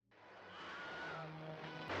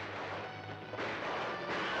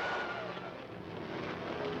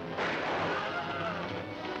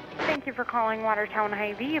you for calling Watertown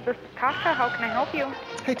Hy-Vee. This is Tasha. How can I help you?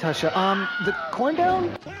 Hey, Tasha. The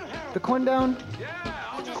CORNDOWN? The CORNDOWN?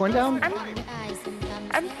 CORNDOWN?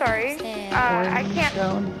 I'm sorry. I can't...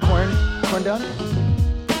 CORNDOWN?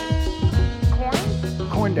 Corn?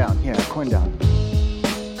 CORNDOWN, yeah, CORNDOWN.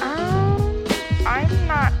 I'm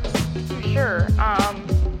not too sure.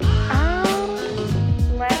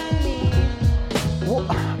 Let me... Well,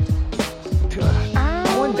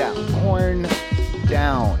 CORNDOWN.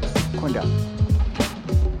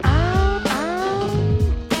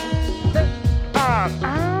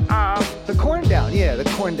 The CORNDOWN, yeah, the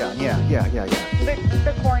CORNDOWN, yeah.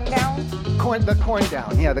 The CORNDOWN? The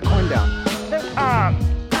CORNDOWN, yeah, the CORNDOWN.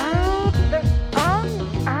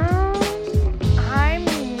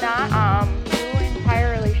 I'm not too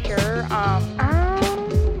entirely sure.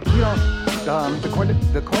 You don't, the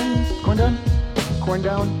CORNDOWN?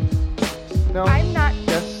 CORNDOWN? No? I'm not...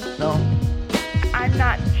 Yes? No? I'm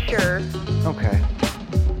not sure. Okay.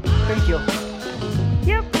 Thank you.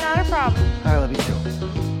 Yep, not a problem. I love you too.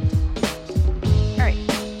 All right.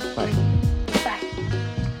 Bye. Bye.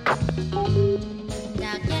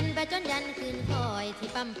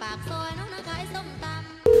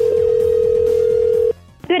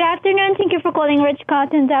 Good afternoon. Thank you for calling Rich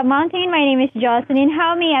Cotton Mountain. My name is Jocelyn.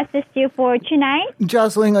 How may I assist you for tonight?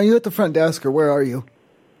 Jocelyn, are you at the front desk or where are you?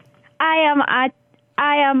 I am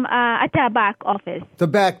at the back office. The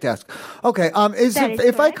back desk. Okay.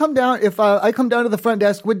 If I come down, I come down to the front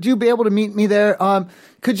desk, would you be able to meet me there?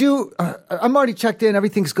 Could you? I'm already checked in.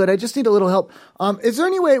 Everything's good. I just need a little help. Is there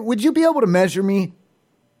any way? Would you be able to measure me?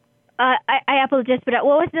 I apologize for that.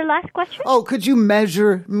 What was the last question? Oh, could you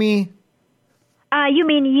measure me? You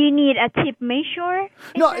mean you need a tape measure?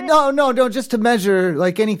 No. Just to measure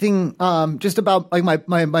like anything. Just about like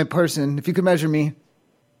my person. If you could measure me.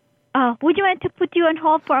 Would you want to put you on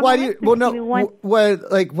hold for a moment?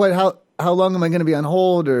 How long am I going to be on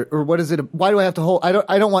hold, or what is it? Why do I have to hold? I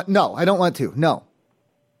don't want to. No.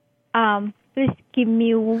 Please give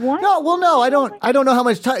me one. No. I don't know how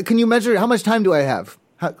much time. Can you measure? How much time do I have?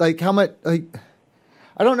 How much? I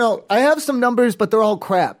don't know. I have some numbers, but they're all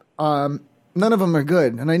crap. None of them are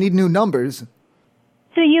good, and I need new numbers.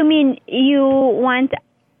 So you mean you want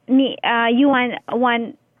me? You want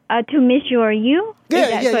to measure you?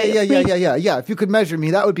 Yeah. If you could measure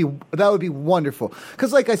me, that would be wonderful.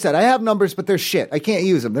 Because, like I said, I have numbers, but they're shit. I can't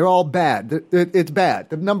use them. They're all bad. It's bad.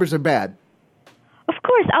 The numbers are bad. Of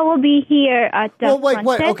course, I will be here at the front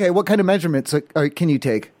desk. Okay, what kind of measurements can you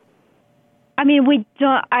take? I mean, we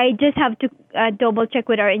don't. I just have to double check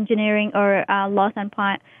with our engineering or loss and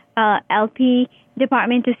LP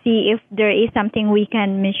department to see if there is something we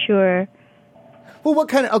can measure. Well,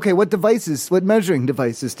 what measuring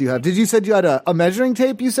devices do you have? You said you had a measuring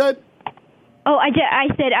tape, you said? Oh, I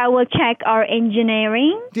said I will check our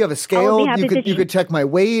engineering. Do you have a scale? You could check my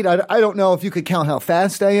weight. I don't know if you could count how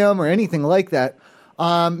fast I am or anything like that.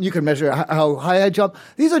 You could measure how high I jump.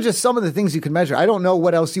 These are just some of the things you can measure. I don't know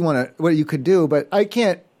what else what you could do, but I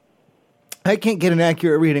can't get an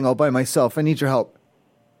accurate reading all by myself. I need your help.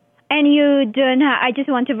 And you don't have, I just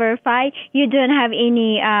want to verify, you don't have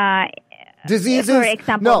any diseases? For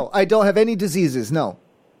example. No, I don't have any diseases, no.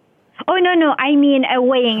 Oh, no, I mean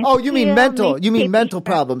weighing. Oh, you mean mental. You mean mental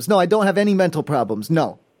problems. No, I don't have any mental problems,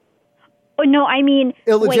 no. Oh, no, I mean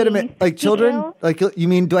illegitimate, like children? Like, you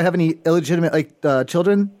mean, do I have any illegitimate, like,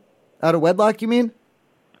 children out of wedlock, you mean?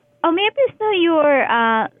 Oh, maybe so you're,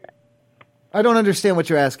 I don't understand what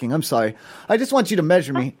you're asking. I'm sorry. I just want you to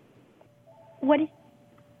measure me. What is...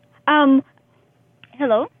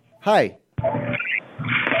 Hello? Hi.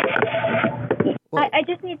 I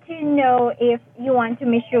just need to know if you want to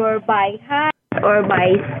measure by height or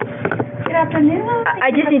by... Good afternoon.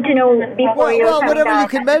 I just need to know before you come whatever down. You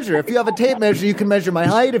can measure. If you have a tape measure, you can measure my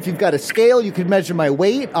height. If you've got a scale, you can measure my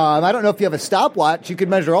weight. I don't know if you have a stopwatch. You can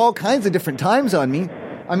measure all kinds of different times on me.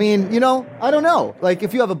 I mean, I don't know. Like,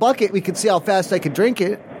 if you have a bucket, we could see how fast I could drink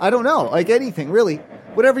it. I don't know. Like, anything, really.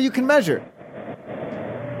 Whatever you can measure.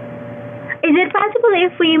 Is it possible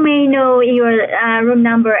if we may know your room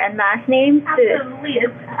number and last name? Absolutely.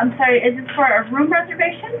 I'm sorry, is it for a room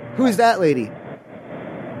reservation? Who's that lady?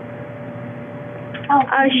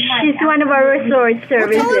 She's one of our resort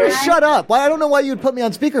services. Well, tell her to shut up. Why? I don't know why you'd put me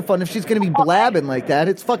on speakerphone if she's going to be blabbing like that.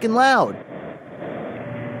 It's fucking loud.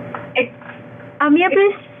 Yeah,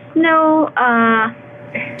 please no.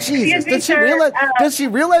 Jesus, does she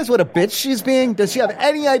realize what a bitch she's being? Does she have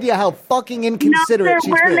any idea how fucking inconsiderate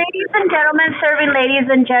she's being? We're ladies and gentlemen serving ladies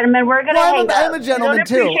and gentlemen. We're going to hang up. I'm a gentleman,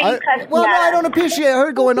 too. I don't appreciate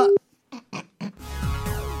her going on.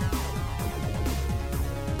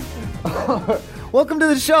 Welcome to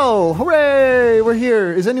the show. Hooray! We're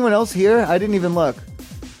here. Is anyone else here? I didn't even look.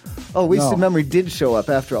 Oh, Wasted Memory did show up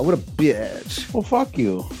after all. What a bitch. Well, fuck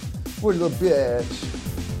you. What a little bitch.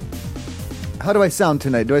 How do I sound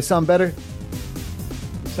tonight? Do I sound better?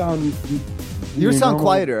 You sound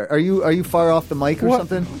quieter. Are you far off the mic or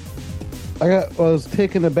something? I was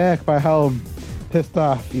taken aback by how pissed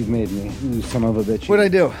off you've made me, you son of a bitch. What'd I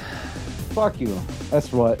do? Fuck you.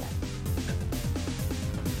 That's what.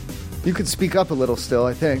 You could speak up a little still,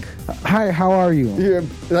 I think. Hi, how are you? Yeah,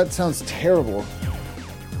 that sounds terrible.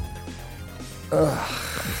 Ugh,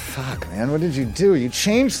 fuck, man. What did you do? You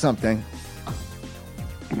changed something.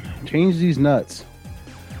 Change these nuts.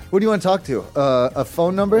 What do you want to talk to? A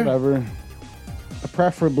phone number? Whatever.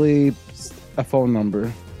 Preferably a phone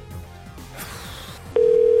number.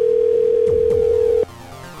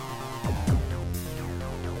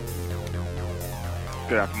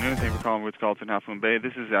 Good afternoon. Thank you for calling Ritz-Carlton Half Moon Bay.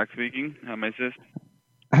 This is Zach speaking. How may I assist?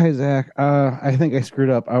 Hi, Zach. I think I screwed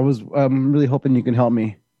up. I was really hoping you can help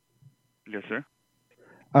me. Yes, sir.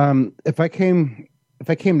 If I came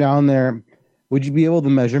down there, would you be able to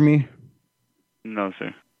measure me? No,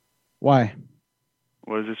 sir. Why?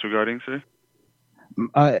 What is this regarding, sir?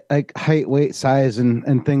 Like height, weight, size,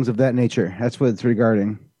 and things of that nature. That's what it's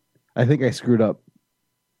regarding. I think I screwed up.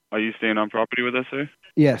 Are you staying on property with us, sir?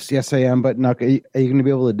 Yes, I am. But are you going to be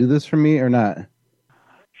able to do this for me or not?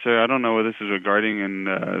 Sir, I don't know what this is regarding, and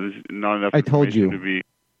this is not enough I told information you. to be...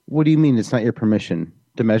 What do you mean it's not your permission?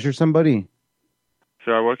 To measure somebody?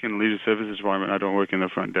 Sir, I work in the Leisure Services Department. I don't work in the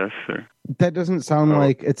front desk, sir. That doesn't sound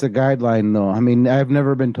like it's a guideline, though. I mean, I've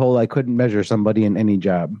never been told I couldn't measure somebody in any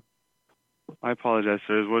job. I apologize,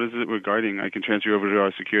 sir. What is it regarding? I can transfer you over to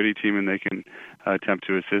our security team, and they can attempt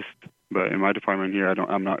to assist. But in my department here,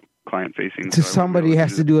 I'm not client-facing. So somebody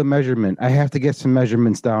has to do a measurement. I have to get some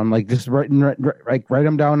measurements down. Like, just write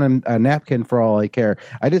them down on a napkin for all I care.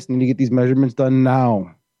 I just need to get these measurements done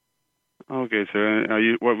now. Okay, sir.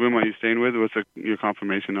 What room are you staying with? What's your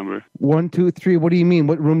confirmation number? 1, 2, 3. What do you mean?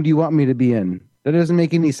 What room do you want me to be in? That doesn't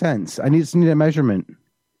make any sense. I just need a measurement.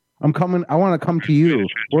 I'm coming. I want to come to you.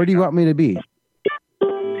 Where do you want me to be?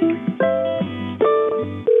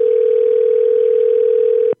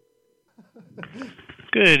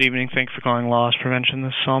 Good evening. Thanks for calling Loss Prevention. This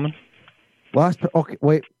is Solomon. Okay,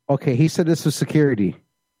 wait. Okay, he said this was security.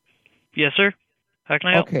 Yes, sir. How can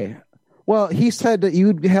I help? Okay. Well, he said that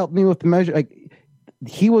you'd help me with the measure. Like,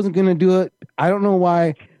 he wasn't going to do it. I don't know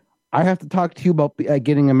why. I have to talk to you about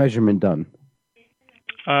getting a measurement done.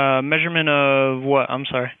 Measurement of what? I'm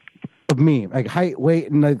sorry. Of me, like height,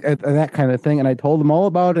 weight, and that kind of thing. And I told him all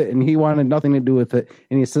about it, and he wanted nothing to do with it.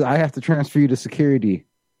 And he said, I have to transfer you to security.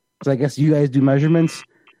 Because I guess you guys do measurements.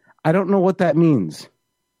 I don't know what that means.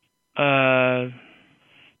 So,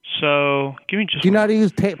 give me just... Do you know how to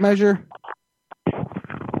use tape measure?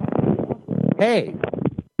 Hey.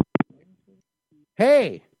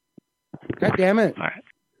 God damn it. All right.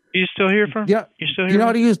 Are you still here, from? Yeah. You still here? Do you know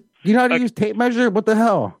how to use? Do you know how to use tape measure? What the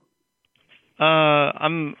hell?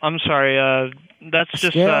 I'm sorry. That's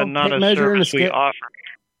just not a service we offer.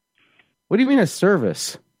 What do you mean a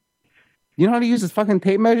service? You know how to use this fucking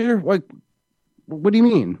tape measure? Like, what do you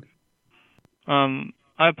mean? I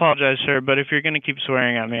apologize, sir, but if you're going to keep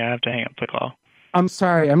swearing at me, I have to hang up the call. I'm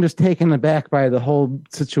sorry. I'm just taken aback by the whole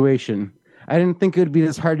situation. I didn't think it would be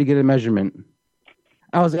this hard to get a measurement.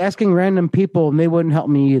 I was asking random people, and they wouldn't help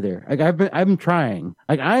me either. Like, I'm trying.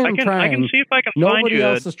 Like, I'm trying. I can see if I can Nobody find you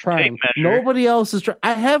else a is trying. tape measure. Nobody else is trying.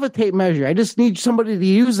 I have a tape measure. I just need somebody to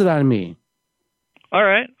use it on me. All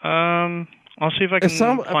right. I'll see if I can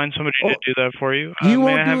find somebody to do that for you. You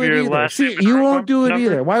won't do it either. See, you won't do it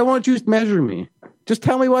either. Why won't you measure me? Just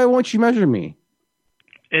tell me why won't you measure me?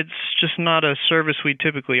 It's just not a service we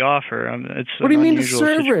typically offer. What do you mean a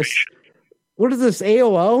service? Situation. What is this,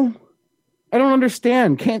 AOL? I don't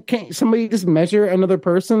understand. Can't somebody just measure another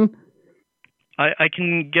person? I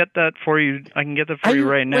can get that for you. I can get that for you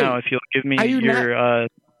right now if you'll give me your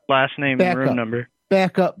last name and room number.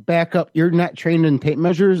 Back up. You're not trained in tape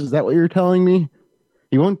measures? Is that what you're telling me?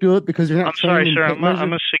 You won't do it because you're not trained in tape measures?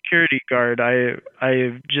 I'm a security guard. I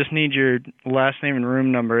just need your last name and room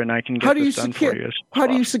number, and I can get this done for you. How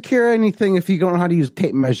do you secure anything if you don't know how to use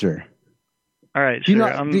tape measure? All right, do you know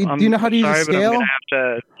how to use a scale?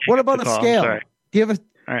 What about a scale? Do you have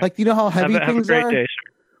do you know how heavy things are? Have a great day,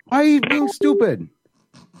 sir. Why are you being stupid?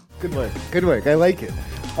 Good work. I like it.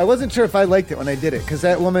 I wasn't sure if I liked it when I did it, because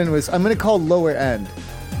that woman was, I'm going to call lower end.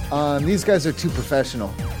 These guys are too professional.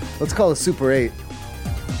 Let's call a Super 8. I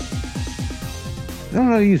don't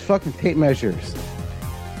know how to use fucking tape measures.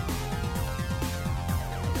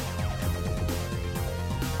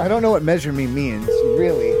 I don't know what measure me means,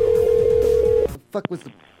 really. fuck was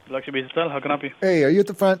the... Luxury Base Hotel, how can I help you? Hey, are you at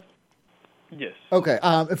the front? Yes. Okay.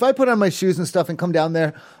 If I put on my shoes and stuff and come down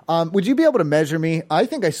there, would you be able to measure me? I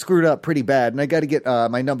think I screwed up pretty bad, and I got to get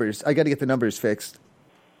my numbers. I got to get the numbers fixed.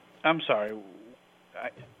 I'm sorry.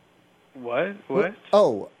 What?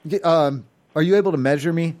 Oh, are you able to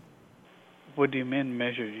measure me? What do you mean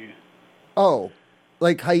measure you? Oh,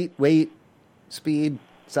 like height, weight, speed,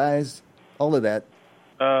 size, all of that.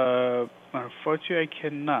 Unfortunately, I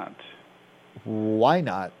cannot. Why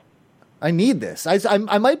not? I need this. I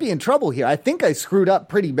might be in trouble here. I think I screwed up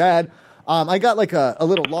pretty bad. I got like a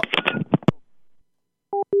little...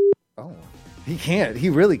 Oh, he can't. He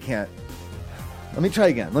really can't. Let me try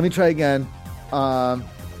again.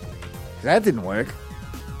 That didn't work.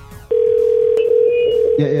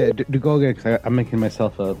 Yeah. Do go again, because I'm making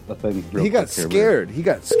myself a thing. He got scared. He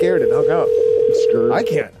got scared and hung up.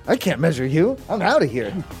 I can't measure you. I'm out of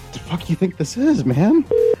here. What the fuck you think this is, man?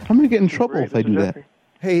 I'm gonna get in trouble if I do that.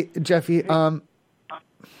 Hey, Jeffy, I'm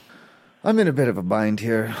in a bit of a bind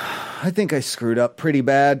here. I think I screwed up pretty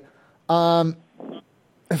bad. Are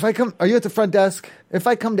you at the front desk? If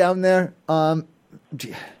I come down there,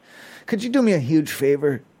 could you do me a huge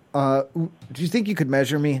favor? Do you think you could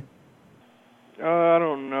measure me? I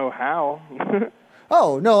don't know how.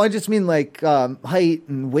 Oh, no, I just mean like height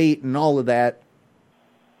and weight and all of that.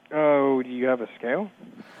 Oh, do you have a scale?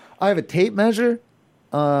 I have a tape measure.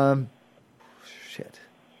 Shit.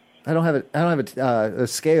 I don't have a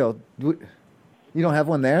scale. You don't have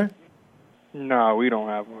one there? No, we don't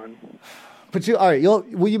have one. But all right,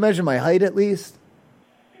 will you measure my height at least?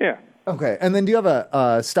 Yeah. Okay, and then do you have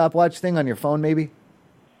a stopwatch thing on your phone maybe?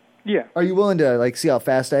 Yeah. Are you willing to like see how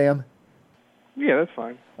fast I am? Yeah, that's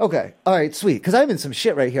fine. Okay, all right, sweet. Because I'm in some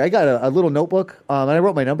shit right here. I got a little notebook, and I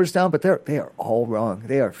wrote my numbers down, but they are all wrong.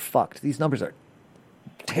 They are fucked. These numbers are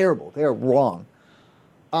terrible. They are wrong.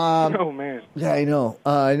 Oh man. Yeah, I know.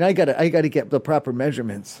 And I gotta get the proper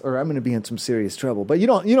measurements, or I'm gonna be in some serious trouble. But you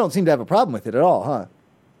don't seem to have a problem with it at all, huh?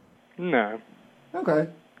 No. Okay,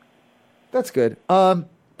 that's good. Can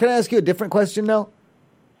I ask you a different question now?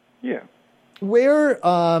 Yeah. Where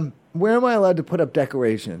am I allowed to put up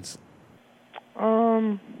decorations?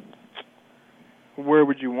 Where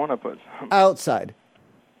would you want to put them? Outside.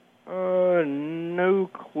 No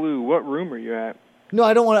clue. What room are you at? No,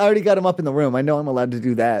 I don't want. I already got them up in the room. I know I'm allowed to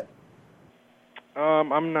do that.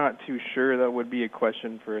 I'm not too sure. That would be a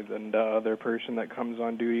question for the other person that comes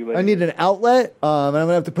on duty later. I need an outlet, and I'm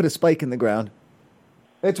gonna have to put a spike in the ground.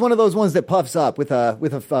 It's one of those ones that puffs up with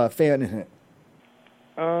a fan in it.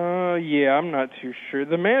 Yeah, I'm not too sure.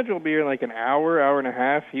 The manager will be here in like an hour and a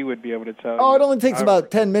half. He would be able to tell you. Oh, it only takes about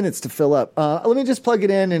 10 minutes to fill up. Let me just plug it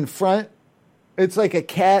in front. It's like a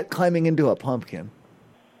cat climbing into a pumpkin.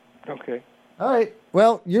 Okay. All right.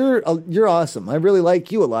 Well, you're awesome. I really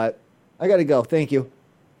like you a lot. I gotta go. Thank you.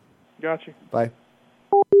 Got you. Bye.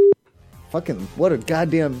 Fucking what a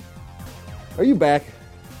goddamn... Are you back?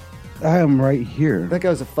 I am right here. That guy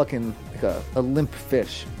was a fucking a limp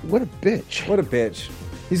fish. What a bitch. What a bitch.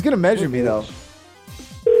 He's gonna measure me though.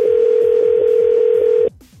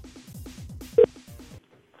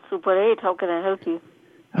 Super 8, how can I help you?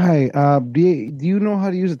 Hi, do you know how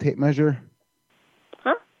to use a tape measure?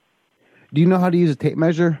 Huh? Do you know how to use a tape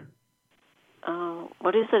measure?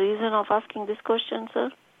 What is the reason of asking this question, sir?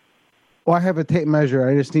 Well, I have a tape measure.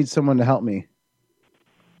 I just need someone to help me.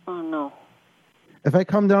 Oh, no. If I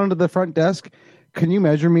come down to the front desk, can you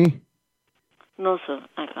measure me? No, sir,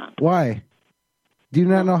 I can't. Why? Do you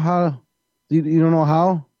not know how? You don't know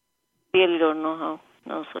how? Really don't know how.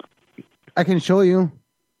 No, sir. I can show you.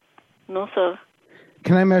 No, sir.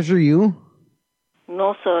 Can I measure you?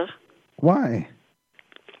 No, sir. Why?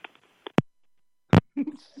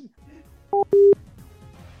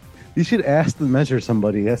 You should ask to measure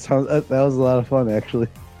somebody. That was a lot of fun, actually.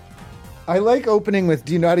 I like opening with,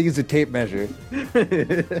 do you know how to use a tape measure?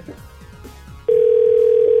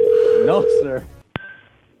 No, sir.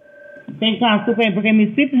 St. John Super 8 Brigade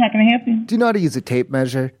Me Sleeping. How can I help you? Do you know how to use a tape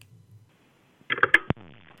measure?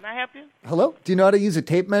 Can I help you? Hello? Do you know how to use a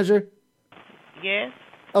tape measure? Yes.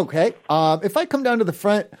 Okay. If I come down to the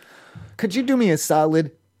front, could you do me a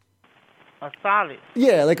solid? A solid?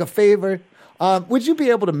 Yeah, like a favor. Would you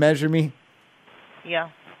be able to measure me? Yeah.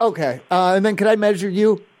 Okay. And then could I measure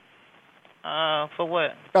you? For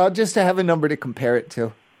what? Just to have a number to compare it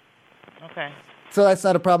to. Okay. So that's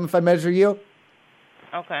not a problem if I measure you?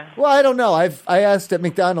 Okay. Well, I don't know. I asked at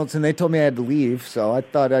McDonald's and they told me I had to leave, so I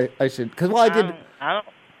thought I should. Because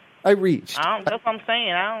I reached. That's what I'm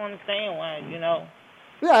saying. I don't understand why.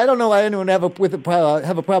 Yeah, I don't know why anyone have a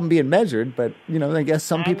problem being measured, but I guess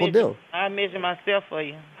some people do. I measure myself for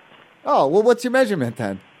you. Oh well, what's your measurement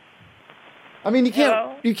then? I mean, you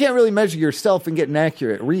can't really measure yourself and get an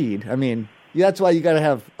accurate read. I mean, that's why you got to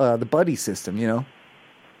have the buddy system, you know.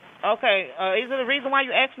 Okay, is it the reason why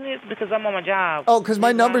you asked me this? Because I'm on my job. Oh, because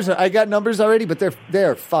my numbers I got numbers already, but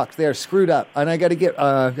they're fucked. They're screwed up, and I got to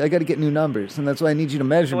get new numbers, and that's why I need you to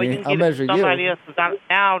measure me. I'll measure you. Else,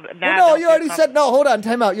 now no, you already said no. Hold on,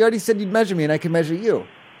 time out. You already said you'd measure me, and I can measure you.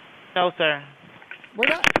 No, sir. We're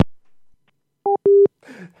not.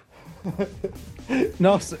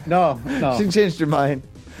 No. She changed her mind.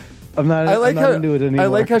 I'm not into it anymore. I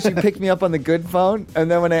like how she picked me up on the good phone, and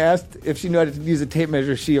then when I asked if she knew how to use a tape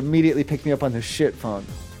measure, she immediately picked me up on the shit phone.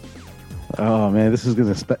 Oh man, this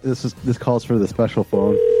calls for the special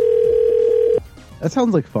phone. That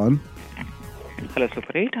sounds like fun. Hello,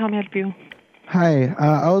 Super 8. How may I help you? Hi,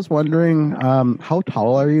 I was wondering, how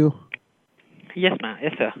tall are you? Yes, ma'am.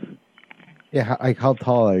 Yes, sir. Yeah, how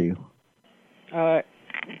tall are you? Sorry.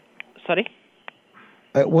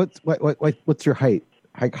 What's your height?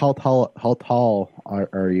 Like how tall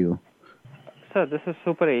are you? Sir, this is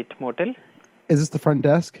Super 8 Motel. Is this the front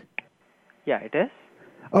desk? Yeah, it is.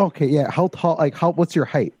 Okay, yeah. How tall? Like what's your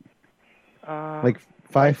height? Like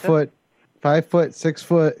 5 foot, 6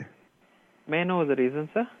 foot. May I know the reason,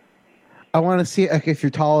 sir? I want to see if you're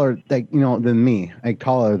taller, than me. Like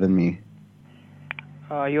taller than me.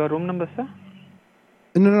 Your room number, sir?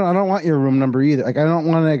 No, I don't want your room number either. Like I don't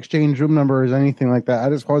want to exchange room numbers or anything like that. I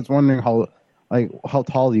just was wondering how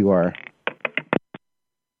tall you are.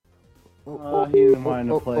 He didn't want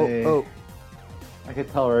to play. I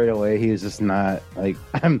could tell right away he was just not like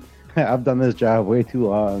I've done this job way too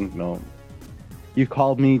long. No, you've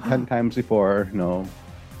called me 10 times before. No.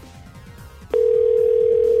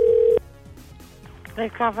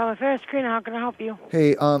 Thanks, call from the fair screen. How can I help you?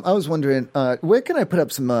 Hey, I was wondering, where can I put up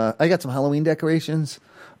some? I got some Halloween decorations.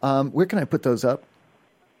 Where can I put those up?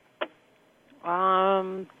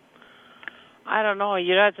 I don't know.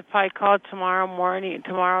 You'd have to probably call tomorrow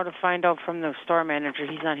to find out from the store manager.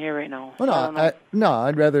 He's not here right now. Well,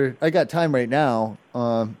 I'd rather. I got time right now.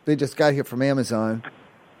 They just got here from Amazon.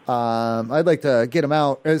 I'd like to get them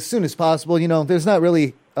out as soon as possible. You know, there's not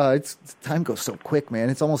really. Time goes so quick, man.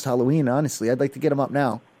 It's almost Halloween. Honestly, I'd like to get them up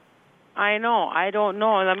now. I know. I don't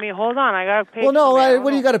know. Let me hold on. I got a page. Well, no.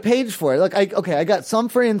 What do you got a page for? Like, I got some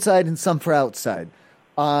for inside and some for outside.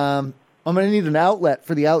 I'm going to need an outlet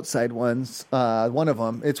for the outside ones, one of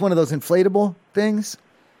them. It's one of those inflatable things.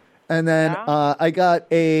 And then I got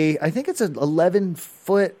I think it's an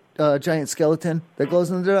 11-foot giant skeleton that glows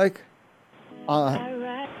in the dark.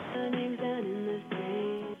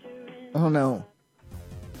 Oh, no.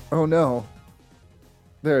 Oh, no.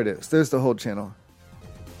 There it is. There's the whole channel.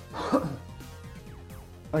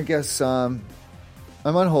 I guess I'm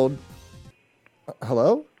on hold.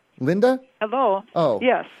 Hello? Linda? Hello. Oh.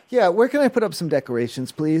 Yes. Yeah, where can I put up some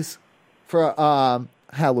decorations, please, for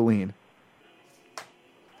Halloween?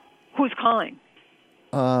 Who's calling?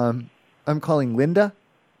 I'm calling Linda.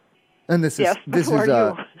 And this is who are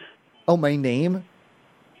you? Oh, my name?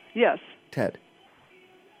 Yes. Ted.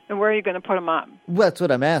 And where are you going to put them up? Well, that's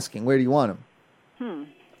what I'm asking. Where do you want them?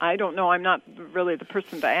 I don't know. I'm not really the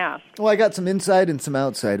person to ask. Well, I got some inside and some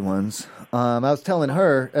outside ones. I was telling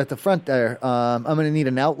her at the front there, I'm going to need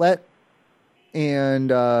an outlet,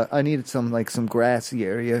 and I needed some grassy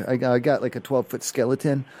area. I got like a 12-foot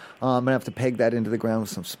skeleton. I'm going to have to peg that into the ground with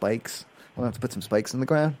some spikes. I'm going to have to put some spikes in the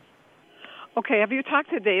ground. Okay, have you talked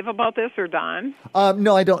to Dave about this or Don?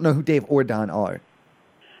 No, I don't know who Dave or Don are.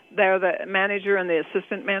 They're the manager and the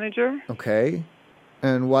assistant manager. Okay.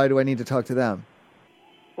 And why do I need to talk to them?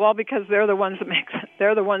 Well, because they're the ones that make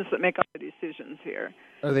all the decisions here.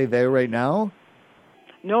 Are they there right now?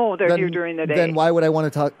 No, they're here during the day. Then why would I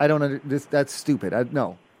want to talk? I don't. That's stupid.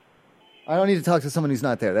 No, I don't need to talk to someone who's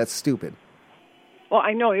not there. That's stupid. Well,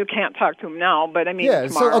 I know you can't talk to him now, but I mean, yeah.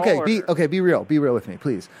 Tomorrow. So be real. Be real with me,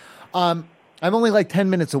 please. I'm only like 10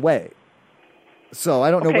 minutes away, so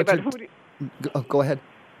I don't know what to. Go ahead.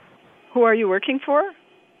 Who are you working for?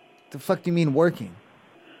 The fuck do you mean working?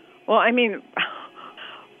 Well, I mean,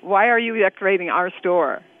 why are you decorating our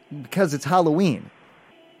store? Because it's Halloween.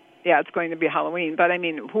 Yeah, it's going to be Halloween. But I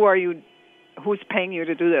mean, who are you? Who's paying you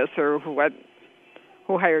to do this, or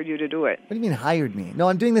who hired you to do it? What do you mean hired me? No,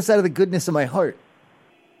 I'm doing this out of the goodness of my heart.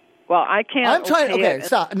 Well, I can't. I'm trying. Okay,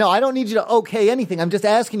 stop. No, I don't need you to okay anything. I'm just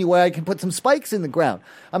asking you where I can put some spikes in the ground.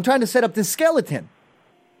 I'm trying to set up this skeleton.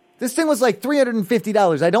 This thing was like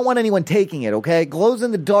 $350. I don't want anyone taking it. Okay, it glows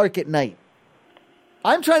in the dark at night.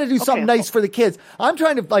 I'm trying to do something nice for the kids. I'm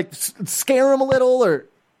trying to scare them a little or.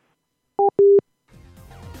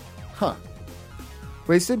 Huh.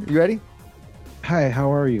 Wasted? You ready? Hi,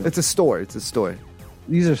 how are you? It's a store.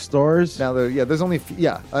 These are stores. Now, there's only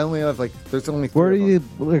I only have there's only. Where do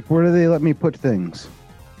they let me put things?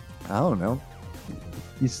 I don't know.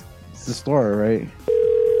 It's the store, right?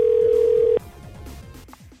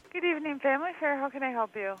 Good evening, Family Fair. How can I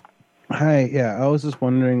help you? Hi, yeah, I was just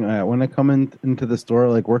wondering, when I come into the store,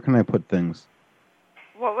 where can I put things?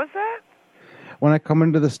 What was that? When I come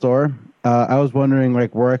into the store, I was wondering,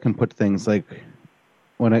 where I can put things,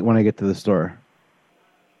 when I get to the store.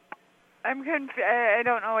 I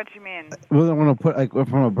don't know what you mean. Well, I want to put, if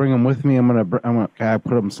I'm going to bring them with me, I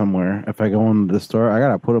put them somewhere. If I go into the store, I got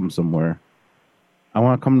to put them somewhere. I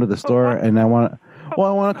want to come to the store, and I want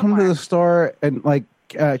to come to the store and,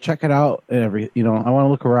 check it out and I want to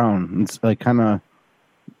look around and kind of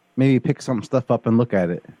maybe pick some stuff up and look at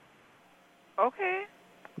it. Okay.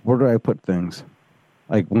 Where do I put things?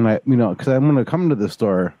 When because I'm going to come to the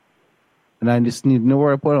store and I just need to know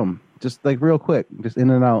where I put them. Just real quick, just in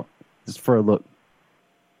and out, just for a look.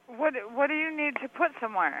 What do you need to put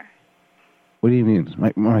somewhere? What do you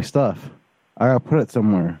mean? My stuff. I got to put it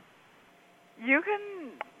somewhere. You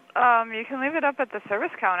can leave it up at the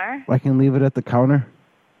service counter. I can leave it at the counter?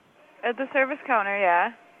 At the service counter,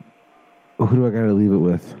 yeah. Who do I got to leave it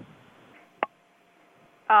with?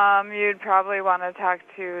 You'd probably want to talk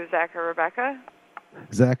to Zach or Rebecca.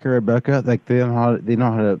 Zach or Rebecca, they know how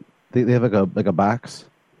to. They have a box,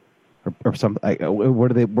 or something. Where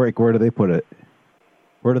do they put it?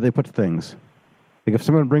 Where do they put things? If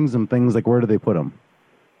someone brings them things, where do they put them?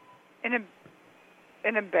 In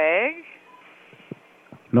a bag.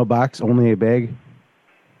 No box, only a bag.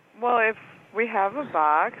 Well, if we have a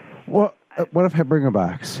box. What if I bring a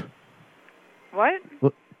box? What?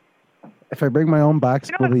 If I bring my own box,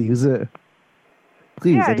 will they use it?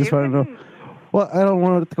 Please, yeah, I just want to know. Well, I don't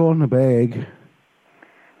want it to go in a bag.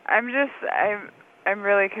 I'm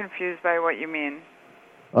really confused by what you mean.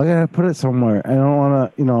 I gotta put it somewhere. I don't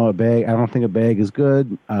want to, a bag. I don't think a bag is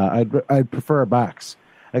good. I'd prefer a box,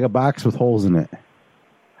 a box with holes in it.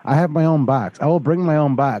 I have my own box. I will bring my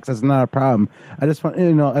own box. That's not a problem. I just want,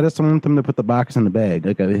 I just don't want them to put the box in the bag.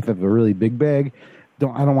 If I have a really big bag,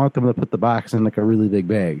 I don't want them to put the box in a really big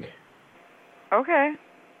bag. Okay.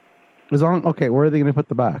 Okay, where are they going to put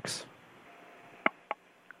the box?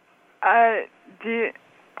 Hang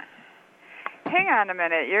on a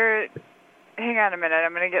minute. Hang on a minute.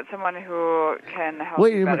 I'm going to get someone who can help you.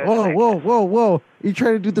 Wait a minute. Whoa. You're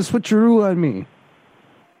trying to do the switcheroo on me.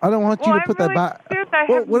 I don't want you to put that box. I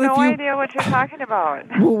have no idea what you're talking about.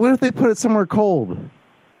 Well, what if they put it somewhere cold?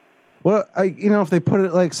 Well, if they put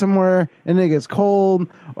it somewhere and it gets cold,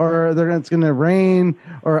 or it's going to rain,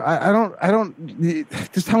 or I don't.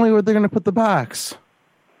 Just tell me where they're going to put the box.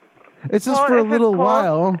 It's just for a little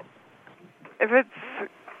while. If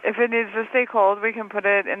it needs to stay cold, we can put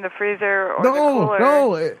it in the freezer or the cooler.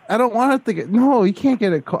 No, I don't want it to get. No, you can't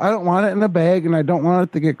get it cold. I don't want it in a bag, and I don't want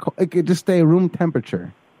it to get cold. It could just stay room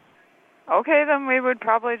temperature. Okay, then we would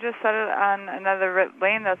probably just set it on another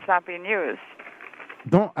lane that's not being used.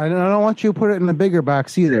 I don't want you to put it in a bigger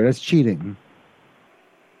box either. That's cheating.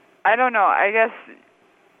 I don't know. I guess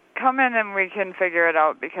come in and we can figure it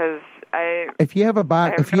out because If you have a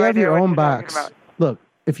box, if you have your own box, look.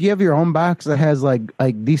 If you have your own box that has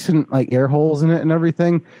decent air holes in it and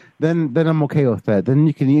everything, then I'm okay with that.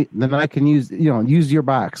 Then I can use your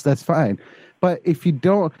box. That's fine. But if you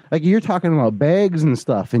don't, you're talking about bags and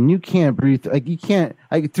stuff, and you can't breathe, you can't,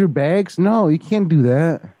 through bags? No, you can't do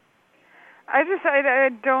that. I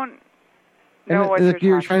don't know what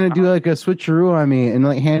you're trying to do a switcheroo on me and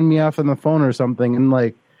hand me off on the phone or something, and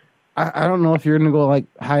I don't know if you're going to go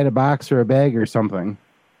hide a box or a bag or something.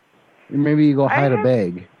 Maybe you go hide a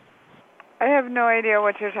bag. I have no idea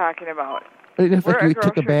what you're talking about. If We're you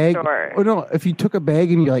took a bag, store. or no, if you took a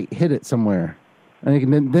bag and you hid it somewhere,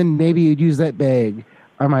 and then maybe you'd use that bag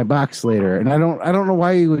on my box later. And I don't know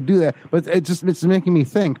why you would do that, but it's making me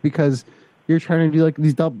think because you're trying to do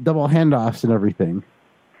these double handoffs and everything.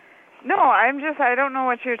 No, I don't know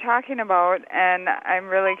what you're talking about, and I'm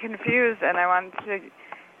really confused, and I want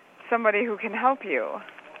somebody who can help you.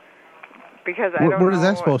 Because I don't know. What is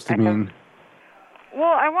that supposed to mean? Well,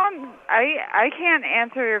 I can't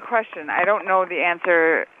answer your question. I don't know the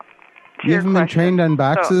answer to You your haven't question. been trained on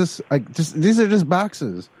boxes? So, these are just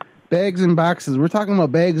boxes. Bags and boxes. We're talking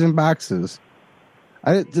about bags and boxes.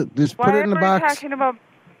 Just put it in the box.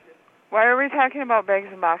 Why are we talking about bags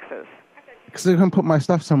and boxes? Because they're going to put my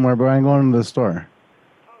stuff somewhere, but I ain't going to the store.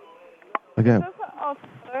 Okay.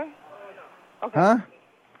 Okay. Huh?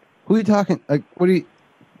 Who are you talking? What are you...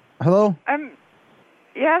 Hello?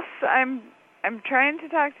 Yes, I'm trying to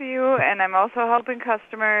talk to you, and I'm also helping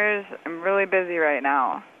customers. I'm really busy right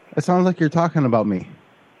now. It sounds like you're talking about me.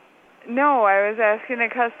 No, I was asking a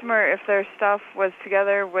customer if their stuff was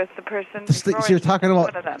together with the person. So you're talking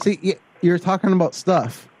about. See, you're talking about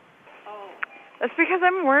stuff. That's because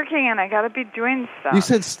I'm working and I got to be doing stuff. You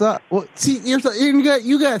said stuff. Well, see, you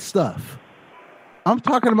got stuff. I'm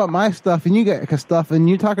talking about my stuff, and you got stuff, and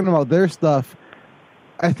you're talking about their stuff.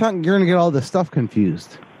 I thought you're gonna get all this stuff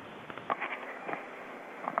confused.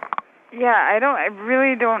 Yeah, I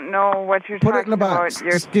really don't know what you're Put talking it in a box.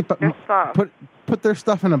 about. Your stuff. Put their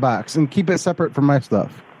stuff in a box and keep it separate from my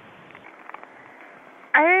stuff.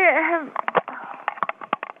 I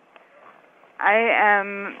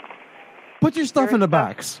am. Put your stuff in a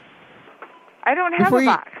box. I don't have a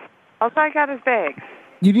box. All I got is bags.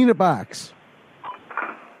 You need a box.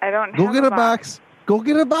 I don't Go have get a a box. Go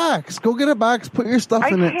get a box. Go get a box. Put your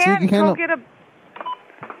stuff in it so you can handle.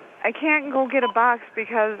 I can't go get a box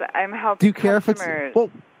because I'm helping. Do you care if it's? Well,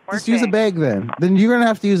 just use a bag then. Then you're gonna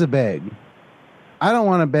have to use a bag. I don't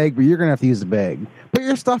want a bag, but you're gonna have to use a bag. Put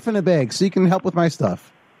your stuff in a bag so you can help with my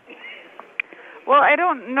stuff. Well, I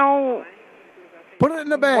don't know. Put it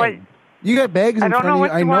in a bag. You got bags in front of you. I don't know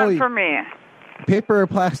what you want from me. Paper or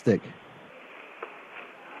plastic?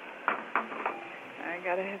 I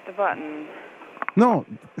gotta hit the button. No,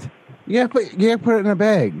 you gotta put it in a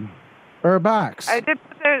bag or a box. I did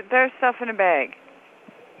put their stuff in a bag.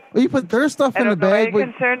 Well, you put their stuff in a bag.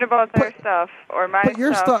 I'm concerned about their stuff or my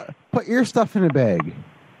stuff. Put your stuff in a bag.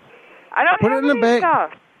 I don't put have it in a bag.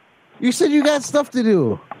 Stuff. You said you got stuff to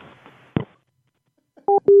do.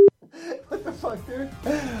 What the fuck, dude?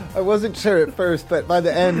 I wasn't sure at first, but by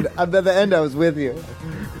the end, I was with you.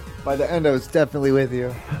 By the end, I was definitely with you.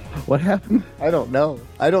 What happened? I don't know.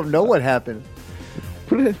 I don't know what happened.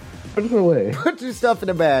 Put it away. Put your stuff in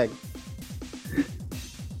a bag.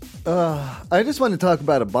 I just want to talk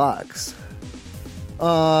about a box.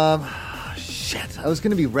 Shit. I was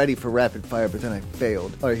going to be ready for rapid fire, but then I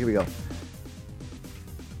failed. All right, here we go.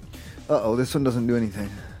 Uh-oh, this one doesn't do anything.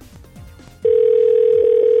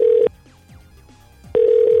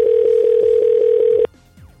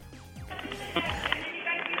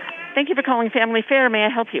 Thank you for calling Family Fare. May I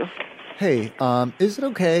help you? Hey, is it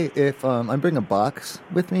okay if I bring a box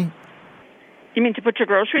with me? You mean to put your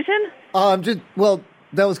groceries in?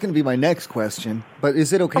 That was going to be my next question. But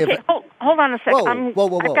is it okay? Okay, hold on a second.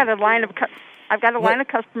 Whoa. I've got a line of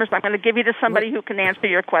customers. I'm going to give you to somebody who can answer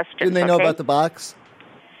your questions. Do they know about the box?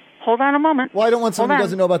 Hold on a moment. Well, I don't want someone who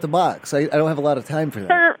doesn't know about the box. I don't have a lot of time for that.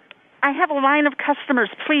 Sir, I have a line of customers.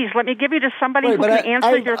 Please, let me give you to somebody who can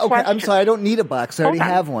answer your questions. Okay, I'm sorry. I don't need a box. I already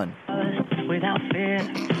have one.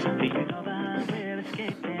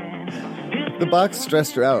 The box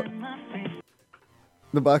stressed her out.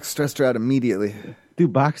 The box stressed her out immediately.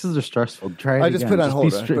 Dude, boxes are stressful. Try it I just again. put it on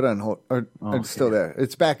hold. I put it on hold. It's still there.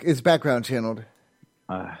 It's background channeled.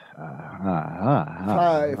 5,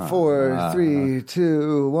 4, 3,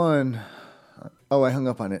 2, 1. Oh, I hung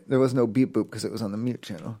up on it. There was no beep boop because it was on the mute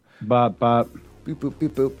channel. Bop bop. Beep boop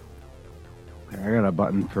beep boop. I got a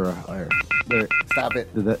button for a there. Stop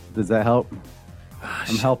it. Does that help?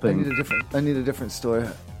 I'm helping. I need a different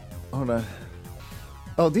store. Hold on.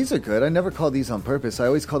 Oh, these are good. I never call these on purpose. I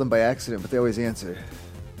always call them by accident, but they always answer.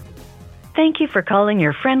 Thank you for calling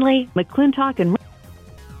your friendly McClintock and...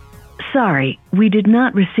 Sorry, we did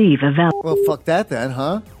not receive a valid... Well, fuck that then,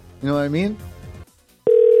 huh? You know what I mean?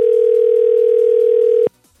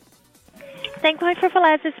 Thank you for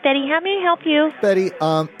Velazquez, Betty. How may I help you? Betty,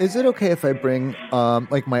 is it okay if I bring,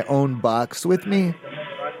 my own box with me?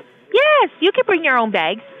 Yes, you can bring your own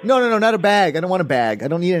bags. No, not a bag. I don't want a bag. I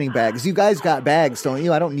don't need any bags. You guys got bags, don't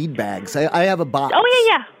you? I don't need bags. I have a box. Oh,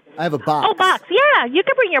 yeah. I have a box. Oh, box. Yeah, you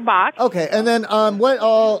can bring your box. Okay, and then what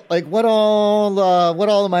all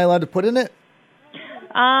am I allowed to put in it?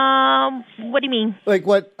 What do you mean? Like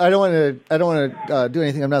what? I don't want to do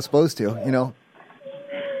anything I'm not supposed to. You know.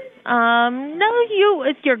 No,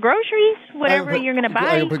 it's your groceries. Whatever you're gonna buy.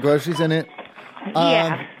 I can put groceries in it.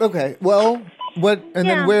 Yeah. Okay. Well, what? And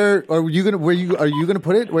then where are you gonna? Are you gonna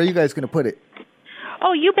put it? Where are you guys gonna put it?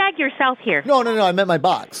 Oh, you bag yourself here. No. I meant my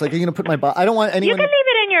box. Like, are you gonna put my box? I don't want anyone. You can leave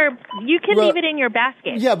it in your. You can leave it in your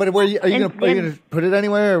basket. Yeah, but are you gonna put it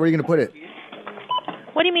anywhere, or where are you gonna put it?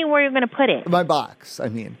 What do you mean? Where you're gonna put it? My box. I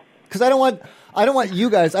mean, because I don't want you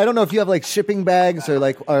guys. I don't know if you have like shipping bags or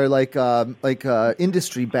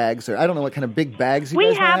industry bags, or I don't know what kind of big bags you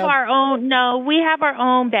guys have. We have our own. No, we have our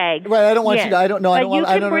own bags. Right. I don't want you to. I don't know. I don't want.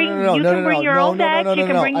 You can bring your own bag. You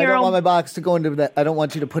can bring your own. I don't want my box to go into that. I don't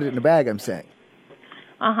want you to put it in a bag. I'm saying.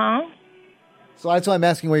 So that's why I'm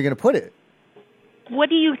asking where you're going to put it.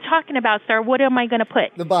 What are you talking about, sir? What am I going to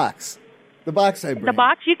put? The box. The box I bring. The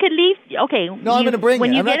box you could leave. Okay. No, I'm going to bring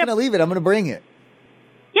it. I'm not going to leave it. I'm going to bring it.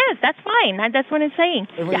 Yes, that's fine. That's what I'm saying.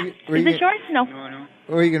 Yeah. Is it yours? No.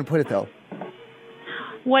 Where are you going to put it, though?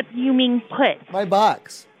 What do you mean put? My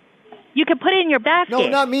box. You can put it in your basket. No,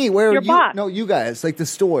 not me. Where your you? box. No, you guys. Like the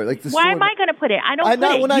store. Like the store. Why am I going to put it? I don't put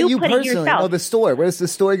it. Not you put personally. it yourself. No, the store. Where's the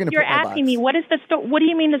store going to put my box? You're asking me, what is the store? What do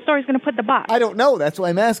you mean the store is going to put the box? I don't know. That's why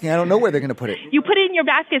I'm asking. I don't know where they're going to put it. You put it in your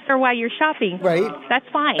basket, sir, while you're shopping. Right. That's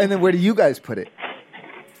fine. And then where do you guys put it?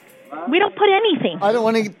 We don't put anything. I don't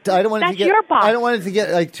want to. I don't want it to get. That's your box. I don't want it to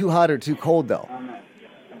get like too hot or too cold, though.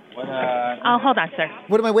 Oh, hold on, sir.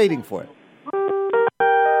 What am I waiting for?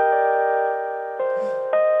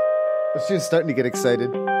 She's starting to get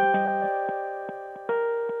excited.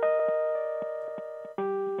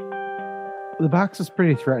 The box is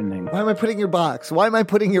pretty threatening. Why am I putting your box? Why am I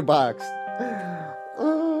putting your box?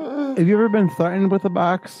 Have you ever been threatened with a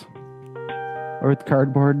box? Or with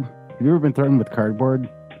cardboard? Have you ever been threatened with cardboard?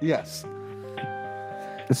 Yes.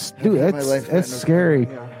 Dude, that's scary.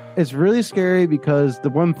 Yeah. It's really scary because the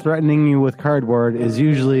one threatening you with cardboard is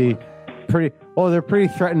usually pretty... Oh, they're pretty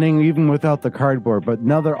threatening even without the cardboard, but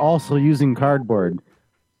now they're also using cardboard.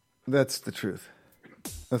 That's the truth.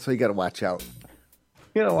 That's why you got to watch out.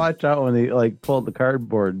 You got to watch out when they pull the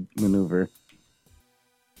cardboard maneuver.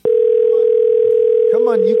 Come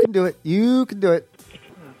on, you can do it. You can do it.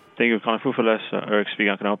 Thank you for calling Food for Less. Eric speaking.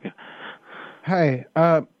 How can I help you? Hi.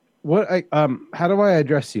 How do I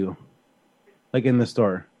address you? Like in the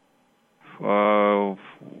store?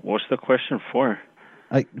 What's the question for?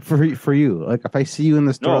 Like for you, like if I see you in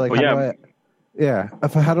the store,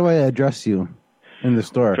 how do I address you in the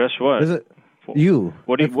store? Address what? Is it you?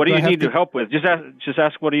 What do you need to help with? Just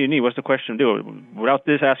ask. What do you need? What's the question? Do without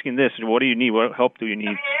asking this. What do you need? What help do you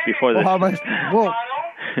need before this? How am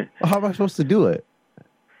I supposed to do it?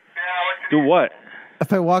 Do what?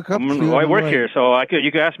 If I walk up to you, I work here, so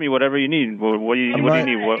you can ask me whatever you need. What do you need?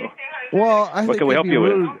 What can we help you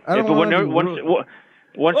with?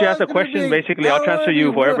 Once you ask a question, basically, I'll transfer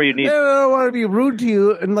you wherever you need. I don't want to be rude to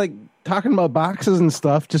you and talking about boxes and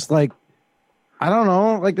stuff. Just I don't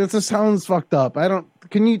know. This just sounds fucked up.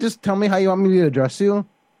 Can you just tell me how you want me to address you?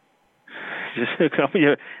 Just call me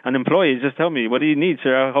an employee. Just tell me, what do you need,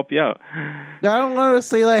 sir? I'll help you out. I don't want to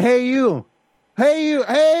say hey you, hey you,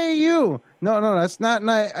 hey you. No, that's not.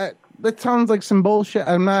 That sounds like some bullshit.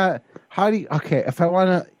 I'm not. How do you? Okay, if I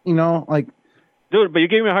want to, Dude, but you're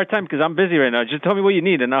giving me a hard time because I'm busy right now. Just tell me what you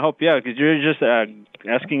need and I'll help you out because you're just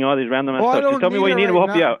asking all these random stuff. Just tell me what you need and we'll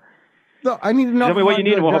help you out. No, I need to know. Tell me what you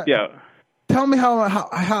need and we'll help you out. Tell me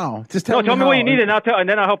how. Just tell me. Tell me what you need and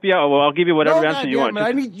then I'll help you out. Well, I'll give you whatever answer you want.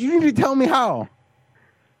 You need to tell me how.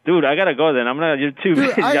 Dude, I gotta go then. You're too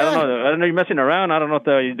busy. I don't know. I don't know. You're messing around. I don't know what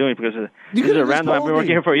the hell you're doing because this is a random. I've been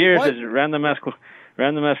working here for years. There's a random ass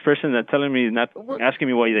person that's telling me, not asking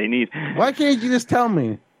me what they need. Why can't you just tell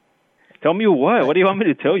me? Tell me what? What do you want me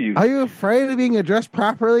to tell you? Are you afraid of being addressed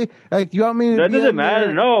properly? You want me to? That doesn't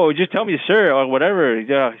matter. No, just tell me, sir, or whatever.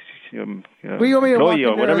 Yeah. What you want me to walk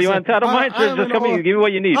or whatever you want to tell. I don't mind, sir. Just tell me. Give me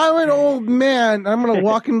what you need. I'm an old man. I'm going to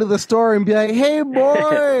walk into the store and be like, hey,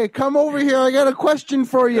 boy, come over here. I got a question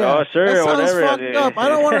for you. Oh, sir, that sounds whatever. fucked up. I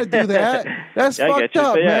don't want to do that. That's fucked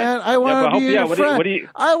up, man. I want to be your friend.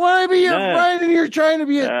 I want to be your friend, and you're trying to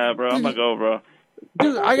be bro, I'm going to go, bro.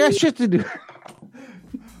 Dude, I got shit to do.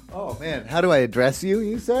 Oh, man. How do I address you,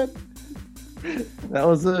 you said? That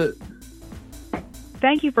was it.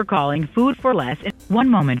 Thank you for calling Food for Less. One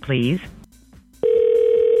moment, please.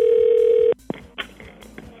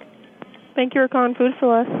 Thank you for calling Food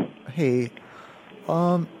for Less. Hey,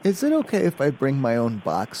 is it okay if I bring my own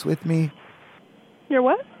box with me? Your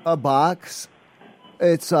what? A box.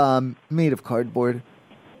 It's made of cardboard.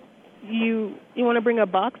 You want to bring a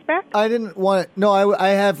box back? I didn't want. No, I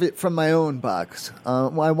have it from my own box.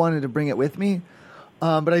 I wanted to bring it with me,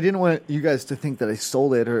 but I didn't want you guys to think that I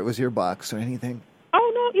stole it or it was your box or anything.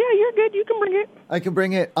 Oh no, yeah, you're good. You can bring it. I can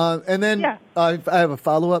bring it. And then I have a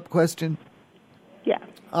follow-up question. Yeah.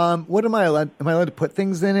 What am I allowed? Am I allowed to put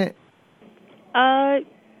things in it?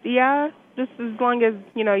 Yeah. Just as long as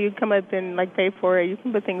you come up and pay for it, you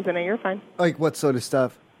can put things in it. You're fine. Like what sort of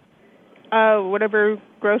stuff? Whatever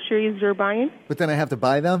groceries you're buying. But then I have to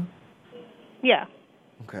buy them? Yeah.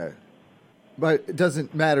 Okay. But it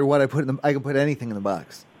doesn't matter what I put in them. I can put anything in the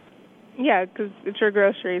box. Yeah, because it's your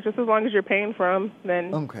groceries. Just as long as you're paying for them,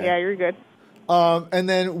 then yeah, you're good. And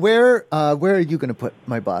then where are you going to put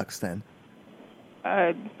my box then?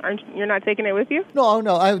 You're not taking it with you? No.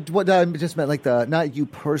 I just meant not you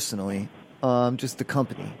personally, just the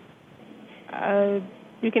company.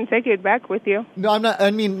 You can take it back with you. No, I'm not.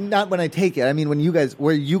 I mean, not when I take it. I mean,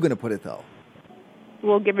 where are you going to put it though?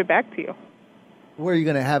 We'll give it back to you. Where are you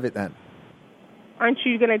going to have it then? Aren't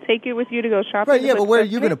you going to take it with you to go shopping? Right, yeah, but where are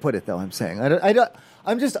you going to put it, though? I'm saying. I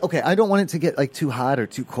don't want it to get, like, too hot or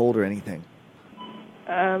too cold or anything.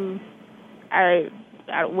 Where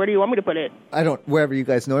do you want me to put it? Wherever you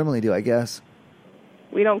guys normally do, I guess.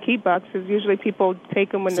 We don't keep boxes. Usually people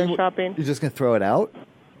take them when they're shopping. You're just going to throw it out?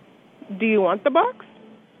 Do you want the box?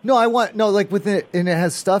 No, like with it, and it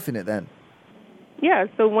has stuff in it then. Yeah,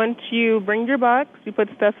 so once you bring your box, you put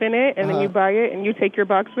stuff in it, and then you buy it, and you take your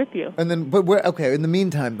box with you. And then, in the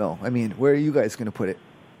meantime, though, I mean, where are you guys going to put it?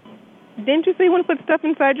 Didn't you say you want to put stuff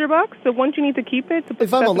inside your box? So won't you need to keep it to put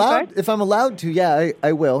stuff inside? If I'm allowed to, yeah,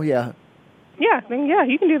 I will, yeah. Yeah, then yeah,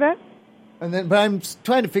 you can do that. And then, but I'm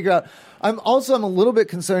trying to figure out. I'm a little bit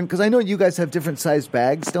concerned because I know you guys have different sized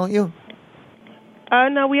bags, don't you?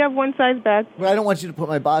 No, we have one size bag. But I don't want you to put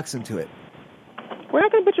my box into it. We're not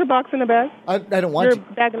going to put your box in a bag. I don't want your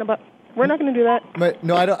bag in a box. We're not going to do that. But,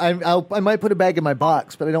 no, I don't. I might put a bag in my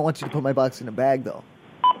box, but I don't want you to put my box in a bag, though.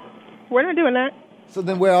 We're not doing that. So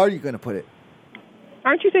then, where are you going to put it?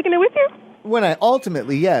 Aren't you taking it with you? When I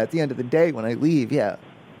ultimately, at the end of the day, when I leave, yeah.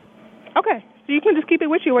 Okay. So you can just keep it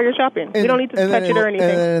with you while you're shopping. We don't need to touch it or anything.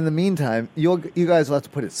 And then in the meantime, you guys will have to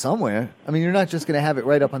put it somewhere. I mean, you're not just going to have it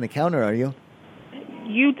right up on the counter, are you?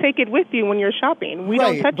 You take it with you when you're shopping. We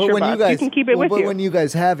don't touch your box. You can keep it with you. But when you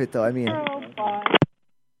guys have it, though, I mean...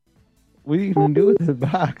 What are you going to do with the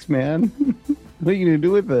box, man? What are you going to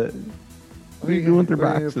do with it? What are you doing with your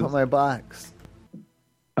boxes? I'm going to put my box.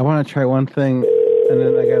 I want to try one thing, and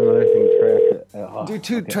then I got another thing to try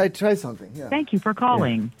after. Try something. Yeah. Thank you for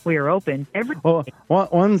calling. Yeah. We are open every... Well,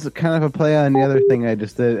 one's kind of a play on the other thing I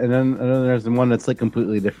just did, and then there's one that's like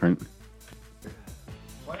completely different.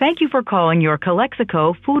 Thank you for calling your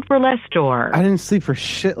Calexico Food for Less store. I didn't sleep for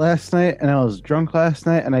shit last night, and I was drunk last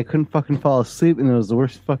night, and I couldn't fucking fall asleep, and it was the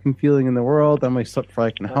worst fucking feeling in the world. I only slept for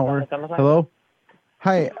like an hour. Hello?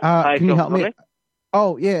 Hi, can you help me?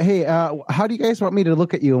 Oh, yeah, hey, how do you guys want me to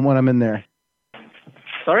look at you when I'm in there?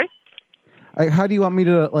 Sorry? How do you want me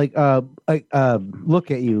to, look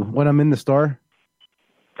at you when I'm in the store?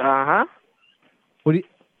 Uh-huh. What do you...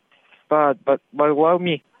 But why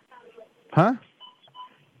me? Huh?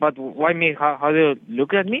 But why me? How do you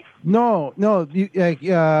look at me? No, you,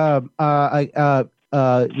 the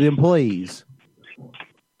employees.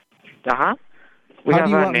 Uh-huh. How do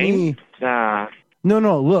you want me?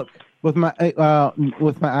 No, look. With my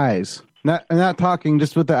eyes. I'm not talking,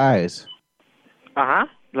 just with the eyes. Uh-huh.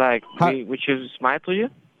 Like, we should smile to you?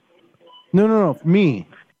 No, me.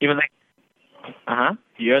 Even like, uh-huh.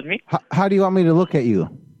 You heard me? How do you want me to look at you?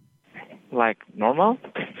 Like, normal?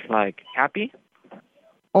 Like, happy?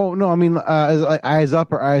 Oh, no, I mean, eyes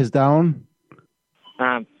up or eyes down?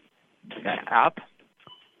 Up.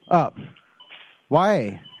 Up.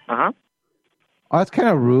 Why? Uh-huh. Oh, that's kind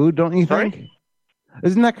of rude, don't you think?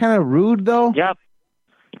 Isn't that kind of rude, though? Yep.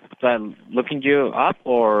 So looking you up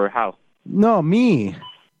or how? No, me.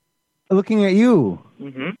 Looking at you.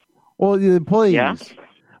 Mm-hmm. Well, the employees. Yeah.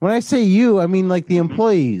 When I say you, I mean like the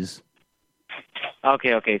employees.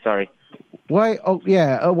 Okay, sorry. Why? Oh,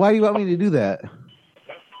 yeah. Why do you want me to do that?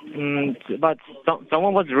 But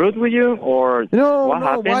someone was rude with you, or what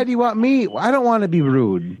happened? Why do you want me? I don't want to be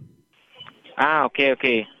rude.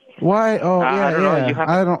 Okay. Why? Oh,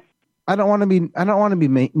 yeah. I don't want to be. I don't want to be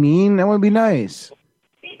mean. I want to be nice.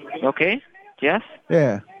 Okay. Yes.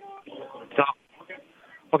 Yeah. So.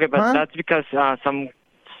 Okay, but that's because some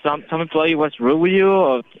employee was rude with you,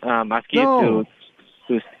 or asking you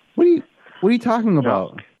to. What are you talking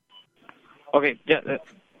about? Okay. Yeah.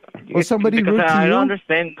 Was somebody rude to you? I don't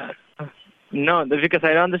understand. No, because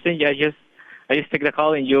I don't understand. Yeah, I just take the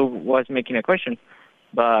call and you was making a question,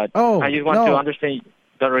 but I just want to understand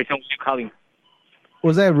the reason you're calling.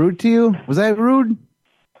 Was I rude to you? Was I rude?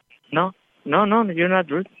 No, you're not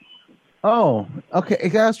rude. Oh,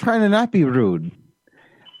 okay. I was trying to not be rude.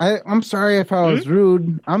 I'm sorry if I was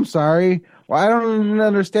rude. I'm sorry. Well, I don't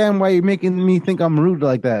understand why you're making me think I'm rude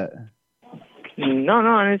like that. No,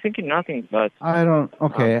 I'm thinking nothing. But I don't.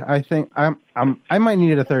 Okay, I think I might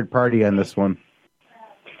need a third party on this one.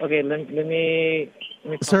 Okay, let me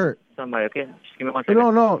call Sir. Somebody. Okay, just give me 1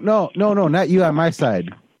 second. No, not you on my side,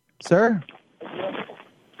 sir.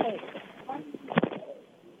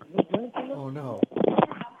 Oh no.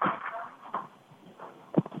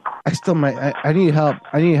 I need help.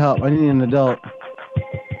 I need an adult.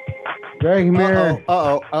 Dragon Mirror.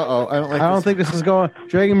 Uh-oh. I don't think this is going.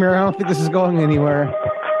 Dragon Mirror, I don't think this is going anywhere.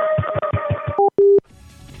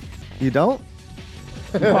 You don't?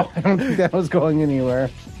 No, I don't think that was going anywhere.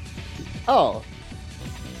 Oh.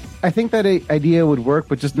 I think that idea would work,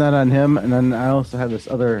 but just not on him. And then I also have this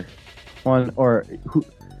other one, or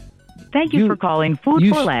Thank you for calling Food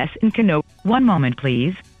for Less in Cano. One moment,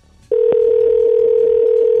 please.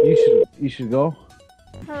 You should go.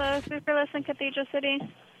 Hello, Food for Less in Cathedral City.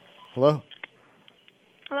 Hello.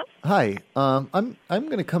 Hello. Hi. I'm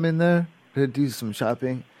gonna come in there to do some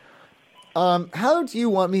shopping. How do you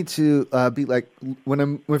want me to be like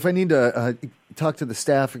if I need to talk to the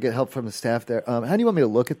staff or get help from the staff there? How do you want me to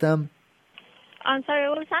look at them? I'm sorry,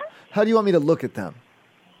 what was that? How do you want me to look at them?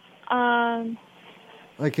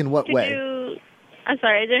 Like in what way? I'm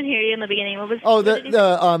sorry, I didn't hear you in the beginning. What was? Oh, what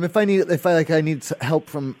I need help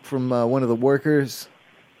from one of the workers.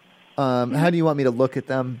 How do you want me to look at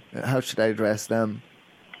them? How should I address them?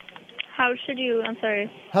 How should you? I'm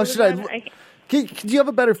sorry. How should I? Do you have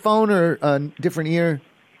a better phone or a different ear?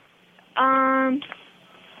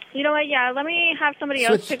 You know what? Yeah, let me have somebody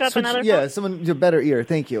else pick up another phone. Yeah, someone with a better ear.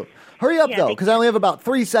 Thank you. Hurry up, though, because I only have about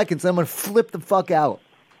 3 seconds, and I'm going to flip the fuck out.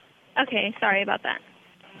 Okay, sorry about that.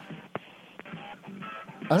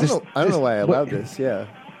 I don't know why I allowed this, yeah.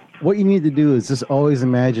 What you need to do is just always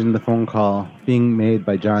imagine the phone call being made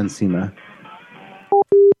by John Cena.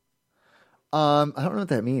 I don't know what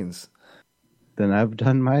that means. Then I've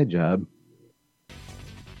done my job.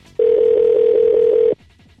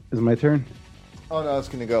 Is it my turn? Oh, no, it's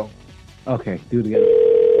going to go. Okay, do it again.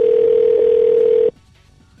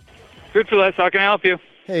 Food for Less, how can I help you?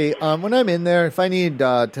 Hey, when I'm in there, if I need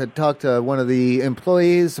to talk to one of the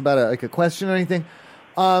employees about a question or anything,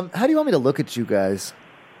 how do you want me to look at you guys?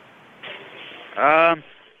 Can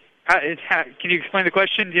you explain the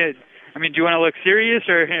question? Do you want to look serious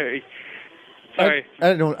or? Sorry.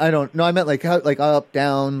 I don't. No, I meant like how, like up,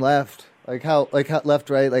 down, left, like how left,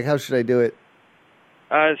 right. Like how should I do it?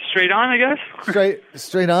 Straight on, I guess.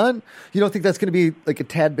 Straight on. You don't think that's going to be like a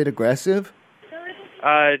tad bit aggressive?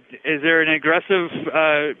 Is there an aggressive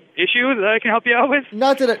issue that I can help you out with?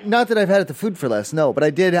 Not that I've had at the Food for Less, no. But I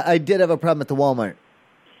did have a problem at the Walmart.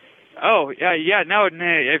 Oh, yeah, no.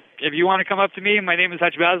 If you want to come up to me, my name is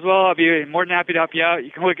Hutch Baswell. I'll be more than happy to help you out. You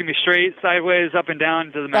can look at me straight, sideways, up and down.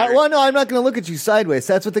 It doesn't matter. Well, no, I'm not going to look at you sideways.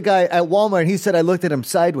 That's what the guy at Walmart, he said I looked at him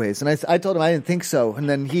sideways. And I told him I didn't think so. And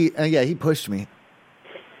then he pushed me.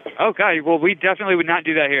 Oh, God. Well, we definitely would not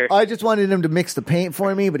do that here. I just wanted him to mix the paint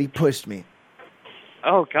for me, but he pushed me.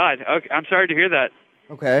 Oh, God. Okay. I'm sorry to hear that.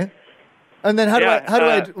 Okay. And then how do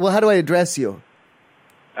I address you?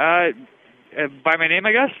 By my name,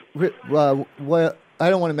 I guess? Well, I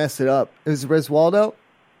don't want to mess it up. Is it Reswaldo?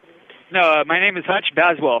 No, my name is Hutch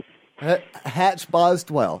Baswell. Hatch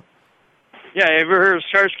Boswell. Yeah, ever heard of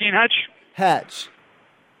Starsky and Hutch? Hatch.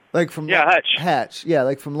 Like from... Yeah, Hutch. Hatch. Yeah,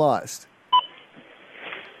 like from Lost.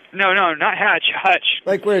 No, not Hatch. Hutch.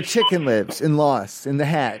 Like where a chicken lives in Lost, in the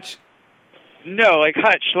hatch. No, like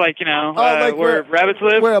Hutch, like, like where rabbits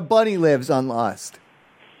live? Where a bunny lives on Lost.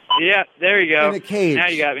 Yeah, there you go. In a cage. Now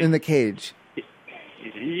you got me. In the cage.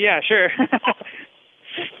 Yeah, sure.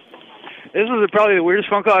 This was probably the weirdest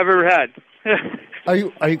phone call I've ever had.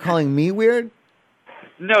 Are you calling me weird?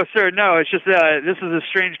 No, sir, no. It's just this is a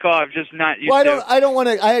strange call. I'm just not used to. I don't want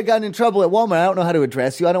to. I had gotten in trouble at Walmart. I don't know how to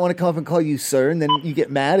address you. I don't want to come up and call you sir, and then you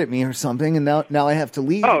get mad at me or something, and now I have to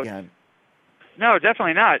leave again. No,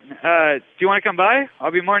 definitely not. Do you want to come by? I'll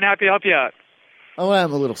be more than happy to help you out. Oh,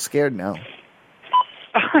 I'm a little scared now.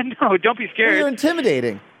 No, don't be scared. Well, you're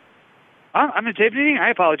intimidating. I'm intimidating? I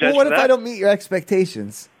apologize for that. Well, what if I don't meet your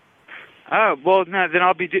expectations? Oh, well, no, then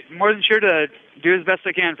I'll be more than sure to do as best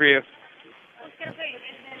I can for you.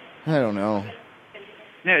 I don't know.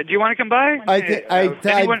 Yeah, do you want to come by?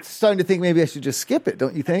 I'm starting to think maybe I should just skip it,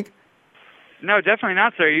 don't you think? No, definitely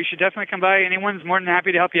not, sir. You should definitely come by. Anyone's more than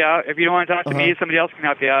happy to help you out. If you don't want to talk to me, somebody else can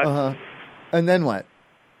help you out. Uh-huh. And then what?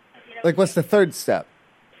 Like, what's the third step?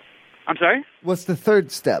 I'm sorry? What's the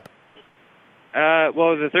third step?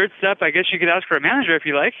 Well, the third step, I guess you could ask for a manager if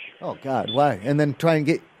you like. Oh, God, why? And then try and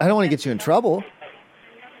I don't want to get you in trouble.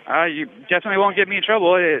 You definitely won't get me in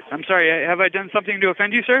trouble. I'm sorry. Have I done something to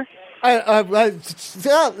offend you, sir? I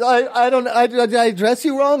don't. Did I address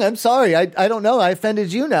you wrong? I'm sorry. I don't know. I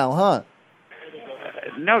offended you now, huh?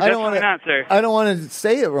 No, definitely not, sir. I don't want to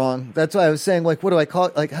say it wrong. That's why I was saying, like, what do I call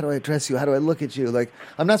it? Like, how do I address you? How do I look at you? Like,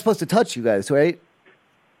 I'm not supposed to touch you guys, right?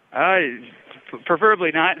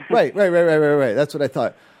 Preferably not. Right. That's what I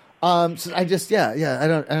thought. So I just, I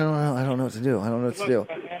don't know what to do. I don't know what to do.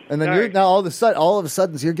 And then you're now all of a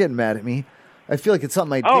sudden, you're getting mad at me. I feel like it's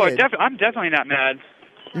something I did. I'm definitely not mad.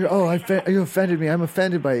 You offended me. I'm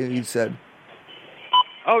offended by you said.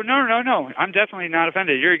 Oh, no. I'm definitely not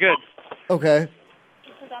offended. You're good. Okay.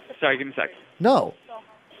 Sorry, give me a sec. No.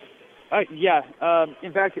 Yeah.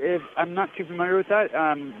 In fact, if I'm not too familiar with that,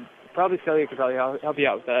 probably Celia could probably help you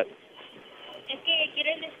out with that.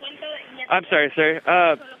 I'm sorry, sir.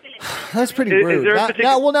 That's pretty rude.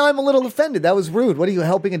 Now I'm a little offended. That was rude. What, are you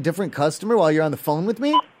helping a different customer while you're on the phone with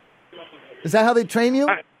me? Is that how they train you?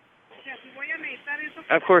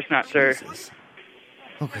 Of course not, sir.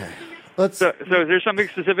 Okay. So is there something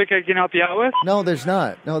specific I can help you out with? No, there's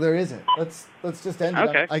not. No, there isn't. Let's just end it.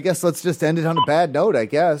 Okay. I guess let's just end it on a bad note, I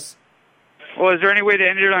guess. Well, is there any way to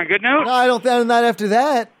end it on a good note? No, I don't. Not after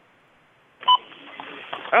that.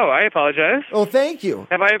 Oh, I apologize. Oh, thank you.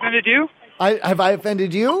 Have I offended you? Have I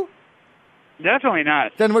offended you? Definitely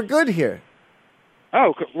not. Then we're good here.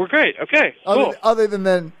 Oh, we're great. Okay, cool. Other than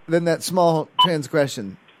that small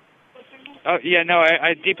transgression. Oh, yeah, no,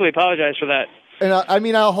 I deeply apologize for that. And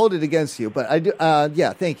I'll hold it against you, but I do.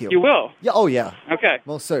 Yeah, thank you. You will? Yeah. Oh, yeah. Okay.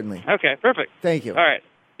 Most certainly. Okay, perfect. Thank you. All right.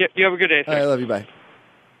 You have a good day, sir. All right, I love you. Bye.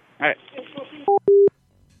 All right.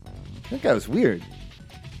 That guy was weird.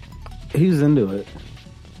 He's into it.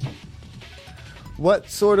 What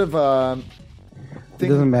sort of thing? It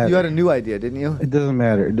doesn't matter. You had a new idea, didn't you? It doesn't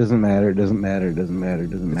matter. It doesn't matter. It doesn't matter. It doesn't matter. It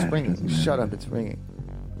doesn't matter. It's ringing. Doesn't matter. Shut up. It's ringing.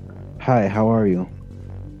 Hi, how are you?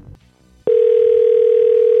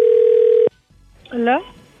 Hello?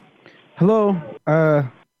 Hello.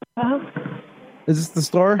 Uh-huh. Is this the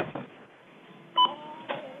store?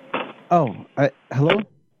 Oh, hello?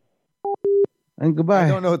 And goodbye. I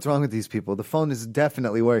don't know what's wrong with these people. The phone is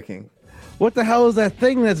definitely working. What the hell is that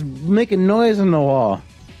thing that's making noise on the wall?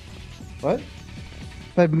 What?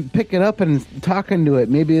 If I pick it up and talk into it,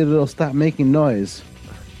 maybe it'll stop making noise.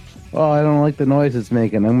 Oh, I don't like the noise it's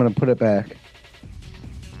making. I'm going to put it back.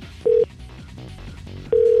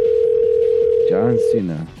 John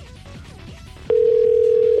Cena.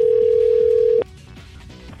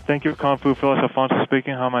 Thank you for calling Food Phyllis. Alfonso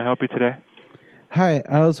speaking. How may I help you today? Hi,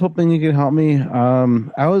 I was hoping you could help me.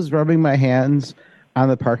 I was rubbing my hands on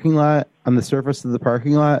the parking lot, on the surface of the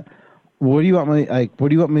parking lot. What do you want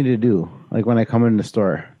me to do? Like when I come in the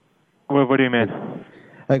store? What do you mean?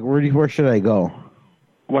 Like where should I go?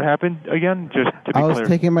 What happened again? Just to be clear. I was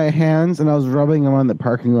taking my hands and I was rubbing them on the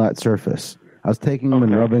parking lot surface. I was taking them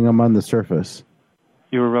and rubbing them on the surface.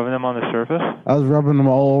 You were rubbing them on the surface? I was rubbing them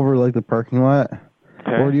all over like the parking lot.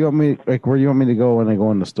 Okay. Where do you want me to go when I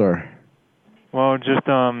go in the store? Well, just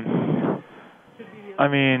I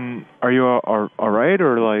mean, are you all right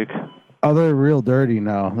or like? Oh, they're real dirty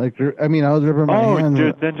now. Like, I mean, I was rubbing my hands.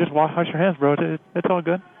 Oh, then just wash your hands, bro. It's all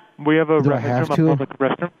good. We have a restroom, a public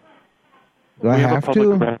restroom. Do I have to? We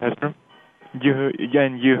have a public restroom. You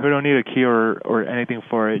don't need a key or anything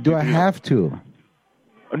for it. Do I have to?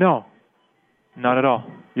 No, not at all.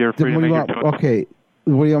 You're free to make your choice. Okay,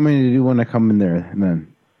 what do you want me to do when I come in there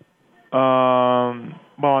then? Well,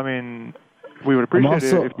 I mean, we would appreciate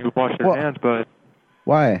it if you wash your hands, but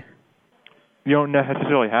why? You don't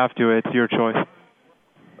necessarily have to. It's your choice.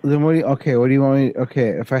 Then what do you want me? Okay,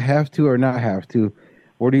 if I have to or not have to,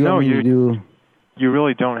 what do you want me to do? You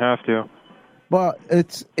really don't have to. Well,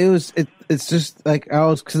 it's just like I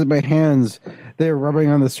was, because my hands, they were rubbing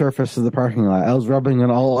on the surface of the parking lot. I was rubbing it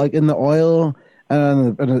all like in the oil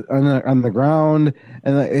and on the ground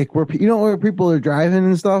and like where where people are driving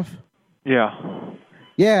and stuff. Yeah.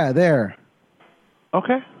 Yeah, there.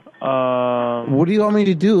 Okay. What do you want me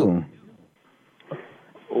to do?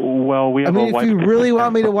 Well, we have if you really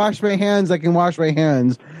want me to wash my hands, I can wash my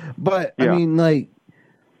hands. But, yeah. I mean, like,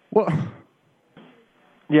 what?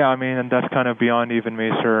 Yeah, I mean, and that's kind of beyond even me,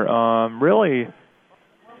 sir. Really,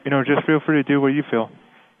 just feel free to do what you feel.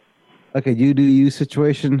 Okay, you do you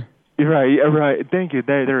situation? Right. Thank you.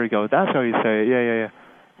 There we go. That's how you say it. Yeah.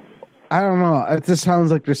 I don't know. It just sounds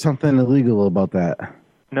like there's something illegal about that.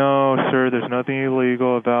 No, sir, there's nothing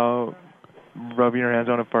illegal about rubbing your hands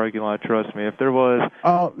on a parking lot. Trust me. If there was...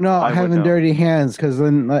 Oh, no, having dirty hands. Because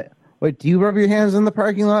then, wait, do you rub your hands in the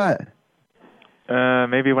parking lot?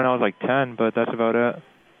 Maybe when I was like 10, but that's about it.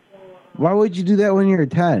 Why would you do that when you're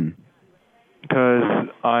 10? Because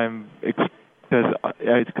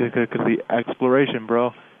the exploration,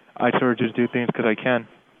 bro. I sort of just do things because I can.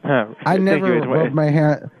 I never rubbed my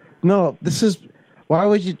hand. No, this is... Why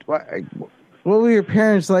would you... What were your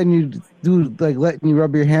parents letting you do, like letting you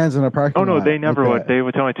rub your hands in a parking lot? Oh, no, they never would. They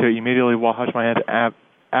would tell me to immediately wash my hands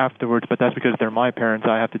afterwards, but that's because they're my parents.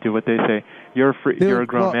 I have to do what they say. You're free. You're a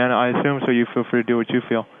grown man, I assume, so you feel free to do what you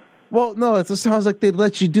feel. Well, no, it just sounds like they'd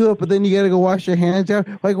let you do it, but then you got to go wash your hands out.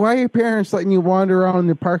 Like, why are your parents letting you wander around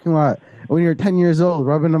the parking lot when you're 10 years old,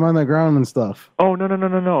 rubbing them on the ground and stuff? Oh,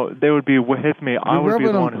 no. They would be with me. I would be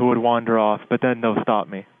the one who would wander off, but then they'll stop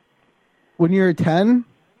me. When you're 10?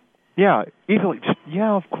 Yeah, easily.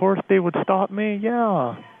 Yeah, of course they would stop me.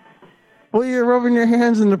 Yeah. Well, you're rubbing your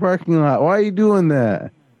hands in the parking lot. Why are you doing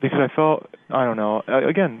that? Because I felt, I don't know.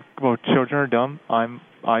 Again, well, children are dumb. I'm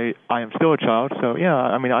I am still a child, so yeah.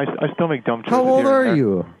 I mean, I still make dumb choices. How old here and are there.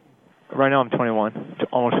 you? Right now I'm 21,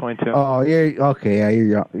 almost 22. Oh, yeah. Okay, yeah, you're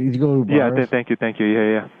young. You go to bars? Yeah, thank you.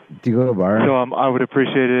 Yeah. Do you go to a bar? So I would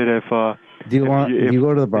appreciate it if. Do you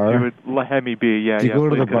go to the bar? If you would let me be, yeah. Do you go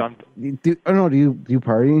to the bar? Do you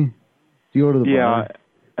party? Do you go to the bar? Yeah,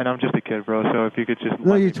 and I'm just a kid, bro. So if you could just.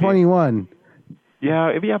 No, you're 21.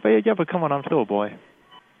 Yeah, but come on, I'm still a boy.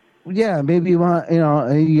 Yeah, maybe you want,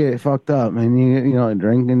 you get fucked up and you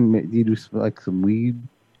drink and you do like some weed.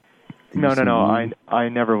 No. I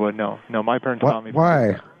never would. No. My parents taught me.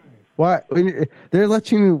 Why? Why? They're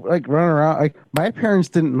letting you like run around. Like my parents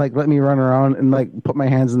didn't like let me run around and like put my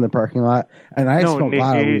hands in the parking lot. And I smoked a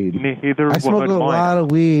lot of weed. I smoked a lot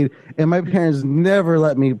of weed, and my parents never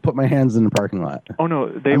let me put my hands in the parking lot. Oh no,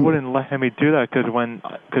 they wouldn't let me do that because when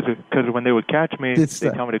they would catch me, they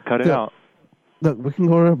tell me to cut it out. Look, we can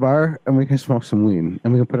go to a bar and we can smoke some weed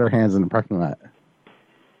and we can put our hands in the parking lot.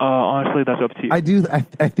 Honestly, that's up to you. I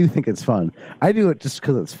do think it's fun. I do it just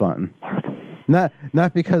because it's fun. Not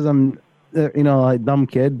because I'm, like dumb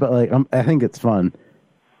kid, but like I think it's fun.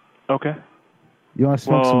 Okay. You want to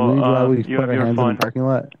smoke some weed while we put our hands in the parking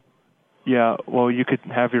lot? Yeah. Well, you could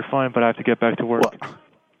have your fun, but I have to get back to work. Well,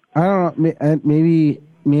 I don't know. Maybe.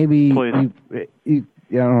 Please. You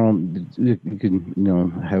don't know. You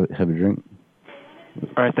can have a drink.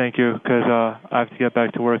 All right, thank you, because I have to get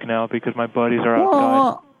back to work now because my buddies are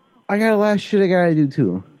outside. I got a lot of shit I gotta do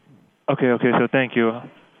too. Okay, so thank you.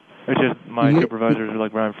 It's just my supervisors are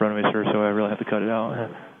like right in front of me, sir, so I really have to cut it out.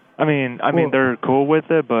 I mean, they're cool with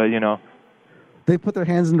it, but They put their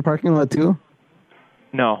hands in the parking lot too?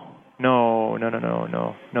 No,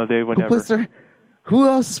 they would never. Who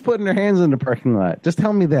else is putting their hands in the parking lot? Just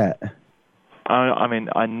tell me that.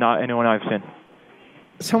 Not anyone I've seen.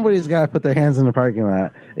 Somebody's got to put their hands in the parking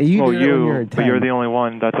lot. But you're the only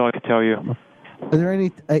one. That's all I can tell you. Are there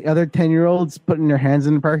any other 10-year-olds putting their hands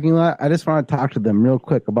in the parking lot? I just want to talk to them real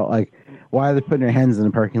quick about why they're putting their hands in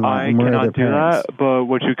the parking lot. I cannot do that, but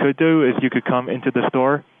what you could do is you could come into the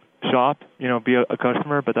store, shop, be a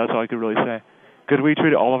customer, but that's all I could really say. Because we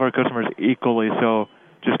treat all of our customers equally, so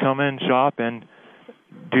just come in, shop, and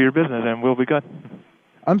do your business, and we'll be good.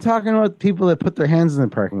 I'm talking about people that put their hands in the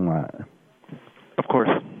parking lot. Of course.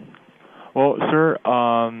 Well, sir,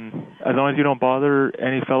 as long as you don't bother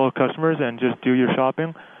any fellow customers and just do your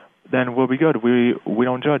shopping, then we'll be good. We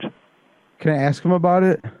don't judge. Can I ask them about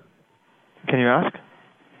it? Can you ask?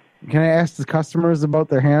 Can I ask the customers about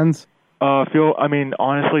their hands?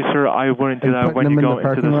 Honestly, sir, I wouldn't do that when you go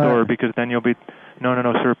into the store because then you'll be...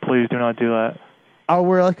 No, sir, please do not do that. I'll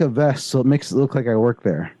wear like a vest so it makes it look like I work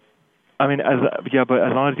there. But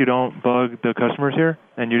as long as you don't bug the customers here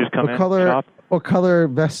and you just come shop. What color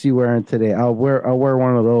vest are you wearing today? I'll wear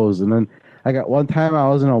one of those. And then I got one time I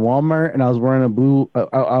was in a Walmart and I was wearing a blue.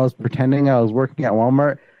 I was pretending I was working at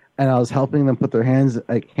Walmart and I was helping them put their hands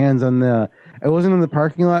on the. It wasn't in the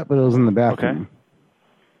parking lot, but it was in the bathroom.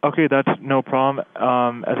 Okay, that's no problem.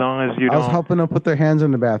 As long as you don't. I was helping them put their hands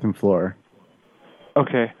on the bathroom floor.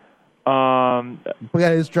 Okay. But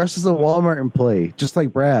yeah, it's dressed as a Walmart employee, just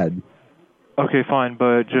like Brad. Okay, fine,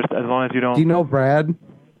 but just as long as you don't. Do you know Brad?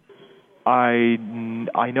 I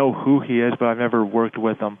know who he is, but I've never worked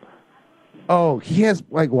with him. Oh, he has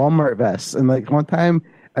like Walmart vests, and like one time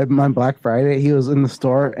on Black Friday, he was in the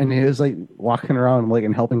store and he was like walking around like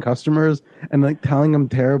and helping customers and like telling them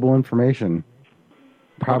terrible information,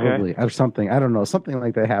 probably or something. I don't know, something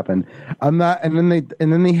like that happened. I'm not, and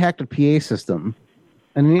then they hacked a PA system,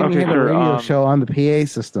 and then he had a radio show on the PA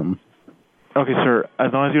system. Okay, sir.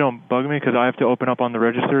 As long as you don't bug me, because I have to open up on the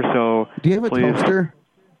register. So do you have a toaster?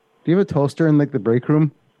 Do you have a toaster in like the break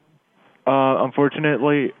room?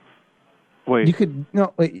 Unfortunately, wait. You could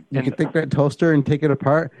take that toaster and take it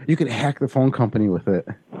apart. You could hack the phone company with it.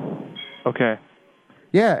 Okay.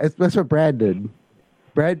 Yeah, that's what Brad did.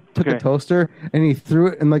 Brad took a toaster and he threw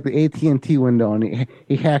it in like the AT&T window and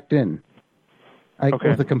he hacked in,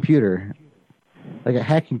 with a computer, like a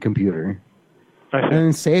hacking computer. And then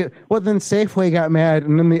Safeway got mad,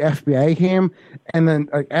 and then the FBI came, and then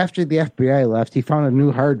after the FBI left, he found a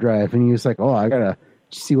new hard drive, and he was like, "Oh, I gotta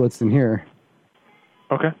see what's in here."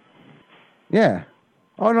 Okay. Yeah.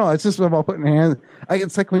 Oh no, it's just about putting your hands.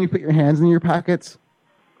 It's like when you put your hands in your pockets.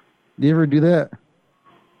 Do you ever do that?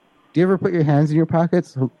 Do you ever put your hands in your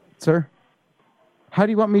pockets, sir? How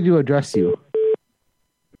do you want me to address you?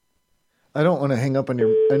 I don't want to hang up on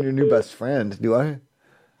your new best friend, do I?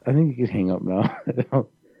 I think you can hang up now.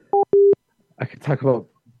 I could talk about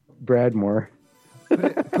Brad more.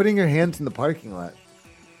 Putting your hands in the parking lot.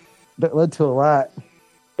 That led to a lot.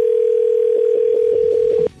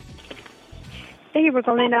 Thank you for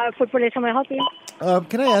calling Food Police. How may I help you?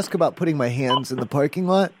 Can I ask about putting my hands in the parking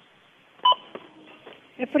lot?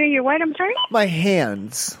 Putting your what? I'm sorry? My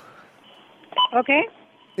hands. Okay.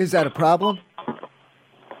 Is that a problem?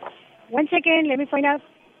 1 second. Let me find out.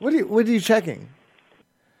 What are you checking?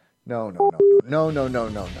 No.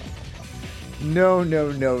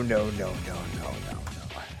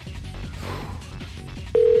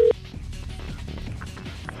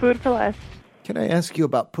 Food for less. Can I ask you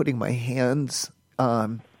about putting my hands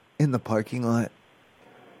in the parking lot?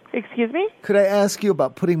 Excuse me? Could I ask you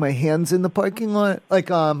about putting my hands in the parking lot?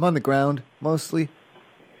 Like on the ground, mostly?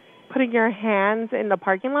 Putting your hands in the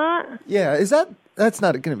parking lot? Yeah, that's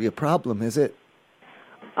not going to be a problem, is it?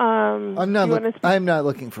 I'm not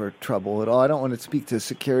looking for trouble at all. I don't want to speak to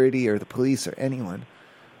security or the police or anyone.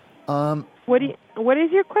 What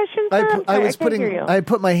is your question, sir? I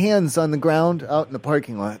put my hands on the ground out in the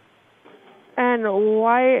parking lot. And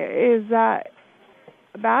why is that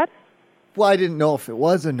bad? Well, I didn't know if it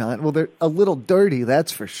was or not. Well, they're a little dirty,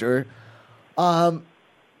 that's for sure.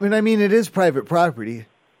 It is private property.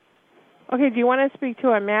 Okay, do you want to speak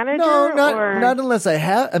to a manager? No, not unless I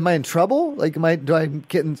have. Am I in trouble? Like, am I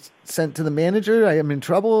getting sent to the manager? I am in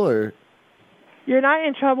trouble, or? You're not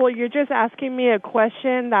in trouble. You're just asking me a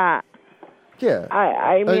question that. Yeah.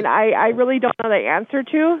 I really don't know the answer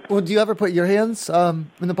to. Well, do you ever put your hands in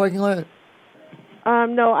the parking lot?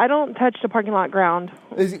 No, I don't touch the parking lot ground.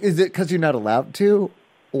 Is it because you're not allowed to,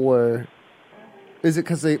 or is it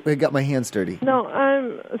because they got my hands dirty? No,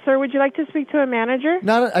 sir, would you like to speak to a manager?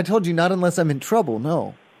 I told you, not unless I'm in trouble.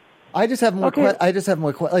 No, I just have more. Okay. I just have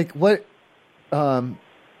more. Like what?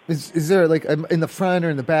 Is there like in the front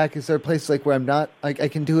or in the back? Is there a place like where I'm not? I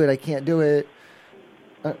can do it. I can't do it.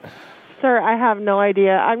 Sir, I have no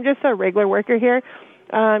idea. I'm just a regular worker here.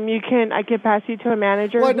 I can pass you to a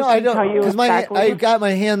manager. Well, no, I don't. Because exactly. I got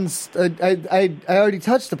my hands. I already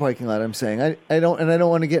touched the parking lot. I'm saying I don't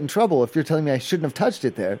want to get in trouble if you're telling me I shouldn't have touched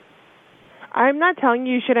it there. I'm not telling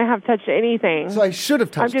you shouldn't have touched anything. So I should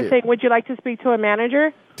have touched it. I'm just saying, would you like to speak to a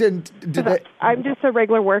manager? I'm just a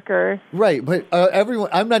regular worker. Right, but everyone.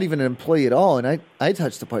 I'm not even an employee at all, and I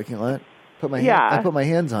touched the parking lot. I put my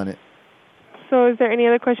hands on it. So, is there any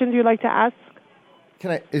other questions you'd like to ask?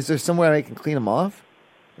 Is there somewhere I can clean them off?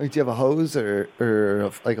 Like, do you have a hose or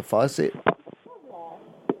like a faucet?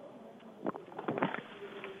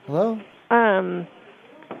 Hello?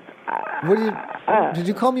 Did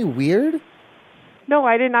you call me weird? No,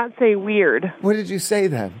 I did not say weird. What did you say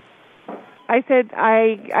then? I said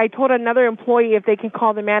I told another employee if they can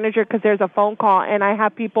call the manager because there's a phone call and I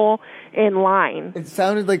have people in line. It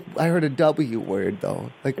sounded like I heard a W word, though.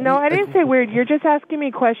 No, I didn't say weird. You're just asking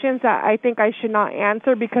me questions that I think I should not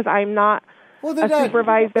answer because I'm not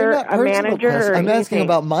supervisor, a manager. I'm asking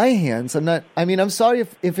about my hands. I'm sorry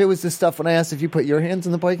if it was this stuff when I asked if you put your hands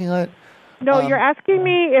in the parking lot. No, you're asking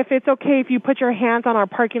me if it's okay if you put your hands on our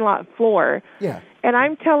parking lot floor. Yeah. And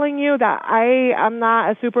I'm telling you that I'm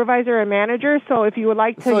not a supervisor or manager, so if you would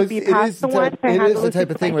like to be past the one to handle the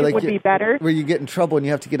type of thing where would be better. Where you get in trouble and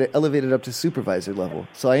you have to get it elevated up to supervisor level.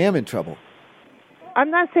 So I am in trouble.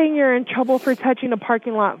 I'm not saying you're in trouble for touching the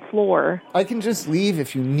parking lot floor. I can just leave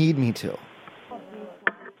if you need me to.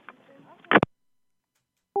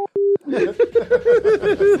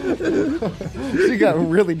 She got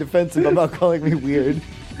really defensive about calling me weird.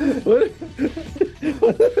 What? She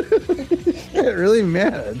got really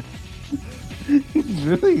mad.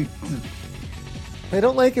 Really? I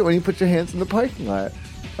don't like it when you put your hands in the parking lot.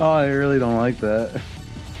 Oh, I really don't like that.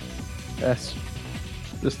 That's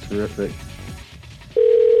just terrific.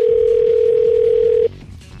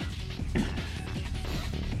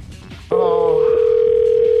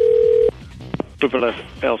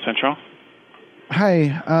 El Central.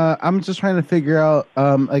 Hi, I'm just trying to figure out,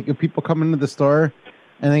 if people come into the store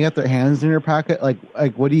and they got their hands in their pocket, like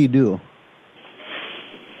what do you do?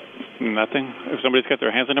 Nothing. If somebody's got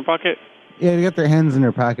their hands in their pocket? Yeah, they got their hands in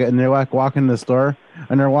their pocket and they're like walking to the store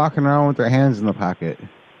and they're walking around with their hands in the pocket.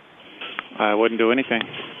 I wouldn't do anything.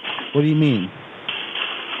 What do you mean?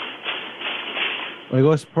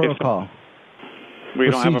 What's protocol? We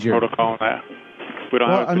don't have a protocol on that. We don't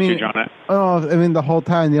have a procedure on that. Oh, the whole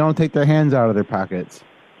time they don't take their hands out of their pockets.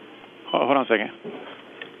 Hold on a second.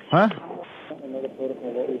 Huh? Another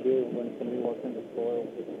protocol, what we do when somebody walks in the store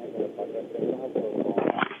with their hands in their pocket, they don't have a protocol.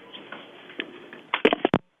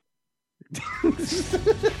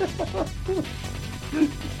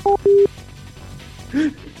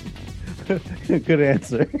 Good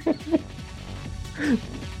answer.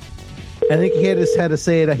 I think he had to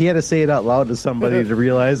say it. He had to say it out loud to somebody to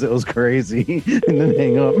realize it was crazy, and then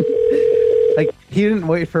hang up. Like he didn't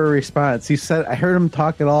wait for a response. He said, "I heard him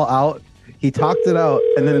talk it all out." He talked it out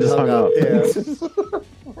and then just hung up. Yeah.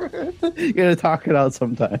 You gotta talk it out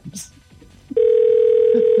sometimes.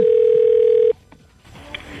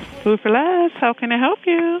 Food for less. How can I help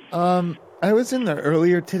you? I was in there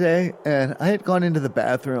earlier today, and I had gone into the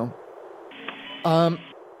bathroom. While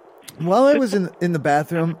I was in the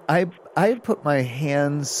bathroom, I had put my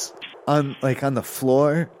hands on the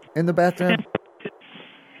floor in the bathroom.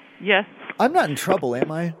 Yes. I'm not in trouble,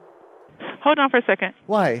 am I? Hold on for a second.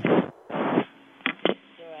 Why?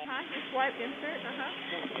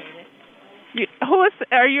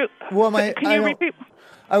 Are you? Well, can you repeat?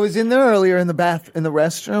 I was in there earlier in the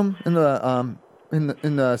restroom, in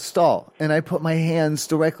the stall, and I put my hands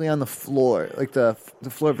directly on the floor, like the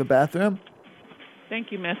floor of the bathroom.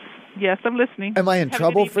 Thank you, miss. Yes, I'm listening. Am I in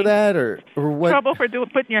trouble for that, or what? Trouble for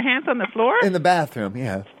putting your hands on the floor? In the bathroom,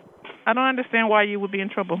 yeah. I don't understand why you would be in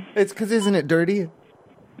trouble. It's because isn't it dirty?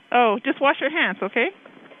 Oh, just wash your hands, okay?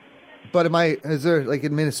 But is there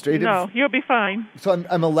administrative? No, you'll be fine. So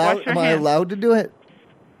I'm allowed. Am I allowed to do it?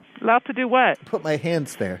 Allowed to do what? Put my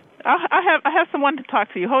hands there. I have someone to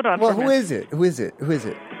talk to you. Hold on. Well, who is it? Who is it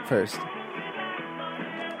first?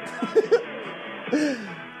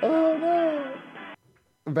 Oh no!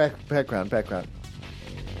 Background.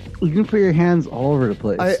 You can put your hands all over the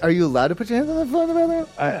place. Are you allowed to put your hands on the floor in the bathroom?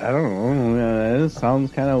 I don't know. This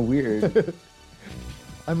sounds kind of weird.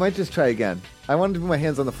 I might just try again. I wanted to put my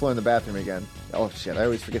hands on the floor in the bathroom again. Oh shit! I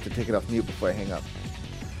always forget to take it off mute before I hang up.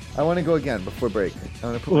 I want to go again before break. I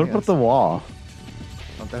want to put what about the wall?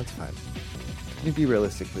 Oh, that's fine. Can you be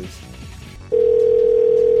realistic, please?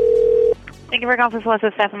 Thank you for calling for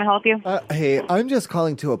Celeste Staff. Can I help you? Hey, I'm just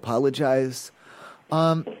calling to apologize.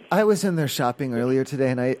 I was in there shopping earlier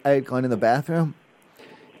today, and I had gone in the bathroom.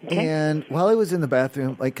 Okay. And while I was in the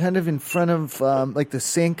bathroom, kind of in front of the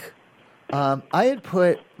sink, I had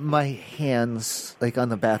put my hands on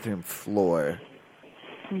the bathroom floor.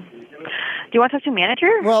 Do you want to talk to a manager?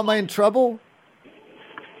 Well, am I in trouble?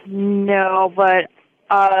 No, but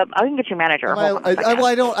I can get your manager.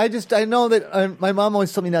 I know that my mom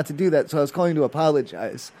always told me not to do that, so I was calling to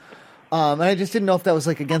apologize. And I just didn't know if that was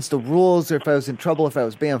against the rules, or if I was in trouble, if I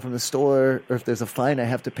was banned from the store, or if there's a fine I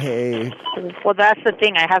have to pay. Well, that's the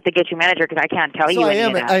thing. I have to get you manager because I can't tell you any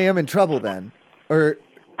of that. I am in trouble then, or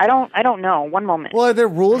I don't know. One moment. Well, are there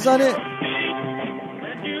rules on it?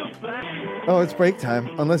 Oh, it's break time.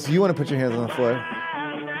 Unless you want to put your hands on the floor.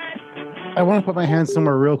 I want to put my hands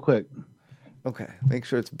somewhere real quick. Okay, make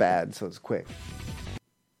sure it's bad so it's quick.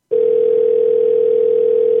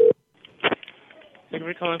 Thank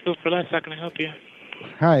you for calling Food for Less. How can I help you?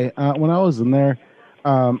 Hi. When I was in there,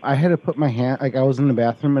 I had to put my hand. I was in the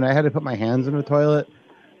bathroom and I had to put my hands in the toilet.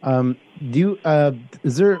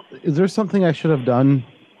 Is there something I should have done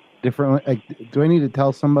differently? Do I need to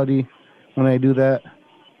tell somebody when I do that?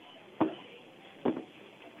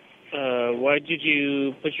 Why did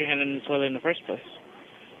you put your hand in the toilet in the first place?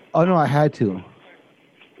 Oh no, I had to.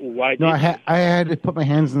 Why? No, I had to put my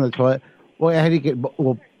hands in the toilet. Well, I had to get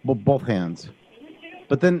both hands.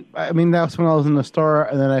 But then, that's when I was in the store,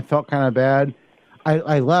 and then I felt kind of bad.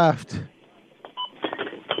 I left.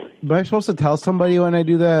 But I'm supposed to tell somebody when I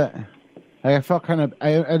do that? I felt kind of.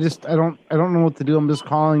 I don't know what to do. I'm just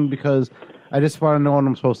calling because I just want to know what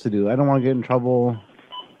I'm supposed to do. I don't want to get in trouble.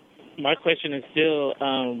 My question is still,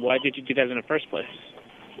 why did you do that in the first place?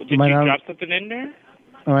 Did you drop something in there?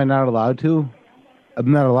 Am I not allowed to?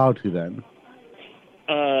 I'm not allowed to then.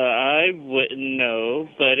 I wouldn't know,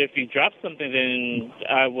 but if you drop something, then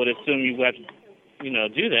I would assume you would have to,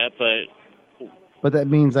 do that, But that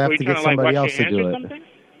means I have to get somebody else to do it. Something?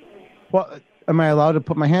 Well, am I allowed to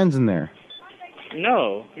put my hands in there?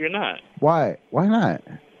 No, you're not. Why? Why not?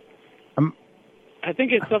 I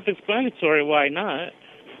think it's self-explanatory why not.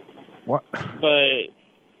 What? But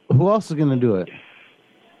who else is going to do it?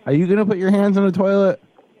 Are you going to put your hands in the toilet?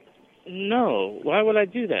 No. Why would I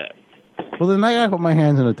do that? Well, then I got to put my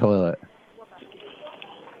hands in the toilet.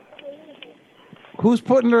 Who's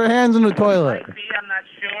putting their hands in the toilet? I'm not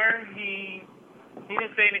sure. He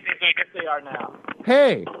didn't say anything, so I guess they are now.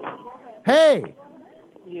 Hey!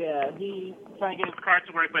 Yeah, he's trying to get his car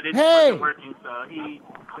to work, but it wasn't working, so he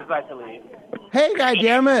decided to leave. Hey,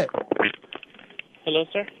 goddammit! Hello,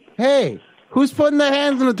 sir? Hey! Who's putting their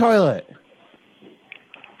hands in the toilet?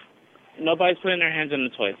 Nobody's putting their hands in the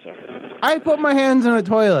toilet, sir. I put my hands in the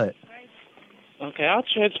toilet. Okay, I'll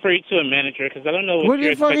transfer you to a manager because I don't know what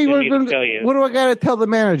you're expecting me to tell you. What do I got to tell the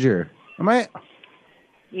manager? Am I?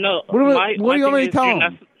 No. What do you want me to tell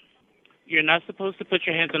him? You're not supposed to put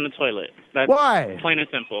your hands in the toilet. That's Why? Plain and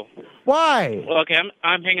simple. Why? Well, okay,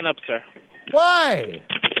 I'm hanging up, sir. Why?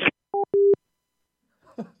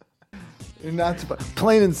 You're not supposed.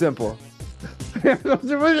 Plain and simple.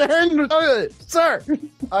 Sir.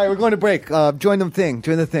 All right, we're going to break. Join the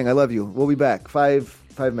thing. I love you. We'll be back. Five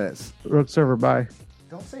minutes. Rogue server, bye.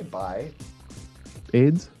 Don't say bye.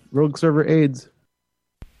 AIDS? Rogue server AIDS.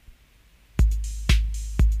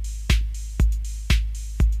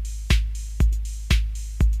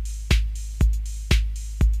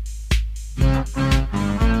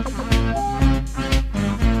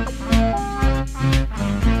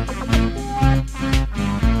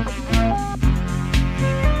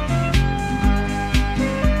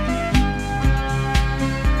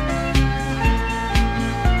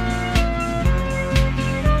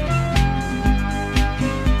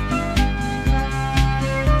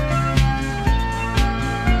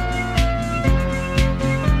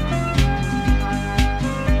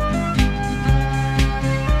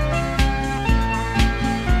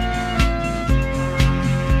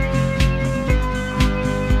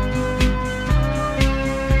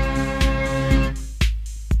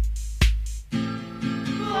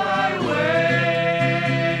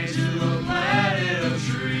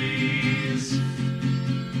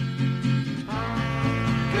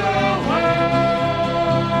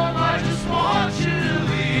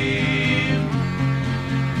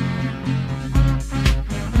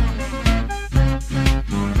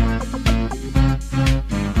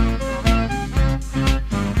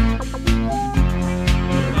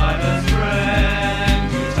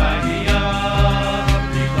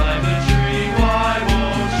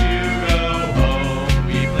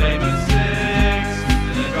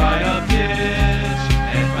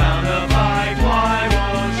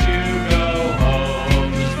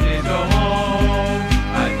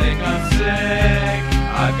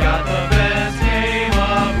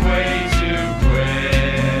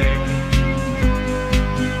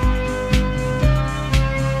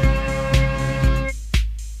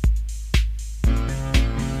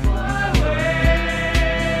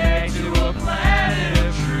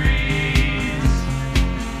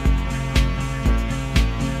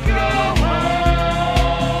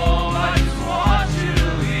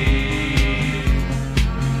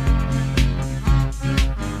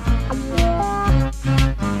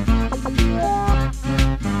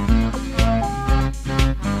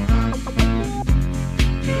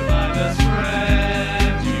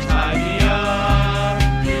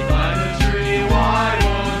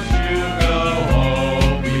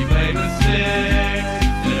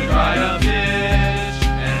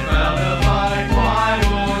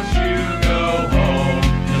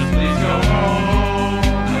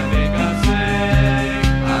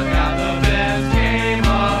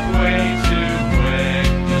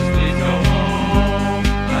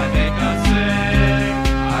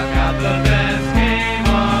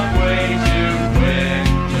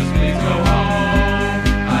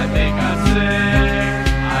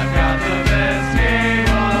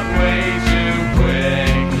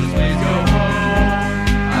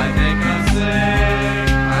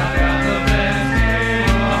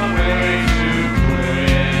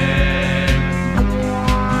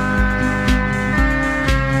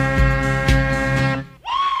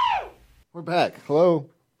 back. Hello?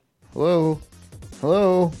 Hello?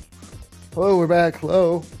 Hello? Hello, we're back.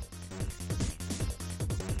 Hello?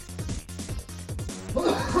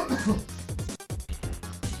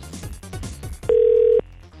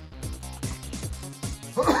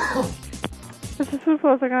 This is Food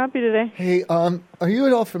for Less. I can help you today. Hey, are you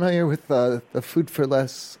at all familiar with the Food for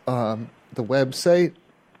Less, the website?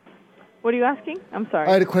 What are you asking? I'm sorry.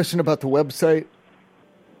 I had a question about the website.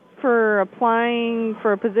 For applying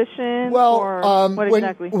for a position? Or what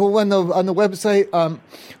exactly? On the website,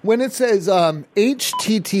 when it says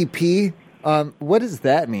HTTP, what does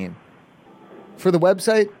that mean? For the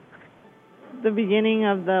website? The beginning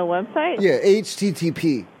of the website? Yeah,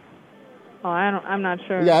 HTTP. Oh, I'm not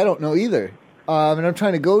sure. Yeah, I don't know either. And I'm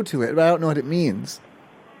trying to go to it, but I don't know what it means.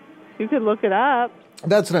 You could look it up.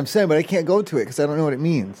 That's what I'm saying, but I can't go to it because I don't know what it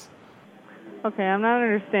means. Okay, I'm not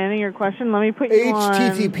understanding your question. Let me put you on...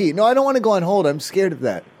 HTTP. No, I don't want to go on hold. I'm scared of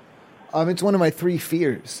that. It's one of my 3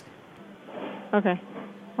 fears. Okay,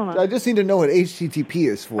 hold on. I just need to know what HTTP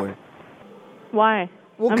is for. Why?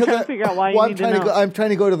 I'm trying to figure out why you need to know. I'm trying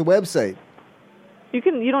to go to the website. You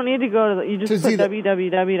don't need to go to you just put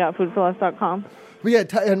www.foodforless.com. Well, yeah,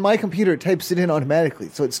 and my computer types it in automatically,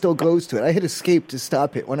 so it still goes to it. I hit escape to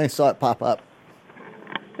stop it when I saw it pop up.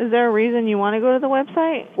 Is there a reason you want to go to the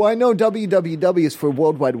website? Well, I know www is for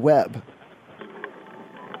World Wide Web.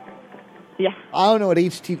 Yeah. I don't know what that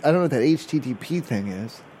HTTP thing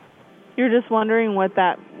is. You're just wondering what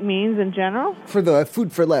that means in general? For the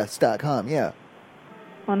foodforless.com, yeah.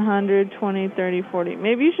 100, 20, 30, 40.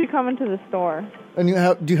 Maybe you should come into the store. And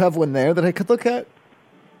do you have one there that I could look at?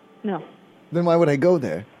 No. Then why would I go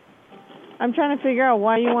there? I'm trying to figure out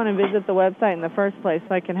why you want to visit the website in the first place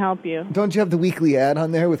so I can help you. Don't you have the weekly ad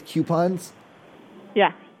on there with coupons?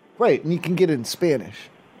 Yeah. Right, and you can get it in Spanish.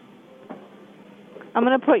 I'm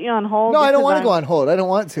going to put you on hold. No, I don't want to go on hold. I don't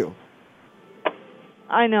want to.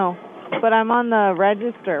 I know, but I'm on the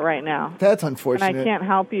register right now. That's unfortunate. And I can't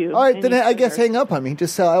help you. All right, then I guess hang up on me.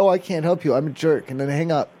 Just say, I can't help you. I'm a jerk, and then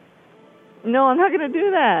hang up. No, I'm not going to do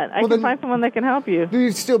that. I can find someone that can help you.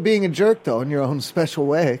 You're still being a jerk, though, in your own special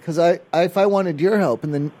way. Because if I wanted your help,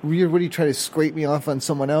 and then what do you try to scrape me off on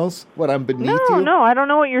someone else? What, I'm beneath you? No, I don't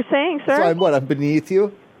know what you're saying, sir. So I'm beneath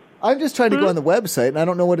you? I'm just trying to go on the website, and I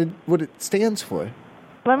don't know what it stands for.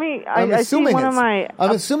 I see one of my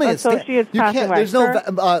associates passing by. There's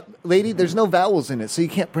no, lady, there's no vowels in it, so you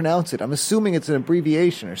can't pronounce it. I'm assuming it's an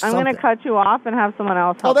abbreviation or something. I'm going to cut you off and have someone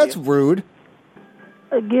else help you. Oh, that's rude.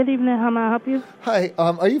 Good evening. How may I help you? Hi.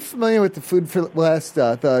 Are you familiar with the Food for Less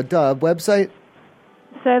the website?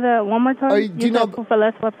 Say that one more time. Do you know Food for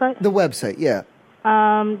Less website? The website, yeah.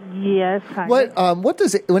 Yes. What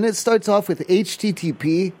does it when it starts off with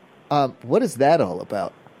HTTP? What is that all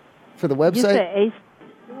about? For the website? You said He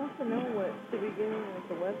wants to know what the beginning of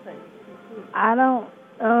the website. I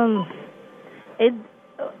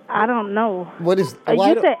don't know. What is?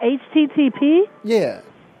 You said HTTP? Yeah.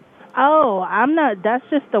 Oh, I'm not. That's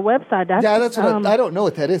just the website. That's what I don't know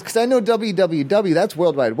what that is because I know www. That's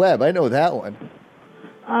World Wide Web. I know that one.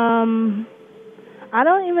 I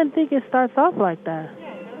don't even think it starts off like that.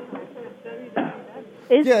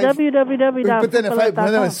 It's www. But then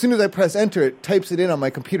as soon as I press enter, it types it in on my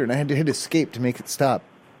computer, and I had to hit escape to make it stop.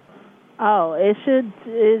 Oh, it should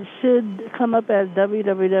come up as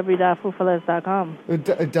www.foodforless.com.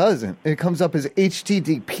 It doesn't. It comes up as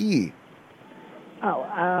HTTP.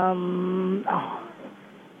 I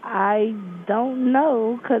don't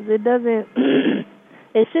know because it doesn't.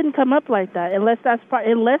 It shouldn't come up like that unless that's part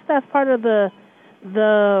of the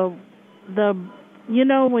the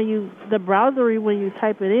browsery when you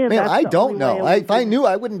type it in. Man, I don't know. If I knew,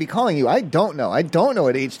 I wouldn't be calling you. I don't know. I don't know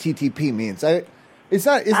what HTTP means. I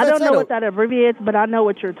don't know what that abbreviates, but I know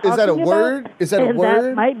what you're talking about. Is that a word? Is that a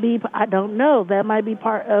word? That might be. I don't know. That might be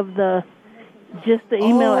part of the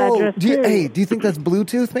email address. Do you think that's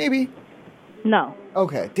Bluetooth? Maybe. No.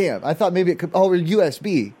 Okay. Damn. I thought maybe it could. Oh, or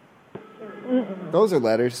USB. Those are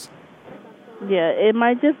letters. Yeah, it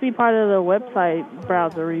might just be part of the website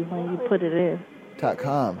browsery when you put it in.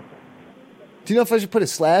 .com. Do you know if I should put a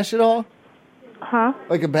slash at all? Huh?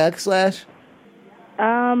 Like a backslash?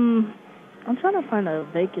 I'm trying to find a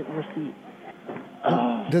vacant receipt.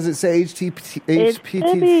 Does it say HTTP?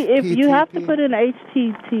 If you have to put in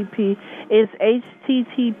HTTP, it's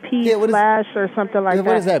HTTP slash or something like that.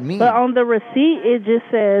 What does that mean? But on the receipt, it just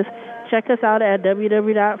says, check us out at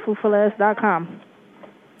www.foodforless.com.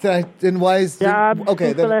 Then why is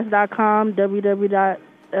foodforless.com, www.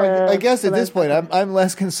 I guess at this point, I'm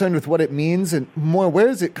less concerned with what it means and more, where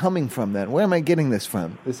is it coming from then? Where am I getting this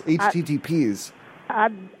from? This HTTPs?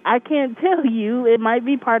 I can't tell you. It might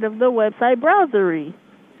be part of the website browsery.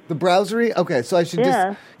 The browsery? Okay, so I should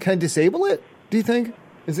can I disable it, do you think?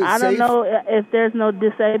 Is it safe? I don't know if there's no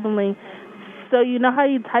disabling. So you know how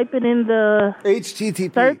you type it in the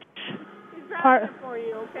HTTP search part?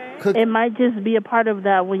 It might just be a part of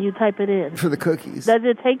that when you type it in. For the cookies. Does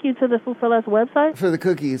it take you to the Food for Less website? For the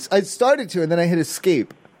cookies. I started to, and then I hit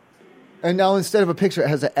escape. And now instead of a picture, it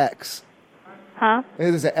has an X. Huh?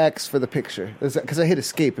 There's an X for the picture. Because I hit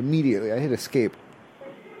escape immediately. I hit escape.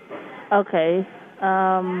 Okay.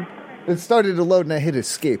 It started to load, and I hit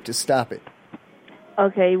escape to stop it.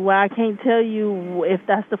 Okay, well, I can't tell you if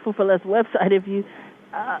that's the Food for Less website. If you,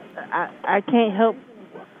 I can't help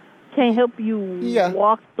you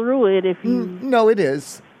walk through it if you... No, it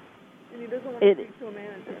is. It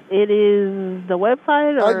is the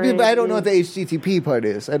website? Or I don't know what the HTTP part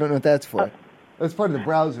is. I don't know what that's for. That's part of the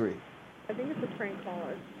browsery. I think it's a train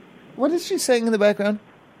caller. What is she saying in the background?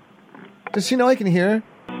 Does she know I can hear her?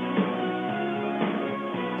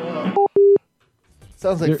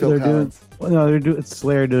 Sounds like Phil Collins. It's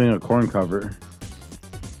Slayer doing a Korn cover.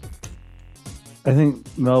 I think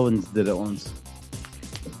Melvin's did it once.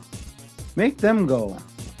 Make them go.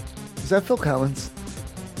 Is that Phil Collins?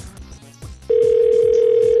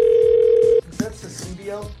 Is that the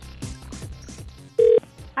studio?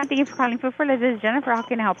 Thank you for calling Food for Less. This is Jennifer. How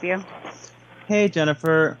can I help you? Hey,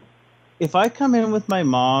 Jennifer. If I come in with my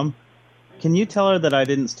mom, can you tell her that I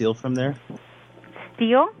didn't steal from there?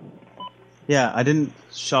 Steal? Yeah, I didn't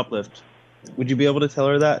shoplift. Would you be able to tell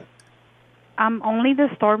her that? I'm only the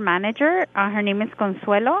store manager. Her name is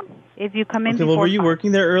Consuelo. If you come in Okay, well, were you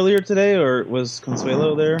working there earlier today, or was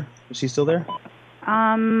Consuelo there? Is she still there?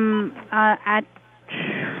 I've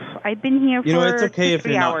been here for You know, it's okay if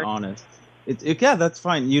 3 you're hours. not honest. Yeah, that's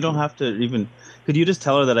fine. You don't have to even... Could you just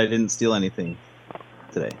tell her that I didn't steal anything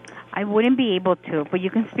today? I wouldn't be able to, but you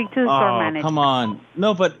can speak to the store manager. Come on.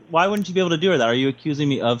 No, but why wouldn't you be able to do that? Are you accusing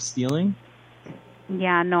me of stealing?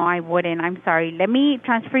 Yeah, no, I wouldn't. I'm sorry. Let me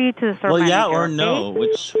transfer you to the store Well, manager. yeah or okay? no.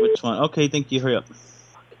 Which one? Okay, thank you. Hurry up.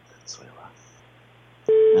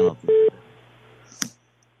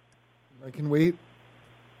 I can wait.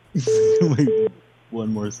 Wait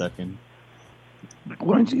 1 more second.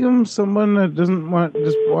 Why don't you give him someone that doesn't want?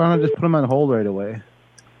 Why not just put him on hold right away?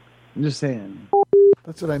 I'm just saying.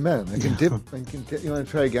 That's what I meant. I can dip. You want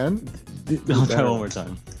to try again? I'll try one more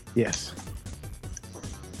time. Yes.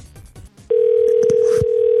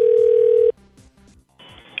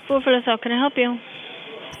 Food for the Soul, can I help you?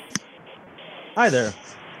 Hi there.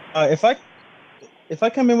 If I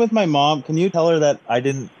come in with my mom, can you tell her that I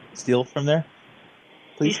didn't steal from there?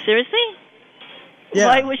 Please. You seriously? Yeah.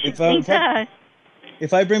 Why would she think that?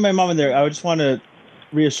 If I bring my mom in there, I would just want to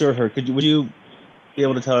reassure her. Would you be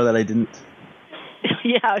able to tell her that I didn't?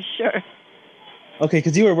 Yeah, sure. Okay,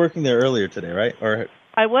 because you were working there earlier today, right? Or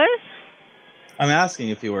I was? I'm asking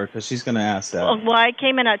if you were, because she's going to ask that. Well, I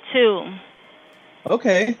came in at 2.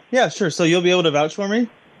 Okay, yeah, sure. So you'll be able to vouch for me?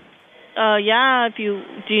 Yeah, do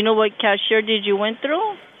you know what cashier did you went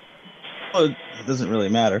through? Well, it doesn't really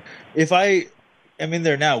matter. If I am in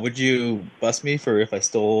there now, would you bust me for if I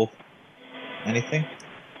stole anything?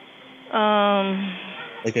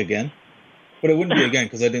 Like again? But it wouldn't be again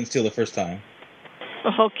because I didn't steal the first time.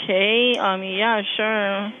 Okay, yeah,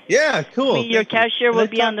 sure. Yeah, cool. Your cashier will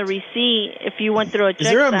be on the receipt if you went through a check. Is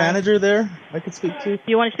there a sign. manager there I could speak to?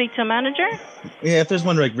 You want to speak to a manager? Yeah, if there's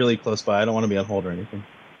one like really close by. I don't want to be on hold or anything.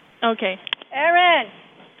 Okay. Aaron!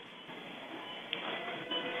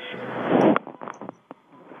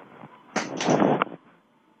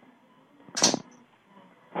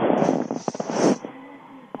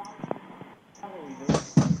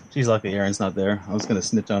 She's lucky Aaron's not there. I was going to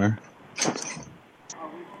snitch on her.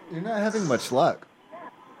 You're not having much luck.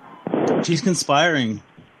 She's conspiring.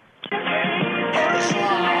 Fucking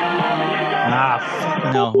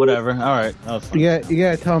hell. Whatever. All right. You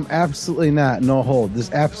gotta tell him absolutely not. No hold.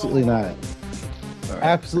 Just absolutely not. Right.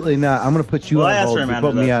 Absolutely not. I'm gonna put you on hold. You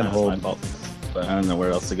put me on hold. But I don't know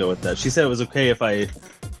where else to go with that. She said it was okay if I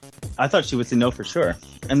thought she would say no for sure.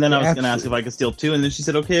 And then I was going to ask if I could steal 2, and then she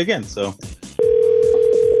said okay again. So.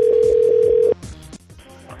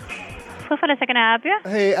 Can I help you?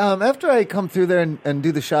 Hey, after I come through there and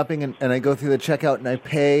do the shopping and I go through the checkout and I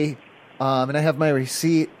pay, and I have my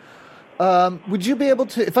receipt, would you be able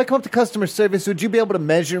to, if I come up to customer service, would you be able to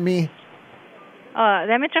measure me?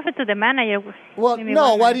 Let me transfer to the manager. Well,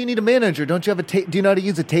 no, why do you need a manager? Don't you have a tape? Do you know how to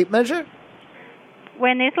use a tape measure?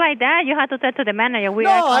 When it's like that, you have to talk to the manager.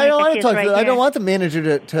 I don't want to talk to them. I don't want the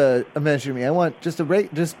manager to measure me. I want just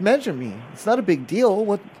measure me. It's not a big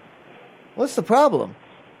deal. What's the problem?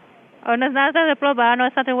 Oh, no, it's not the problem. I don't know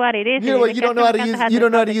exactly what it is. You know what? You don't know how to use. You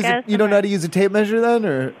don't know how to use. You don't know how to use a tape measure then,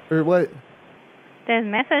 or what? There's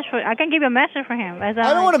message for. I can give you a message for him. I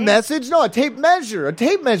don't want a message. No, a tape measure. A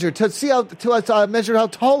tape measure to see to measure how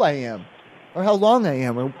tall I am, or how long I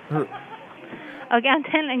am, or Okay, I'm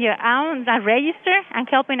telling you, I'm a register. I'm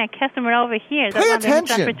helping a customer over here. Pay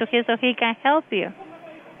attention. Transfer to him so he can help you.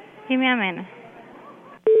 Give me a minute.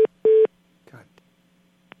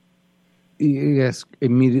 You guys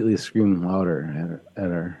immediately scream louder at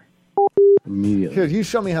her. Immediately. Here, you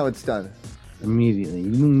show me how it's done. Immediately.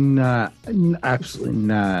 You do not, absolutely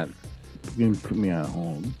not. You're going to put me on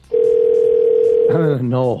hold. I'm in a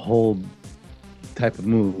no hold type of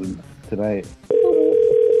mood tonight.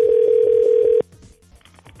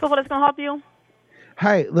 So what's going to help you?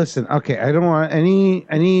 Hi, listen, okay, I don't want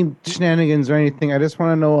any shenanigans or anything. I just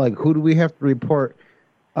want to know, like, who do we have to report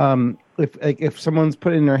if someone's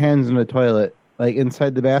putting their hands in the toilet, like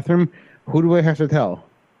inside the bathroom, who do I have to tell?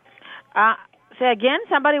 Say again,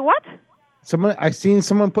 somebody what? I seen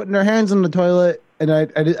someone putting their hands in the toilet, and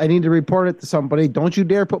I need to report it to somebody. Don't you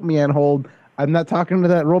dare put me on hold. I'm not talking to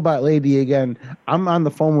that robot lady again. I'm on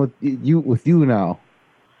the phone with you now.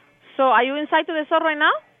 So are you inside to the store right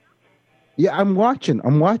now? Yeah, I'm watching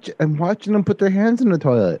them put their hands in the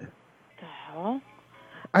toilet. The hell?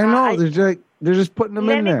 I know. They're just putting them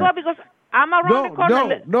in there. Let me go because I'm around the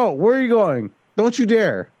corner. No. Where are you going? Don't you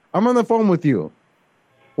dare. I'm on the phone with you.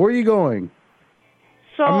 Where are you going?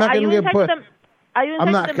 So I'm not are you get inside put. Are you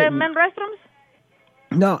inside the men's restrooms?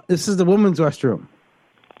 No, this is the women's restroom.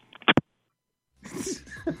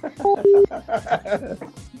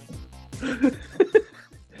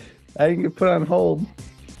 I didn't get put on hold.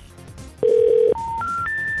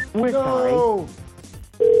 We're sorry.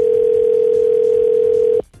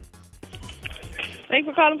 Thanks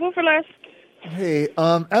for calling Food for Less. Hey,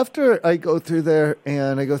 after I go through there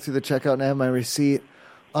and I go through the checkout and I have my receipt,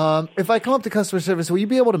 if I come up to customer service, will you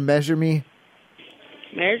be able to measure me?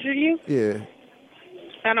 Measure you? Yeah.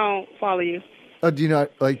 I don't follow you. Oh, do you have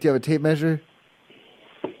a tape measure?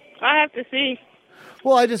 I have to see.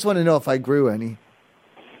 Well, I just want to know if I grew any.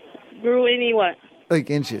 Grew any what? Like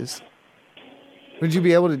inches. Would you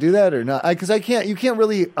be able to do that or not? Because you can't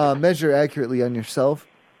really measure accurately on yourself.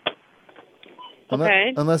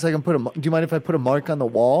 Okay. Unless I can do you mind if I put a mark on the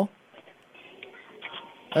wall?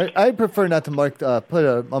 I prefer not to put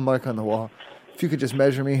a mark on the wall. If you could just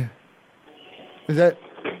measure me. Would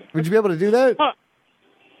you be able to do that? Huh.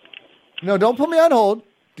 No, don't put me on hold.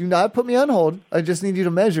 Do not put me on hold. I just need you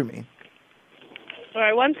to measure me. All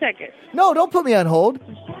right, 1 second. No, don't put me on hold.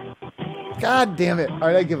 God damn it. All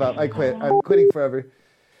right, I give up. I quit. I'm quitting forever.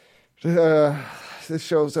 This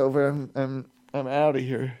show's over. I'm out of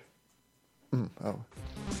here.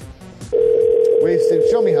 Wasted.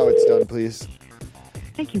 Show me how it's done, please.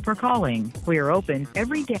 Thank you for calling. We are open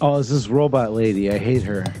every day. Oh, it's this robot lady. I hate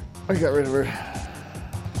her. I got rid of her.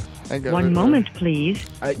 One moment, please.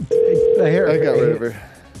 I got rid of her.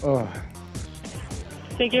 Oh.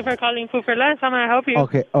 Thank you for calling Food for Less. How may I help you?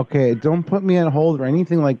 Okay. Don't put me on hold or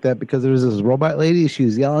anything like that because there's this robot lady. She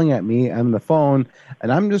was yelling at me on the phone,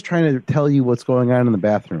 and I'm just trying to tell you what's going on in the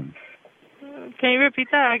bathroom. Can you repeat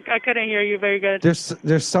that? I couldn't hear you very good.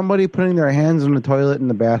 There's somebody putting their hands in the toilet in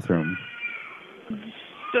the bathroom.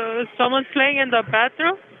 So someone's playing in the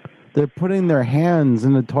bathroom? They're putting their hands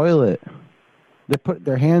in the toilet. They put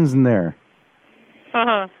their hands in there.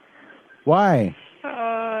 Uh-huh. Why?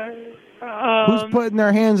 Who's putting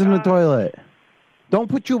their hands in the toilet? Don't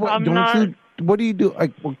put you. What do you do?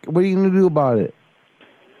 What are you gonna do about it?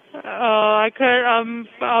 I could.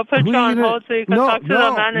 I'll put you on hold so you can talk to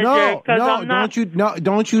the manager.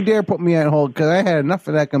 Don't you dare put me on hold because I had enough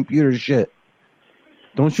of that computer shit.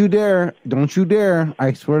 Don't you dare! Don't you dare!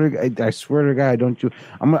 I swear to God, don't you?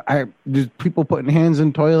 There's people putting hands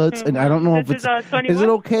in toilets, and I don't know if it's. Is it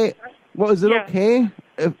okay? Well, is it okay?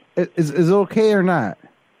 Is it okay or not?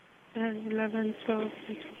 10, 11, 12,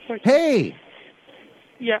 14. Hey.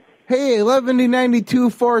 Yeah. Hey, 1192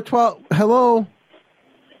 412. Hello.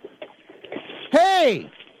 Hey.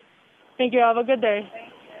 Thank you. Have a good day.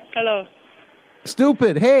 Hello.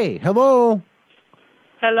 Stupid. Hey. Hello.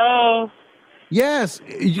 Hello. Yes.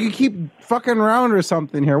 You keep fucking around or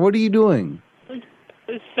something here. What are you doing?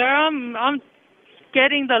 Sir, I'm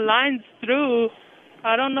getting the lines through.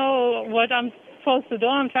 I don't know what I'm supposed to do.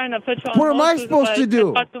 I'm trying to put you on What am I supposed to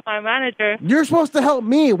do? Talk to my manager. You're supposed to help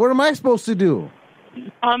me. What am I supposed to do?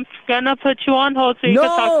 I'm gonna put you on hold so you can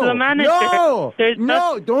talk to the manager.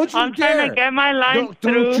 Don't you I'm dare. trying to get my lines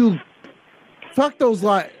through. Don't you. Fuck those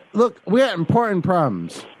lines. Look, we got important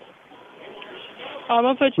problems. I'm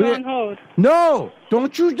gonna put you on hold. No,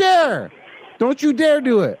 don't you dare. Don't you dare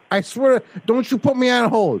do it. I swear, don't you put me on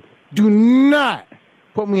hold. Do not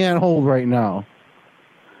put me on hold right now.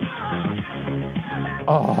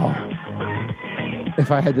 Oh.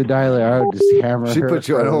 If I had to dial it, I would just hammer her. She put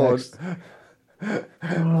you on hold.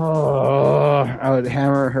 I would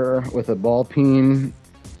hammer her with a ball peen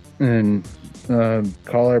and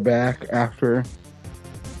call her back after.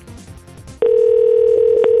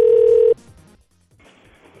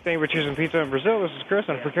 Thank you for choosing Pizza in Brazil. This is Chris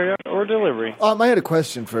on for carryout or delivery. I had a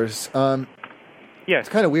question first. Yes. It's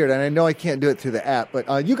kind of weird, and I know I can't do it through the app,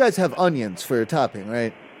 but you guys have onions for your topping,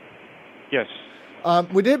 right? Yes.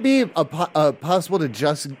 Would it be possible to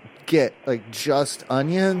just get just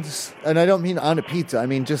onions? And I don't mean on a pizza. I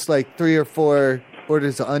mean just 3 or 4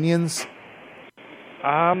 orders of onions.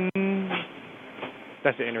 That's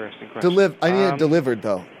an interesting question. I need it delivered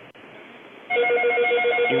though.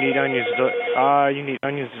 You need onions. You need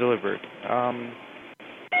onions delivered.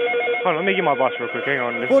 Hold on, let me get my boss real quick. Hang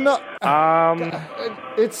on. Well, no.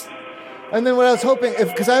 It's. And then what I was hoping,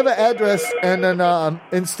 because I have an address, and then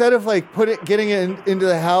instead of getting it into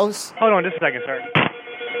the house. Hold on, just a second, sir.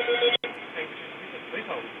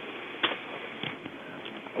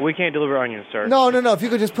 We can't deliver onions, sir. No. If you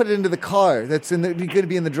could just put it into the car, that's going to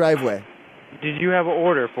be in the driveway. Did you have an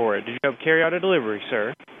order for it? Did you have carry out a delivery,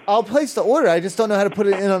 sir? I'll place the order. I just don't know how to put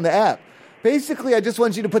it in on the app. Basically, I just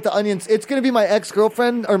want you to put the onions. It's going to be my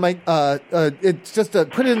ex-girlfriend or my. It's just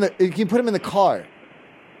put it in the. You can put them in the car.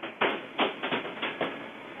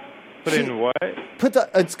 Put in what?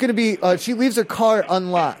 It's going to be. She leaves her car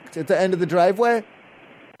unlocked at the end of the driveway.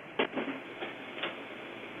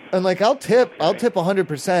 And like I'll tip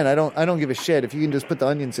 100%. I don't give a shit if you can just put the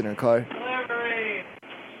onions in her car.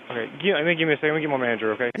 Okay, give me a second. Let me get my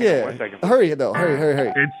manager, okay? Yeah. 1 second. Hurry though. Hurry.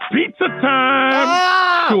 It's pizza time.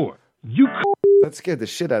 Ah! Sure. That scared the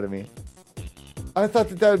shit out of me. I thought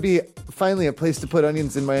that would be finally a place to put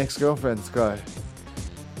onions in my ex-girlfriend's car.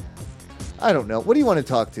 I don't know. What do you want to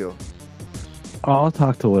talk to? I'll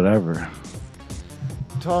talk to whatever.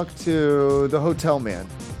 Talk to the hotel man.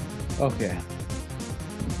 Okay.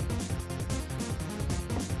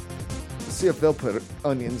 See if they'll put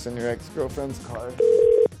onions in your ex-girlfriend's car.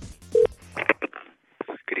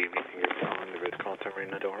 Good evening. Thank you for calling the Ritz-Carlton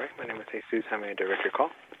Marina Del Rey. My name is Jesus. How may I direct your call?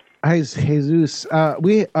 Hi, Jesus.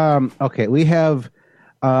 We have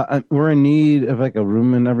we're in need of like a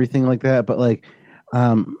room and everything like that, but like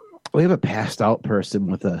we have a passed out person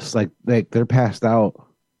with us. Like they're passed out.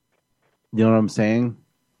 You know what I'm saying?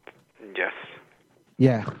 Yes.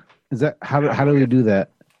 Yeah. Is that how do we do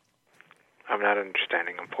that? I'm not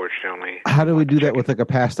understanding, unfortunately. How do we do that with like a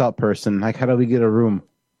passed out person? Like how do we get a room?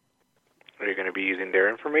 Are you going to be using their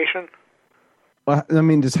information? Well, I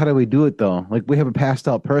mean, just how do we do it though? Like we have a passed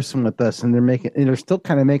out person with us, and they're still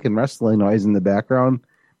kind of making wrestling noise in the background,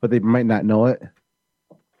 but they might not know it.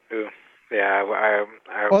 Ooh. Yeah,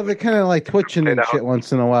 Well, they're kind of like twitching and shit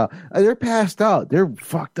once in a while. They're passed out. They're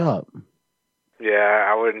fucked up. Yeah,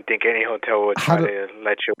 I wouldn't think any hotel would try to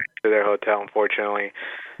let you into their hotel, unfortunately.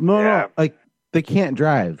 No, like they can't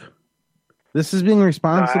drive. This is being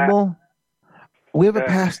responsible. We have a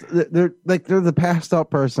they're the passed out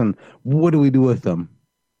person. What do we do with them?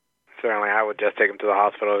 Certainly, I would just take them to the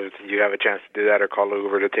hospital if you have a chance to do that, or call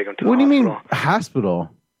Uber to take them to the hospital. What do you mean hospital?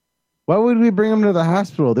 Why would we bring them to the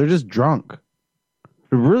hospital? They're just drunk.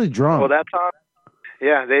 They're really drunk. Well, that's on.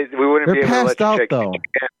 Yeah, we wouldn't be able to let you check. Though.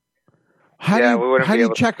 How do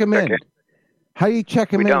you check them in? How do you check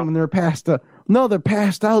them in when they're passed out? No, they're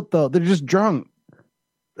passed out though. They're just drunk.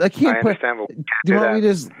 I understand, but we can't do you want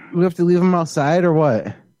me we have to leave them outside or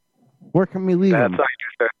what? Where can we leave them?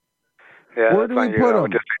 Yeah, where do we put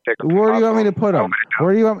them? Where do you want me to put them?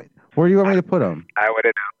 Where do you want me to put them?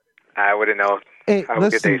 I wouldn't know. Hey,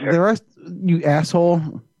 listen, the rest, you asshole.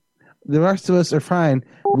 The rest of us are fine.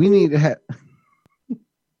 We need to have.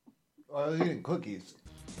 I was eating cookies.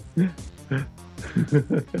 Well,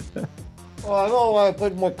 I don't know why I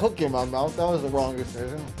put more cookie in my mouth. That was the wrong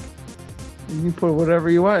decision. You can put whatever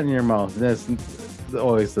you want in your mouth. That's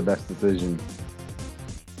always the best decision.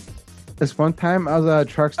 This one time I was at a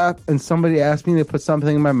truck stop and somebody asked me to put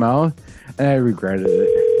something in my mouth and I regretted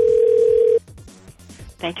it.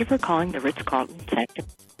 Thank you for calling the Ritz-Carlton Sector.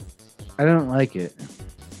 I don't like it.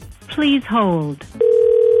 Please hold.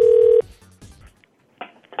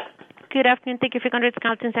 Good afternoon. Thank you for calling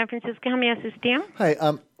Ritz-Carlton San Francisco. How may I assist you? Hi.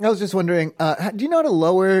 I was just wondering, do you know how to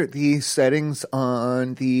lower the settings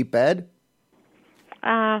on the bed?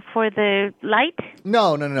 For the light?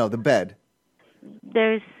 No. The bed.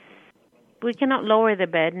 We cannot lower the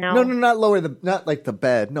bed. No, not like the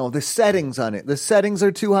bed. No, the settings on it. The settings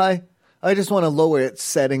are too high. I just want to lower its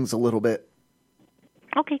settings a little bit.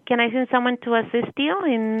 Okay. Can I send someone to assist you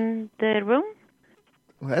in the room?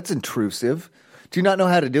 Well, that's intrusive. Do you not know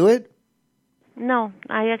how to do it? No,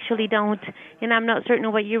 I actually don't, and I'm not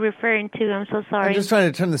certain what you're referring to. I'm so sorry. I'm just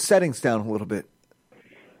trying to turn the settings down a little bit.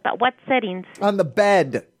 But what settings? On the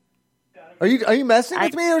bed. Are you messing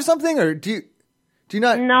with me or something, or do you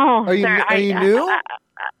not? No, are you new?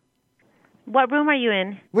 What room are you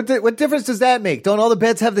in? What difference does that make? Don't all the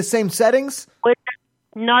beds have the same settings?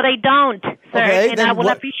 No, they don't, sir. Okay, and I will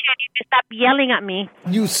appreciate you to stop yelling at me.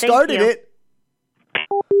 You started it.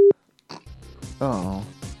 Oh.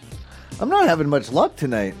 I'm not having much luck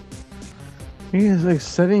tonight. He has like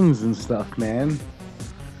settings and stuff, man.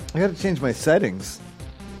 I got to change my settings.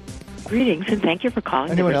 Greetings and thank you for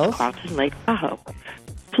calling Anyone the else? Ritz-Carlton Lake Tahoe.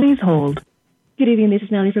 Please hold. Good evening, this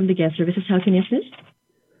is Nellie from the guest services. How can you assist?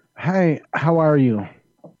 Hi, how are you?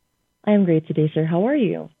 I am great today, sir. How are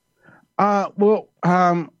you?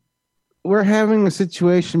 We're having a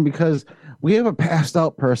situation because we have a passed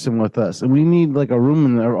out person with us and we need like a room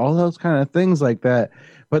in there, all those kind of things like that.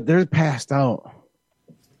 But they're passed out.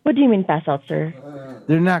 What do you mean passed out, sir?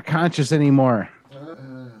 They're not conscious anymore.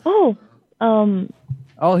 Oh,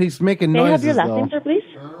 he's making may noises. I have your last though. name, sir, please?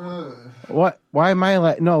 What? Why am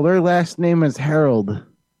I no, their last name is Harold.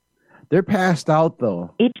 They're passed out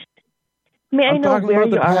though. May I know where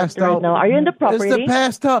you are right now? Are you in the property? It's the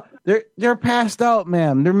passed out. They're passed out,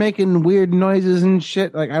 ma'am. They're making weird noises and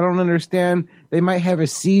shit. Like I don't understand. They might have a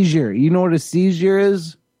seizure. You know what a seizure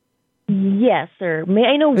is? Yes, sir. May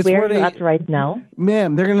I know where you're at right now?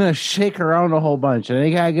 Ma'am, they're going to shake around a whole bunch, and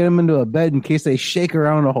they got to get them into a bed in case they shake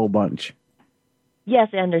around a whole bunch. Yes,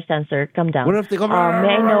 I understand, sir. Come down. What if they go? May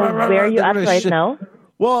I know where you at right now?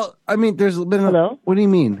 Well, I mean, there's been. Hello? What do you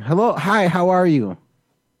mean? Hello? Hi, how are you?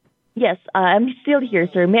 Yes, I'm still here,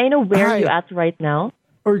 sir. May I know where you at right now?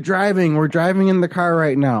 We're driving. We're driving in the car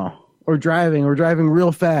right now. We're driving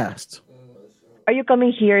real fast. Are you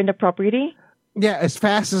coming here in the property? Yeah, as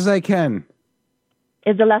fast as I can.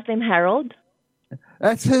 Is the last name Harold?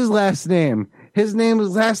 That's his last name. His name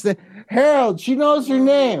is last name. Harold, she knows your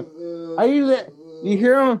name. Are you there? You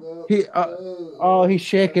hear him? He's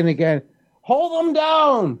shaking again. Hold him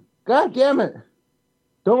down. God damn it.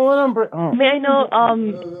 Don't let him... May I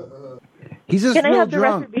know, he's just can I have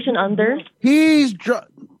drunk. the reservation under? He's drunk.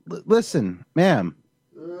 Listen, ma'am.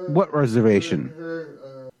 What reservation?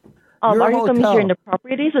 Are you coming here in the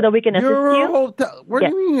property so that we can assist you? Hotel. What do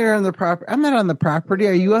you mean you're on the property? I'm not on the property.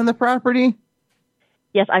 Are you on the property?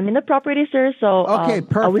 Yes, I'm in the property, sir. So okay,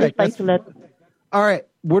 perfect. I would just like to let. All right.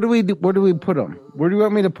 Where do we put him? Where do you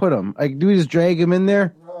want me to put him? Like, do we just drag him in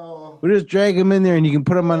there? We just drag him in there, and you can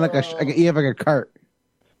put him on you have like a cart.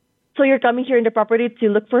 So you're coming here in the property to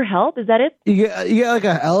look for help? Is that it? You get like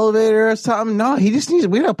an elevator or something? No, he just needs.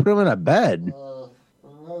 We gotta put him in a bed.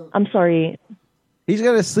 I'm sorry. He's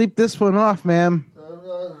got to sleep this one off, ma'am.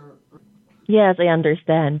 Yes, I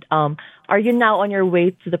understand. Are you now on your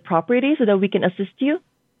way to the property so that we can assist you?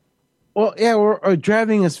 Well, yeah, we're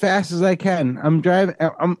driving as fast as I can. I'm driving.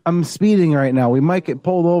 I'm speeding right now. We might get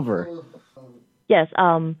pulled over. Yes.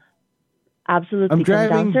 Absolutely. I'm driving.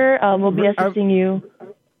 Come down, sir. We'll be assisting you.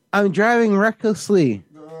 I'm driving recklessly.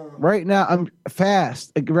 Right now, I'm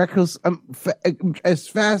fast. Reckless. I'm as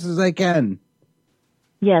fast as I can.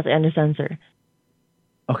 Yes, I understand, sir.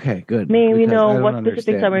 Okay, good. May we know what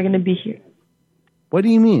specific time we're going to be here? What do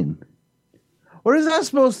you mean? What is that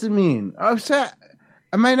supposed to mean?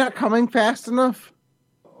 Am I not coming fast enough?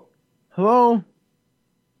 Hello?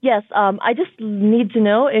 Yes, I just need to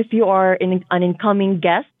know if you are an incoming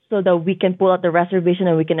guest so that we can pull out the reservation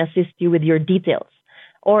and we can assist you with your details.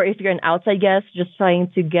 Or if you're an outside guest just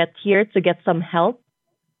trying to get here to get some help.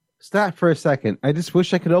 Stop for a second. I just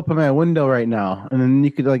wish I could open my window right now, and then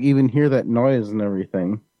you could even hear that noise and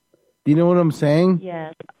everything. Do you know what I'm saying?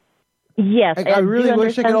 Yes. Yes. I really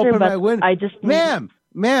wish I could open my window. I just Ma'am,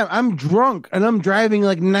 I'm drunk, and I'm driving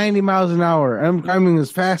like 90 miles an hour. And I'm driving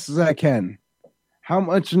as fast as I can. How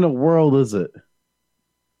much in the world is it?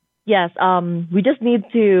 Yes. We just need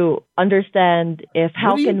to understand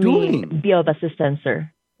how can we be of assistance,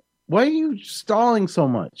 sir. Why are you stalling so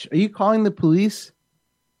much? Are you calling the police?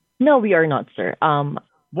 No, we are not, sir. Why?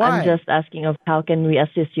 I'm just asking of how can we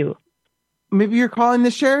assist you. Maybe you're calling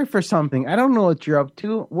the sheriff or something. I don't know what you're up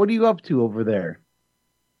to. What are you up to over there?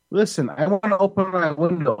 Listen, I want to open my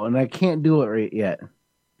window, and I can't do it right yet.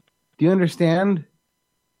 Do you understand?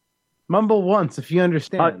 Mumble once if you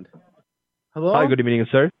understand. Hello? Hi, good evening,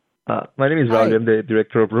 sir. My name is Ramsey. I'm the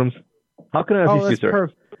director of rooms. How can I assist you, sir?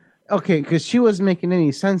 Perfect. Okay, because she wasn't making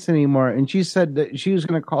any sense anymore, and she said that she was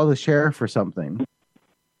going to call the sheriff or something.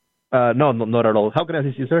 No, not at all. How can I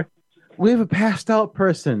assist you, sir? We have a passed out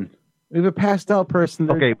person. They're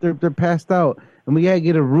Okay. They're passed out, and we gotta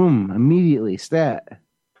get a room immediately. Stat.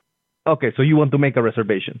 Okay, so you want to make a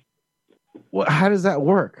reservation? How does that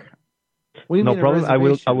work? What do you no mean problem. I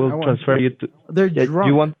will transfer you to. They're drunk.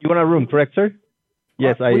 You want a room, correct, sir?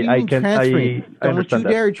 Yes, I can. I Don't you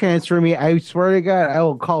dare transfer me! I swear to God, I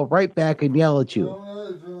will call right back and yell at you.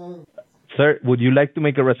 Sir, would you like to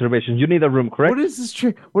make a reservation? You need a room, correct? What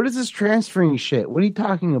is this transferring shit? What are you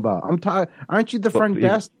talking about? Aren't you the front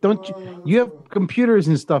desk? Don't you? You have computers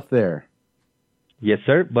and stuff there. Yes,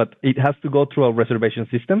 sir, but it has to go through a reservation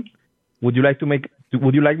system. Would you like me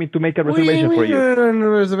to make a reservation for you? In a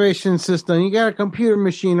reservation system, you got a computer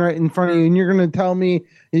machine right in front of you, and you're going to tell me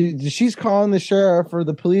she's calling the sheriff or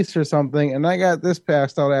the police or something, and I got this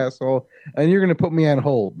passed out asshole, and you're going to put me on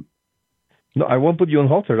hold. No, I won't put you on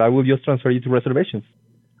hold, sir. I will just transfer you to reservations.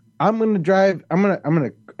 I'm going to drive. I'm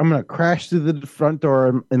going to crash through the front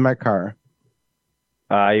door in my car.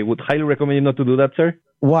 I would highly recommend you not to do that, sir.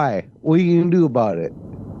 Why? What are you going to do about it?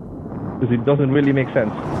 Because it doesn't really make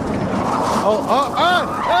sense.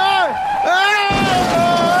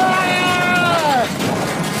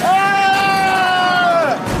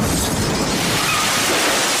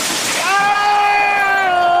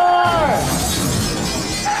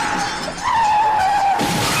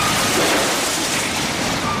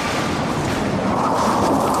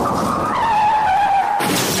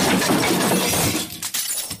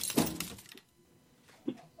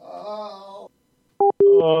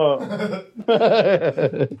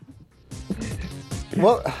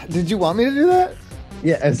 Well, did you want me to do that?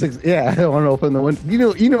 Yeah, I want to open the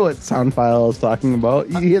window. You know what sound file I was talking about.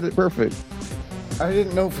 You hit it perfect. I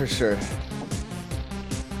didn't know for sure.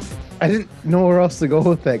 I didn't know where else to go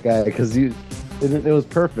with that guy because it was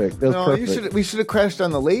perfect. It was perfect. We should have crashed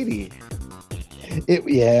on the lady.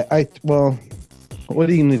 What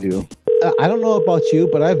are you gonna do? I don't know about you,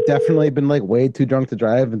 but I've definitely been like way too drunk to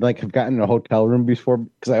drive and like have gotten in a hotel room before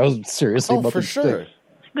because I was seriously about to sure.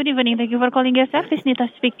 Good evening. Thank you for calling yourself. This is Nita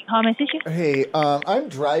speaking. How may I assist you? Hey, I'm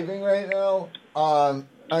driving right now. I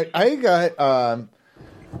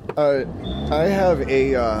have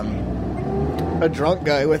a drunk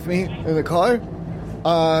guy with me in the car.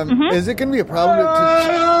 Is it gonna be a problem to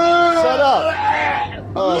shut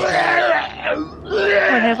up? What happened?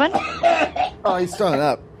 Oh, he's throwing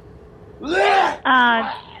up.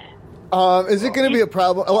 Is it going to be a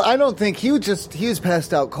problem? Well, I don't think he was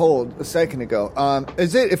passed out cold a second ago.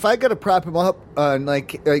 Is it if I got to prop him up and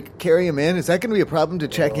like carry him in? Is that going to be a problem to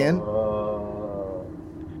check in?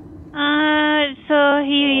 So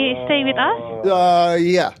he stay with us?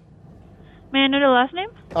 Yeah. May I know the last name?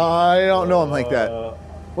 I don't know him like that.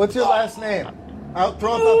 What's your last name? I'll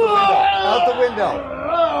throw him out the window.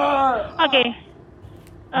 Okay.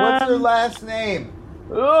 What's your last name?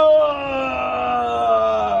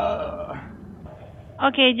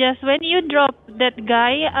 Okay, just when you drop that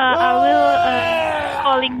guy, I will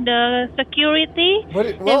calling the security.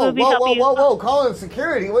 Whoa! Calling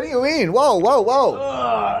security? What do you mean? Whoa! Hold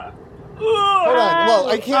on. Well,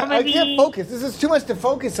 I can't focus. This is too much to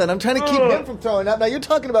focus on. I'm trying to keep him from throwing up. Now you're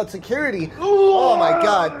talking about security. Oh my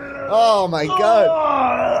god. Oh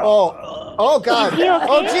god. Okay?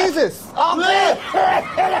 Oh Jesus. Oh god.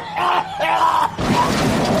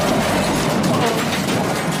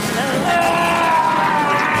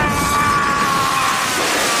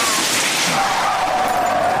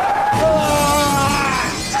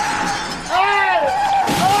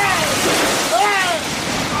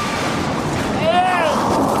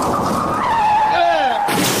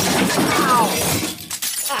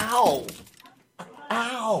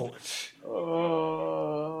 Ouch.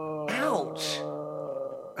 Ouch.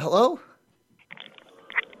 Hello?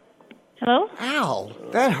 Hello? Ow.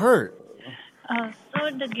 That hurt. So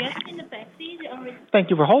the guest in the taxi is already... Thank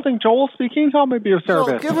you for holding. Joel speaking. How may I be of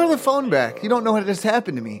service? No, give her the phone back. You don't know what just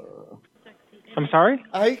happened to me. I'm sorry?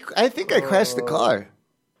 I think I crashed the car.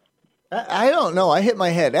 I don't know. I hit my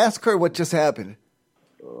head. Ask her what just happened.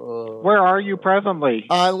 Where are you presently?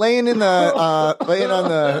 Laying on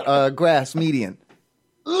the grass median.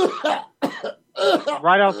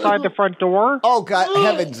 Right outside the front door? Oh God,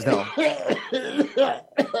 heavens no!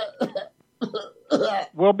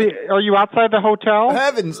 Are you outside the hotel?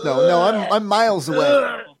 Heavens no! I'm miles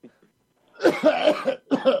away.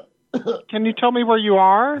 Can you tell me where you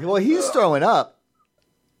are? Well, he's throwing up.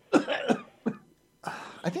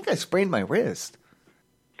 I think I sprained my wrist.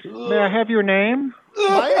 May I have your name?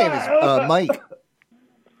 My name is Mike.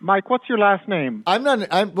 Mike, what's your last name?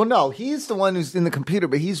 No, he's the one who's in the computer,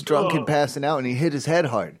 but he's drunk and passing out, and he hit his head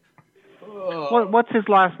hard. What's his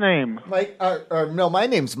last name? Mike, no, my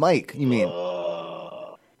name's Mike, you mean?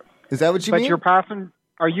 Is that what you mean?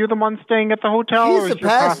 Are you the one staying at the hotel?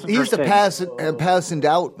 He's the passing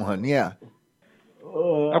out one, yeah.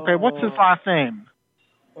 Okay, what's his last name?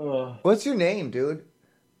 What's your name, dude?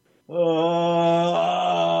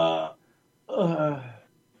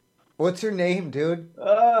 What's your name, dude?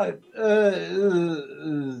 I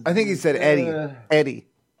think he said Eddie. Eddie.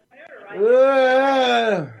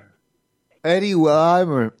 Eddie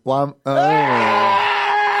Weimer. What's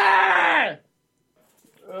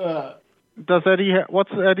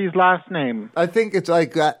Eddie's last name? I think it's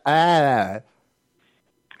like I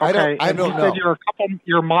don't know. Said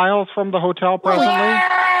you're miles from the hotel presently?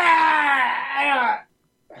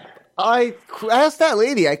 I asked that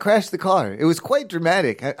lady. I crashed the car. It was quite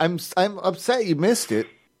dramatic. I'm upset you missed it.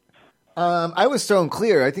 I was thrown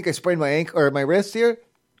clear. I think I sprained my ankle or my wrist here.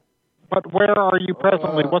 But where are you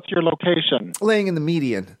presently? What's your location? Laying in the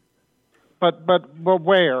median. But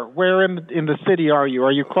where? Where in the city are you?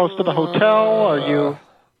 Are you close to the hotel? Are you?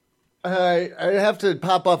 I have to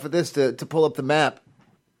pop off of this to pull up the map.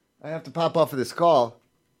 I have to pop off of this call.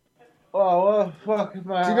 Oh, what the fuck is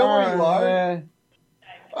my Do you know where you are? Man?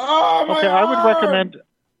 Oh, my okay, I would recommend,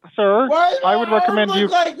 sir. I would recommend you.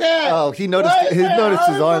 Like that? Oh, he noticed his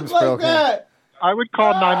arms broken. Like I would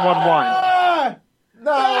call 911.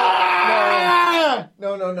 No.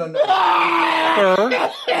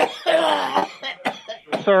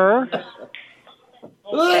 Sir.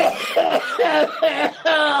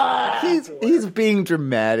 He's being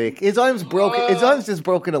dramatic. His arm's broken. His arm's just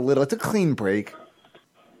broken a little. It's a clean break.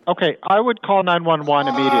 Okay, I would call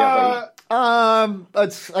 911 immediately. I'm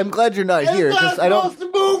glad you're not here because I don't.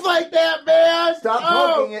 Supposed to move like that, man. Stop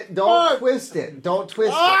poking it. Don't twist it. Don't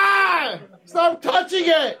twist it. Stop touching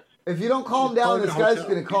it. If you don't calm down, this guy's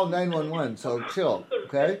going to call 911. So chill,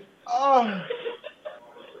 okay? I'm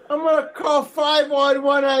going to call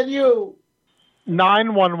 511 on you.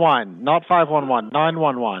 911, not 511.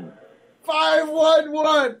 911.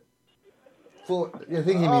 511. I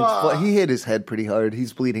think he means he hit his head pretty hard.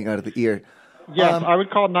 He's bleeding out of the ear. Yes, I would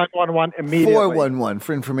call 911 immediately. 411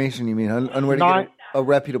 for information. You mean on where to get a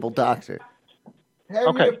reputable doctor?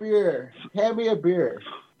 Hand me a beer. Hand me a beer.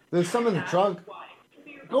 There's some in the trunk.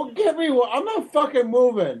 Go get me one. I'm not fucking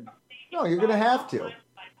moving. No, you're gonna have to.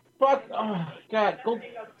 Fuck. Oh God. Go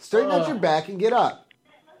straighten out your back and get up.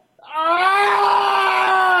 Ah!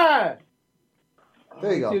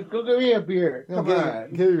 There you go. Dude, go get me a beer. Come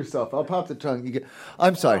on. Get yourself. I'll pop the trunk.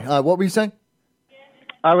 I'm sorry. What were you saying?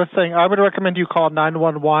 I was saying I would recommend you call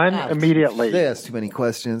 911 immediately. They ask too many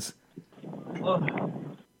questions.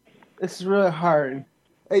 It's really hard.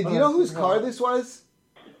 Hey, do you know whose car this was?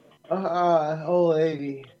 Old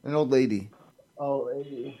lady. An old lady. Old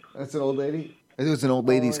lady. That's an old lady? It was an old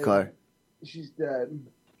lady's car. She's dead.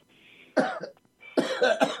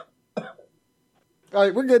 All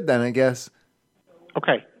right, we're good then, I guess.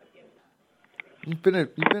 Okay. You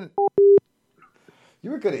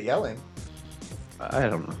were good at yelling. I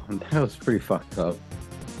don't know. That was pretty fucked up.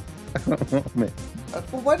 I don't know, man.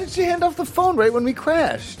 Well, why did she hand off the phone right when we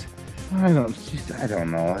crashed? I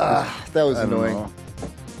don't know. That was annoying.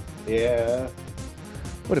 Yeah.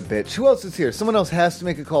 What a bitch. Who else is here? Someone else has to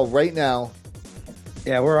make a call right now.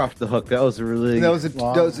 Yeah, we're off the hook. That was a really that was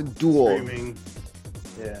a duel. Screaming.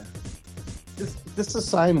 Yeah. Just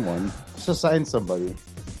assign one. Just assign somebody.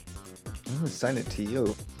 I'm gonna assign it to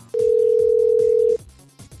you.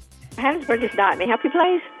 Harrisburg is Dot. May I help you,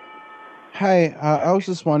 please? Hi, I was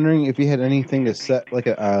just wondering if you had anything to set like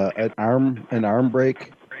an arm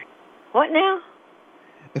brake. What now?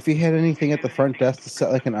 If you had anything at the front desk to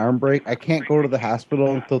set like an arm brake. I can't go to the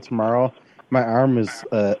hospital until tomorrow. My arm is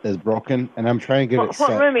broken, and I'm trying to get it set.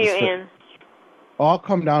 What room are you in? I'll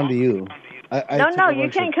come down to you. No, you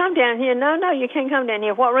can't come down here. No, you can't come down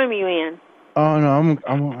here. What room are you in? Oh no,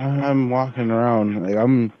 I'm walking around. Like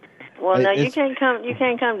Well, no, you can't come. You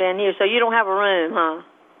can't come down here. So you don't have a room, huh?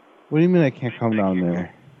 What do you mean I can't come down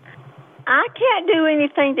there? I can't do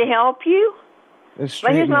anything to help you.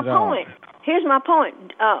 But here's my point. Here's my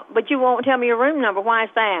point. But you won't tell me your room number. Why is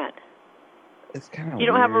that? It's kind of. You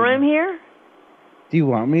don't have a room here? Do you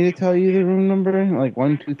want me to tell you the room number? Like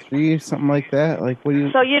 123 or something like that? Like what do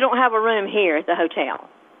you? So you don't have a room here at the hotel?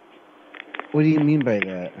 What do you mean by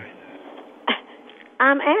that?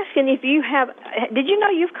 I'm asking if you have. Did you know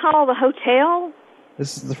you've called the hotel?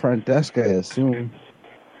 This is the front desk, I assume.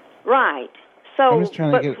 Right. So. I'm just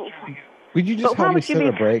trying to get. Would you just help me set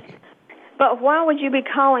a break? But why would you be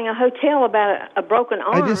calling a hotel about a broken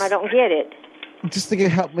arm? I don't get it. Just to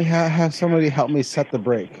help me have somebody help me set the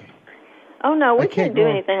brake. Oh no, we can't do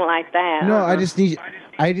anything like that. No, I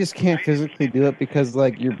just can't physically do it because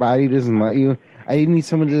like your body doesn't let you. I need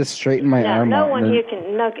someone to just straighten my arm out. No one here can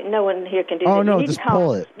do that. Oh no, just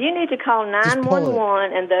pull it. You need to call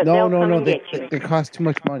 911 and they'll come and get you. It costs too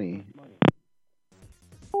much money.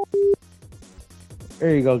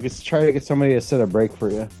 There you go. Just try to get somebody to set a brake for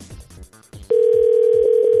you.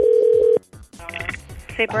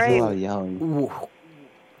 Say That's a lot of yelling. Ooh.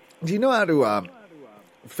 Do you know how to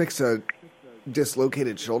fix a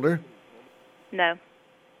dislocated shoulder? No.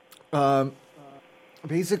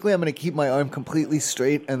 Basically, I'm going to keep my arm completely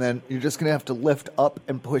straight, and then you're just going to have to lift up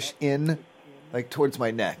and push in, like, towards my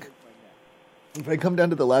neck. If I come down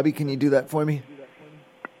to the lobby, can you do that for me?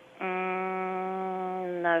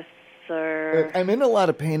 No, sir. I'm in a lot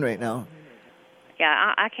of pain right now.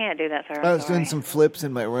 Yeah, I can't do that, sir. I was doing some flips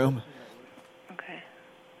in my room. Okay.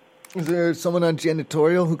 Is there someone on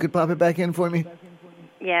janitorial who could pop it back in for me?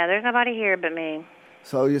 Yeah, there's nobody here but me.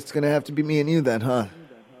 So it's going to have to be me and you then, huh?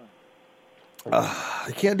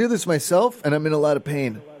 I can't do this myself, and I'm in a lot of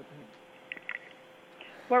pain.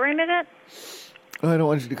 What room is it? I don't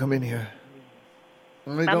want you to come in here.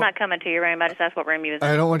 I'm not coming to your room. I just asked what room you was in.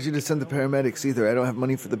 I don't want you to send the paramedics either. I don't have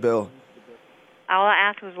money for the bill. All I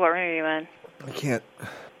asked was what room you in. I can't.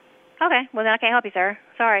 Okay, well then I can't help you, sir.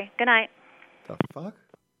 Sorry. Good night. The fuck?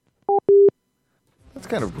 That's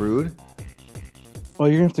kind of rude. Well,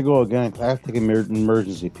 you're going to have to go again. I have to take an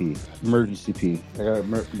emergency pee. Emergency pee.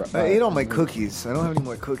 I ate all my cookies. I don't have any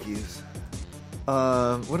more cookies.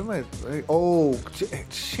 What am I... Oh,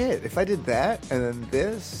 shit. If I did that, and then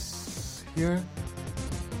this here,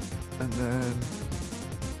 and then...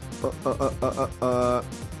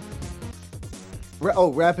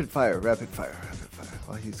 rapid fire.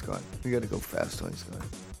 Oh, he's gone. We got to go fast while he's gone.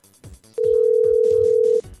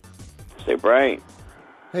 Super 8.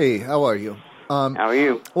 Hey, how are you? How are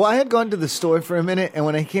you? Well, I had gone to the store for a minute, and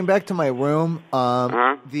when I came back to my room,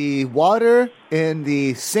 the water in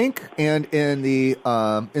the sink and in the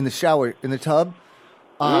shower, in the tub,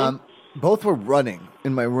 both were running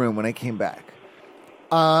in my room when I came back.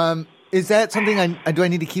 Is that something do I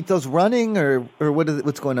need to keep those running, or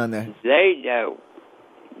what's going on there?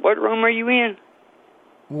 What room are you in?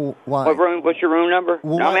 Well, why? What room? What's your room number?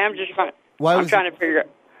 Well, no, I'm just trying. I'm trying to figure.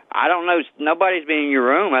 I don't know. Nobody's been in your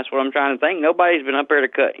room. That's what I'm trying to think. Nobody's been up there to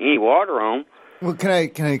cut any water on. Well, can I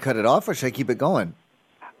cut it off, or should I keep it going?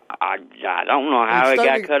 I don't know how it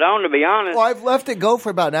got cut on, to be honest. Well, I've left it go for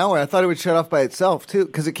about an hour. I thought it would shut off by itself too,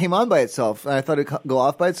 because it came on by itself, and I thought it'd go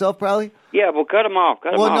off by itself, probably. Yeah, well, cut them off.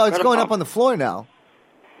 Cut them off. Well, no, it's going up on the floor now.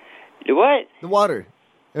 The what? The water.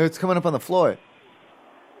 It's coming up on the floor.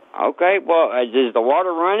 Okay, well, is the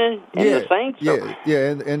water running in the sink? Yeah,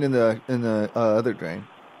 and in the other drain.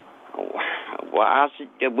 Well,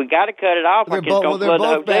 we got to cut it off.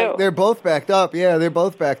 They're both backed up. Yeah, they're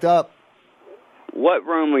both backed up. What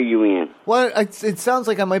room are you in? Well, it sounds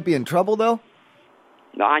like I might be in trouble, though.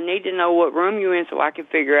 No, I need to know what room you're in so I can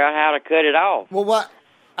figure out how to cut it off. Well, what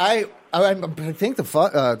I think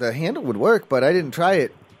the handle would work, but I didn't try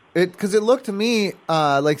it. Because it looked to me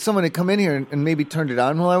like someone had come in here and maybe turned it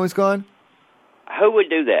on while I was gone. Who would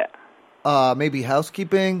do that? Maybe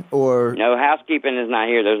housekeeping or... No, housekeeping is not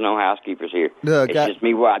here. There's no housekeepers here. It's just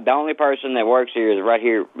me. The only person that works here is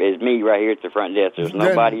me right here at the front desk. There's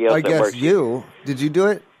nobody else that works here. I guess you. Did you do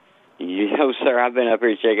it? No, sir. I've been up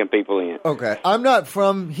here checking people in. Okay. I'm not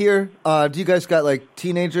from here. Do you guys got, like,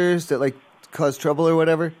 teenagers that, like, cause trouble or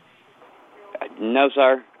whatever? No,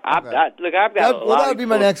 sir. Okay. I've got a lot that would be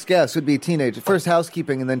my next guess, would be teenagers. First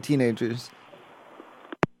housekeeping and then teenagers.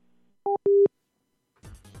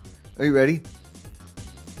 Are you ready?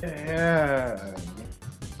 Yeah.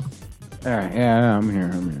 All right, yeah, I'm here.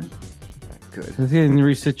 Good. It's getting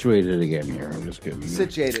resituated again here. I'm just kidding.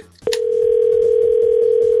 Situated.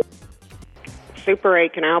 Super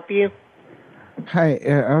 8, can I help you? Hi,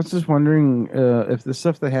 I was just wondering if the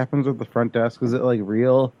stuff that happens at the front desk, is it like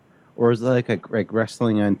real, or is it like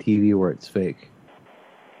wrestling on TV where it's fake?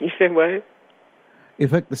 You said what?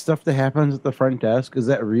 If like the stuff that happens at the front desk, is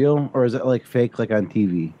that real, or is it like fake, like on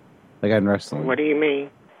TV, like on wrestling? What do you mean?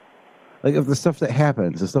 Like if the stuff that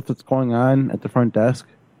happens, the stuff that's going on at the front desk.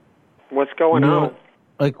 What's going on?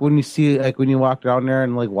 Like when you see, like when you walk down there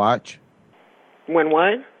and like watch. When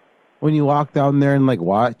what? When you walk down there and like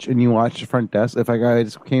watch, and you watch the front desk. If I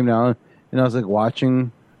just came down and I was like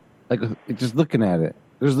watching, like just looking at it,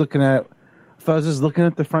 if I was just looking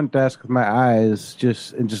at the front desk with my eyes,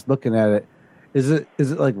 just looking at it, is it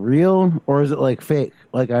like real, or is it like fake,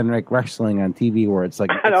 like on like wrestling on TV where it's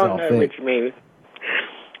like I don't know what you mean.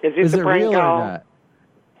 Is it prank real call? or not?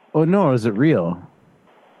 Oh no, is it real?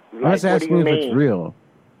 Like, I'm just asking if it's real.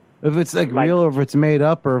 If it's like real, or if it's made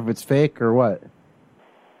up, or if it's fake, or what?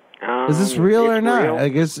 Is this real or not? Real. I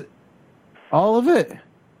guess all of it.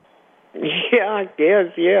 Yeah, I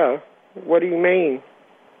guess. Yeah. What do you mean?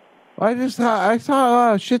 I saw a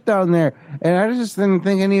lot of shit down there, and I just didn't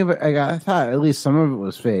think any of it. I thought at least some of it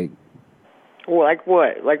was fake. Well, like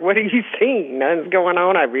what? Like what are you seeing? Nothing's going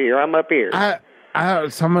on over here. I'm up here.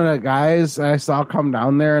 Some of the guys I saw come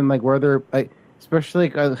down there, and like where they're like, especially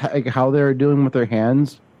like how they were doing with their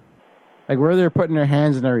hands, like where they're putting their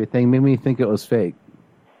hands and everything, made me think it was fake.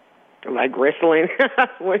 Like wrestling?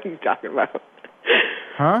 What are you talking about?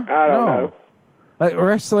 Huh? I don't know. Like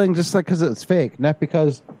wrestling, just like because it's fake, not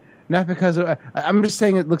because I'm just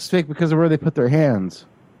saying it looks fake because of where they put their hands.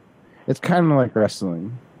 It's kind of like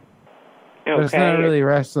wrestling. Okay. But it's not really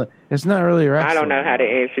wrestling. It's not really wrestling. I don't know how to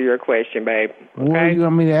answer your question, babe. Okay? What do you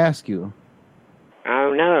want me to ask you? I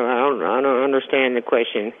don't know. I don't understand the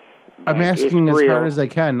question. I'm asking as hard as I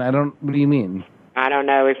can. What do you mean? I don't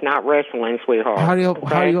know. It's not wrestling, sweetheart. How do you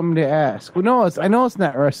want me to ask? Well, no, I know it's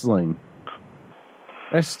not wrestling.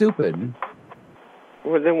 That's stupid.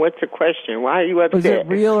 Well, then what's the question? Why are you upset? Is it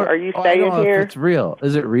real? Are you staying here? If it's real.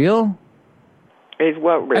 Is it real? Is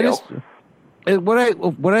what real?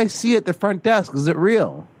 What I see at the front desk, is it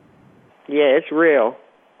real? Yeah, it's real.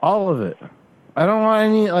 All of it. I don't want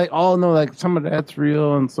any, like some of that's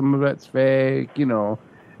real and some of that's fake, you know.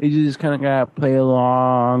 You just kind of gotta play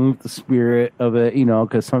along with the spirit of it, you know,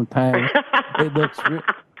 because sometimes it looks real.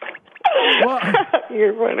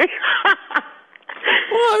 You're funny.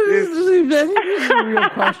 Well, this is a real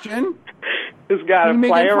question. Just gotta you're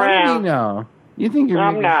play making around. Fun of me now. You think you're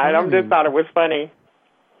I'm making not. fun I of just me. thought it was funny.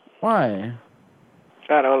 Why?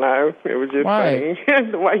 I don't know. It was just Why?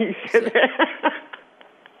 funny. The way you said that.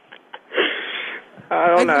 I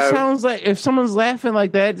don't know. It just sounds like if someone's laughing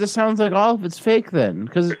like that, it just sounds like all of it's fake then.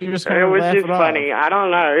 Because you're just kind of laughing. It was just funny. I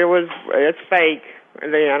don't know. It's fake.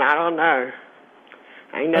 Then I don't know.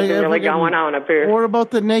 Ain't nothing really going on up here. What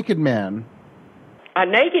about the naked man? A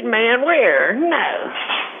naked man? Where? No.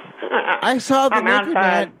 I saw the naked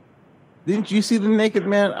outside. man. Didn't you see the naked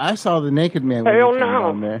man? I saw the naked man when Hell he came no.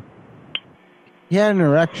 down there. He had an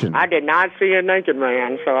erection. I did not see a naked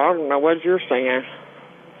man, so I don't know what you're saying.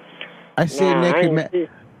 I see a naked man.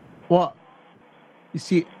 Well, you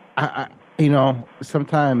see, I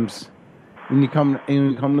sometimes when you come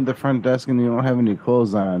to the front desk and you don't have any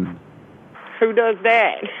clothes on. Who does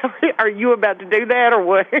that? Are you about to do that or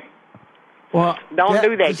what? Well, don't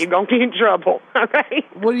do that. You're gonna get in trouble. Okay.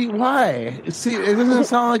 Why? See, it doesn't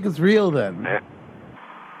sound like it's real then.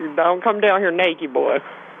 Don't come down here naked, boy.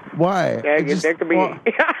 Why? There could be.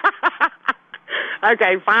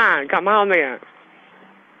 Okay, fine. Come on then.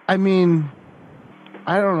 I mean,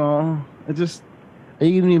 I don't know. Are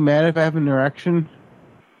you gonna be mad if I have an erection?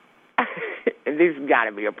 This has got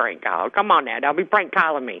to be a prank call. Come on now, don't be prank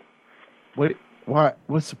calling me. What?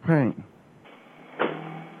 What's the prank?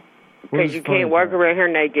 Because you can't work around here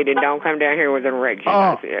naked and don't come down here with an erection.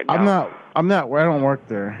 Oh, I'm not. I don't work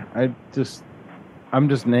there. I'm just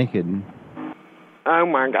naked. Oh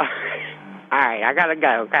my God! All right, I gotta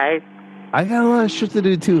go. Okay. I got a lot of shit to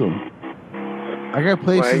do too. I got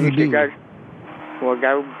places to be.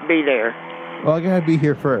 Go be there. Well, I gotta be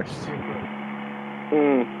here first.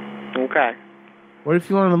 Okay. What if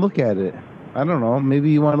you want to look at it? I don't know.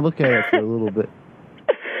 Maybe you want to look at it for a little bit.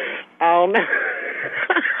 Oh no.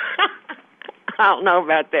 I don't know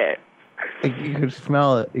about that. You could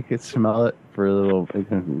smell it. You could smell it for a little. You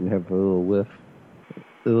can have a little whiff.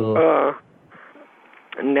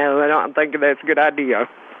 No, I don't think that's a good idea.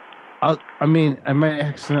 I mean, I might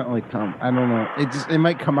accidentally come. I don't know. It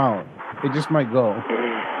might come out. It just might go.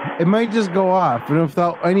 It might just go off, and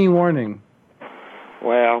without any warning.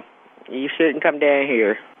 Well, you shouldn't come down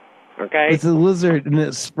here. Okay. It's a lizard, and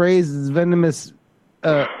it sprays its venomous,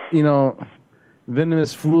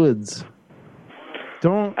 venomous fluids.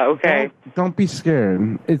 Don't be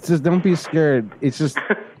scared. It's just don't be scared. It's just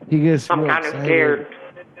he gets. I'm kind of scared.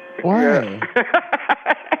 Why? Yeah.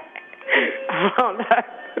 I don't know.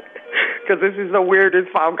 Because this is the weirdest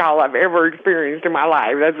phone call I've ever experienced in my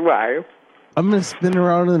life. That's why. I'm gonna spin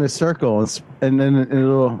around in a circle, and then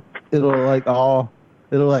it'll like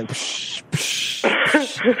psh, psh,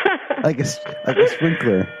 psh, like a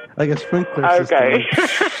sprinkler, Okay.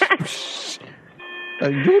 System.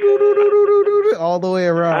 All the way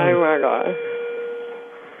around. Oh my God.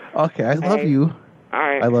 Okay, I love you. All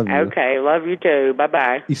right. I love you. Okay, love you too. Bye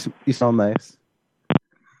bye. You smell nice.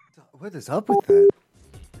 What is up with that?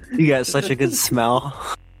 You got such a good smell.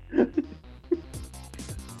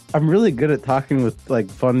 I'm really good at talking with like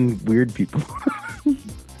fun, weird people.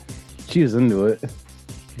 She was into it.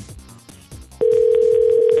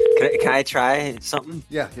 Can I try something?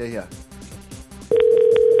 Yeah.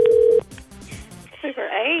 Super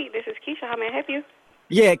 8, this is Keisha. How may I help you?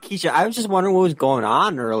 Yeah, Keisha, I was just wondering what was going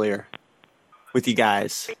on earlier with you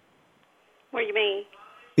guys. What do you mean?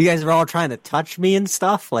 You guys were all trying to touch me and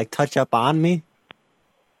stuff, like touch up on me.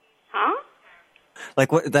 Huh?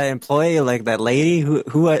 Like what? The employee, like that lady, who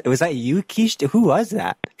was that? You, Keisha? Who was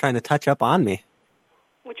that trying to touch up on me?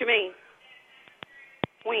 What you mean?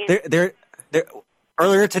 When? They're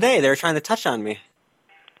earlier today. They were trying to touch on me.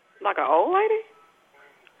 Like an old lady?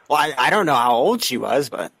 Well, I don't know how old she was,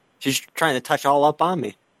 but she's trying to touch all up on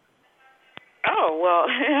me. Oh well,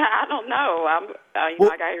 I don't know. I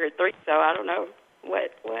got here at 3, so I don't know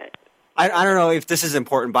what. I don't know if this is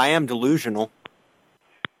important, but I am delusional.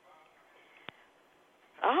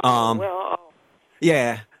 Oh well.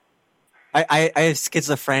 Yeah, I have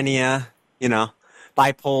schizophrenia.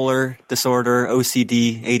 Bipolar disorder,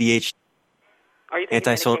 OCD, ADHD. Are you taking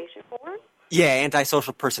medication for it? Yeah,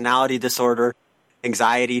 antisocial personality disorder,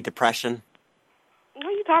 anxiety, depression.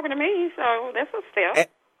 Well, you're talking to me, so that's a step.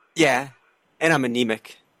 Yeah, and I'm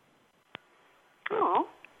anemic. Oh.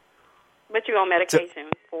 But you're on medication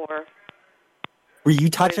for... Were you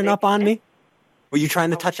touching up on me? Were you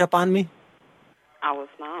trying to touch up on me? I was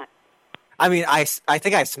not. I mean, I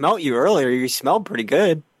think I smelled you earlier. You smelled pretty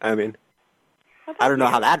good. I mean, I don't know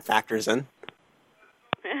how that factors in.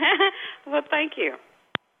 Well, thank you.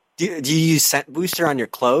 Do you use scent booster on your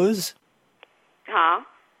clothes? Huh?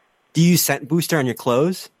 Do you use scent booster on your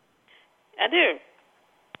clothes? I do.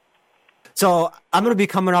 So I'm going to be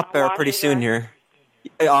coming up there pretty soon here.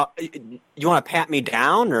 You want to pat me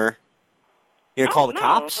down, or you going to call the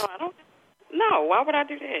cops? No, I don't. No, why would I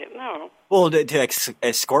do that? No. Well, to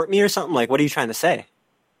escort me or something? Like, what are you trying to say?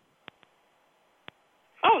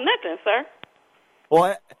 sentence, sir.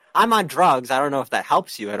 Well, I'm on drugs. I don't know if that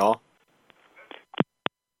helps you at all.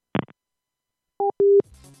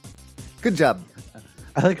 Good job.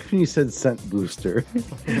 I like when you said scent booster.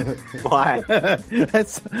 Why?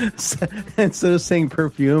 That's instead of saying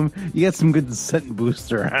perfume, you got some good scent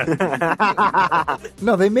booster on.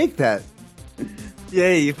 No, they make that.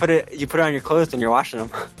 Yeah, you put it on your clothes when you're washing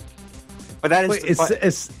them. But that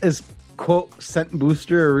is is quote scent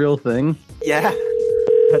booster a real thing? Yeah.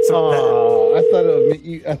 That's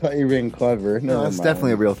I thought you were being clever. No, it's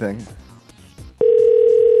definitely a real thing.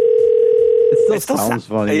 It still sounds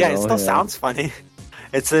funny. Yeah, it still sounds funny.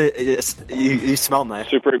 You smell nice.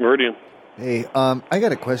 Super Meridian. Hey, I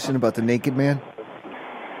got a question about the naked man.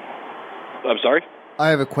 I'm sorry? I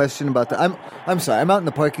have a question about the. I'm sorry. I'm out in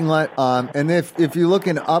the parking lot. And if you're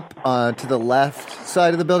looking up to the left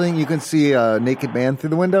side of the building, you can see a naked man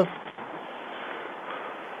through the window.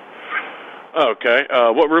 Okay.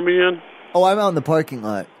 What room are you in? Oh, I'm out in the parking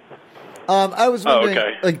lot. I was wondering,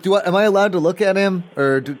 like, am I allowed to look at him,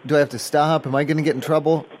 or do I have to stop? Am I going to get in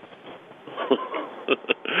trouble?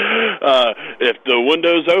 If the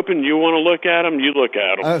window's open, you want to look at him, you look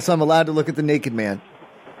at him. So I'm allowed to look at the naked man.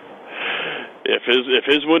 If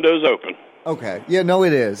his window's open. Okay. Yeah, no,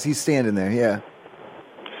 it is. He's standing there, yeah.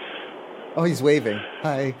 Oh, he's waving.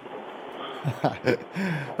 Hi.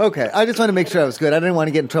 Okay, I just want to make sure I was good. I didn't want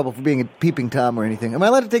to get in trouble for being a peeping Tom or anything. Am I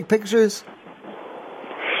allowed to take pictures?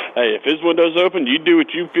 Hey, if his window's open, you do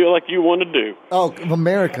what you feel like you want to do. Oh,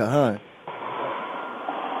 America, huh?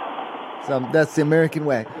 So that's the American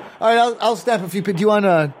way. All right, I'll snap a few. Do you want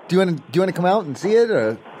to come out and see it,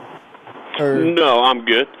 or? No, I'm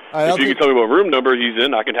good. Right, if you can tell me what room number he's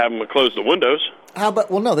in, I can have him close the windows. How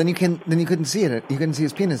about? Well, no. Then you couldn't see it. You couldn't see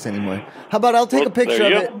his penis anymore. How about I'll take a picture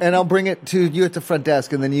of it and I'll bring it to you at the front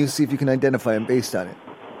desk, and then you see if you can identify him based on it.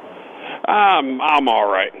 I'm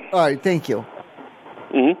all right. All right, thank you.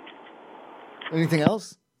 Anything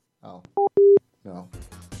else? Oh, no.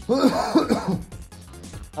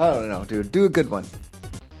 I don't know, dude. Do a good one.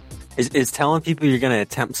 Is telling people you're going to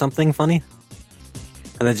attempt something funny?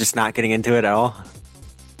 And then just not getting into it at all?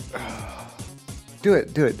 Do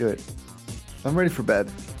it. I'm ready for bed.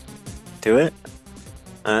 Do it?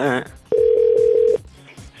 Alright.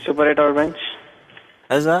 Super 8 hour bench?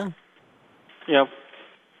 Is that? Yep.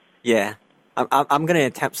 Yeah. I'm going to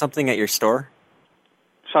attempt something at your store.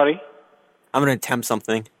 Sorry? I'm going to attempt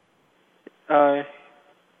something.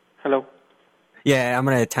 Hello? Yeah, I'm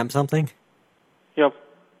going to attempt something. Yep.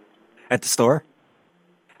 At the store?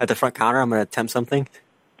 At the front counter, I'm going to attempt something.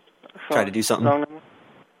 Try to do something.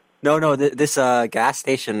 No, this gas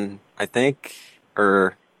station, I think,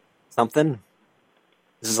 or something.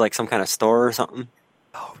 This is like some kind of store or something.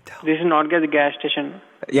 This is not the gas station.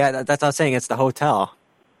 Yeah, that's what I'm saying. It's the hotel.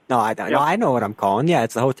 No, I know what I'm calling. Yeah,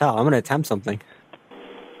 it's the hotel. I'm going to attempt something.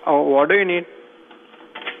 Oh, what do you need?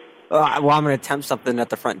 Well, I'm going to attempt something at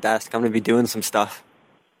the front desk. I'm going to be doing some stuff.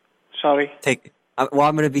 Sorry? I'm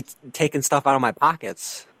going to be taking stuff out of my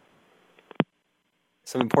pockets.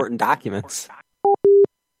 Some important documents.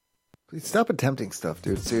 Please stop attempting stuff,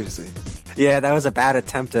 dude. Seriously. Yeah, that was a bad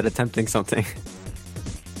attempt at attempting something.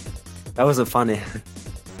 That wasn't funny.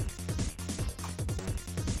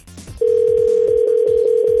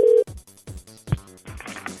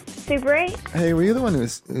 Super 8? Hey, were you the one who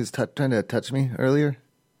was trying to touch me earlier?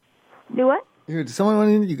 Do what? Here,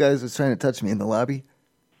 one of you guys was trying to touch me in the lobby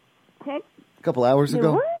Okay. a couple hours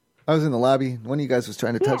ago. What? I was in the lobby. One of you guys was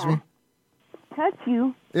trying to touch me. Touch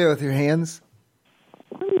you? Yeah, with your hands.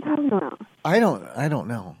 What are you talking about? I don't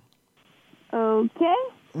know. Okay.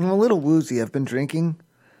 I'm a little woozy. I've been drinking.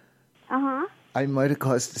 Uh-huh. I might have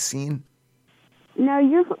caused a scene.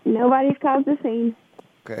 No, nobody's caused a scene.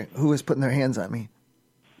 Okay. Who was putting their hands on me?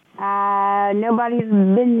 Nobody's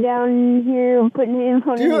been down here putting hands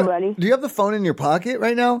on anybody. Do you have the phone in your pocket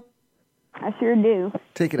right now? I sure do.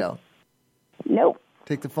 Take it out. Nope.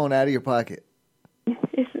 Take the phone out of your pocket.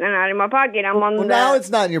 It's not in my pocket. I'm on now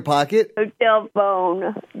it's not in your pocket. Hotel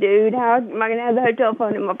phone. Dude, how am I going to have the hotel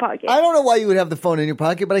phone in my pocket? I don't know why you would have the phone in your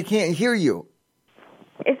pocket, but I can't hear you.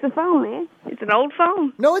 It's a phone, man. It's an old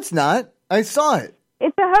phone. No, it's not. I saw it.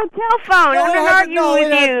 It's a hotel phone. I'm not arguing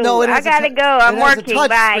with you. No, I got to go. I'm working.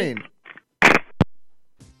 Bye. Screen.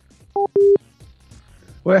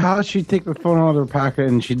 Wait, how did she take the phone out of her pocket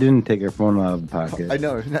and she didn't take her phone out of the pocket? I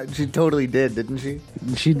know. She totally did, didn't she?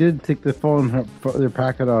 She did take the phone, her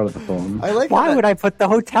pocket out of the phone. Why would I put the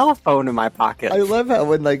hotel phone in my pocket? I love how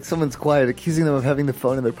when someone's quiet, accusing them of having the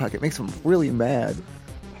phone in their pocket makes them really mad.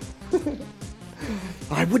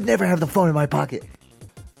 I would never have the phone in my pocket.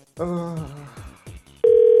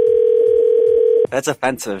 That's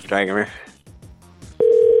offensive, Dragomer.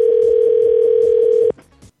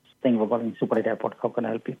 calling Super 8 Airport. How can I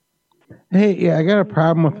help you? Hey, yeah, I got a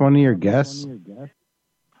problem with one of your guests.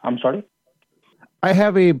 I'm sorry? I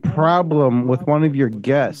have a problem with one of your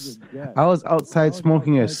guests. I was outside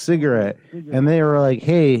smoking a cigarette, and they were like,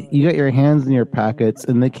 hey, you got your hands in your pockets,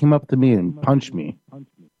 and they came up to me and punched me.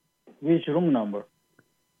 Which room number?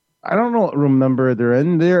 I don't know what room number they're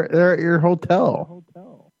in. They're at your hotel.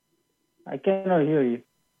 I cannot hear you.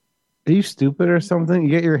 Are you stupid or something? You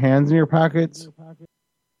get your hands in your pockets?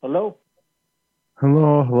 Hello?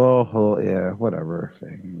 Hello. Yeah, whatever.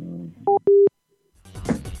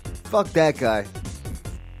 Fuck that guy.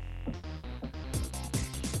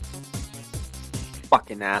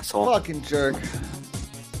 Fucking asshole. Fucking jerk.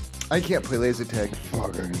 I can't play laser tag.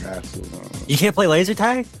 Fucking asshole. You can't play laser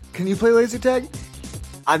tag? Can you play laser tag?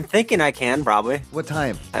 I'm thinking I can, probably. What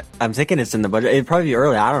time? I'm thinking it's in the budget. It'd probably be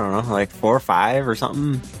early. I don't know, like 4 or 5 or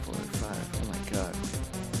something. 4 or 5. Oh my god.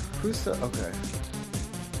 Who's the... Okay.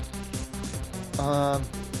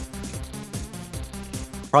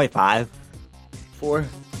 Probably 5. 4.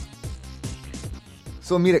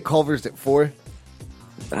 So we'll meet at Culver's at 4.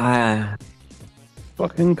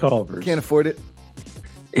 Fucking Culver's. Can't afford it.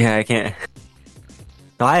 Yeah, I can't.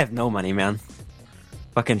 No, I have no money, man.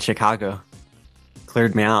 Fucking Chicago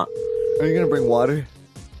cleared me out. Are you gonna bring water?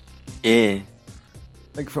 Yeah.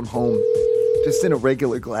 Like from home, just in a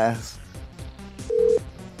regular glass.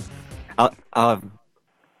 How's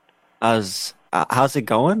it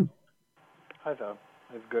going? Hi, Tom.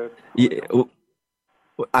 It's good. Yeah,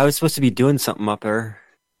 I was supposed to be doing something up there.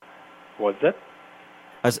 What's that?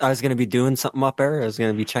 I was gonna be doing something up there. I was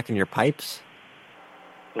gonna be checking your pipes.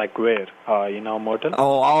 Like where? In our motel?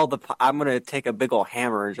 Oh, I'm gonna take a big old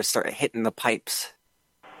hammer and just start hitting the pipes.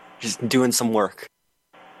 Just doing some work.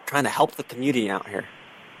 Trying to help the community out here.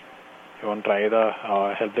 You want to try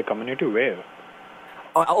help the community where?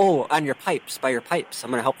 Oh, on your pipes, by your pipes.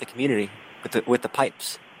 I'm gonna help the community with the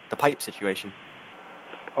pipes, the pipe situation.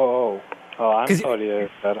 I'm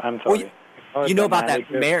sorry, sir. I'm sorry. Well, you know about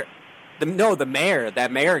that mayor? The mayor,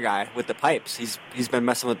 that mayor guy with the pipes. He's been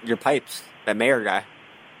messing with your pipes. That mayor guy.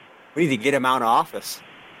 We need to get him out of office.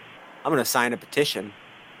 I'm gonna sign a petition,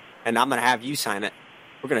 and I'm gonna have you sign it.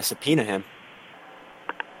 We're gonna subpoena him.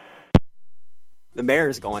 The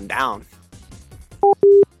mayor's going down.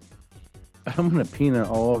 I'm gonna peanut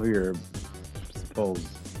all over your supposed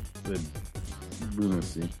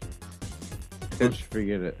lunacy. Don't you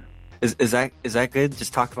forget it. Is that good?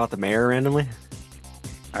 Just talk about the mayor randomly?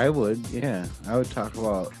 I would, yeah. I would talk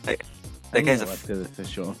about that guy's elected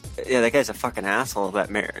official. Yeah, that guy's a fucking asshole,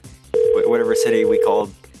 that mayor. Whatever city we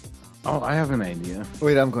called. Oh, I have an idea.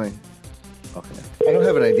 Wait, I'm going. Okay. I don't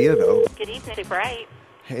have an idea, though. Good evening, Bright.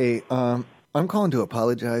 Hey, I'm calling to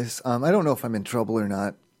apologize. I don't know if I'm in trouble or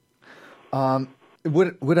not.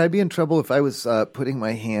 Would I be in trouble if I was putting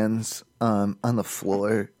my hands on the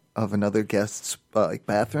floor of another guest's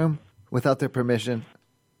bathroom without their permission?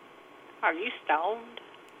 Are you stoned?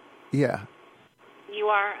 Yeah. You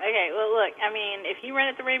are? Okay, well, look, I mean, if you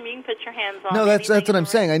rent the room, you can put your hands on No, that's what I'm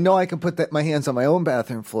saying. I know I can put my hands on my own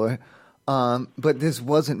bathroom floor, but this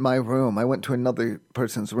wasn't my room. I went to another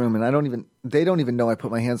person's room, and they don't even know I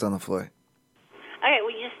put my hands on the floor. Okay,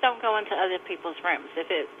 well, you just don't go into other people's rooms. If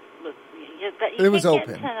it was... It was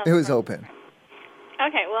open. It was open.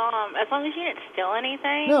 Okay, well, as long as you didn't steal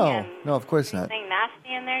anything... No, of course not. Anything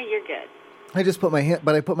nasty in there, you're good. I just put my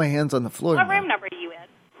hands on the floor. What room number are you in?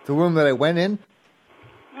 The room that I went in?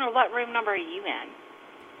 Or what room number are you in?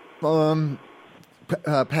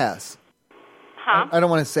 Pass. Huh? I don't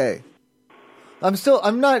want to say. I'm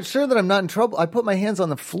not sure that I'm not in trouble. I put my hands on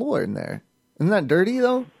the floor in there. Isn't that dirty,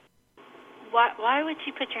 though? Why would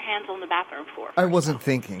you put your hands on the bathroom floor? I wasn't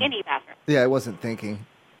thinking. Any bathroom. Yeah, I wasn't thinking.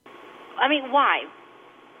 I mean, why?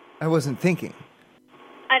 I wasn't thinking.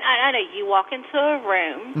 I know. You walk into a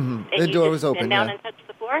room. Mm-hmm. And the door was bent open, down yeah. and touch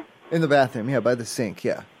the floor? In the bathroom, yeah, by the sink,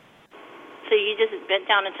 yeah. So you just bent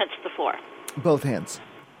down and touched the floor? Both hands.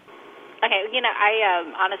 Okay, I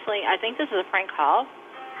honestly, I think this is a prank call.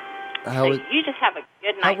 You just have a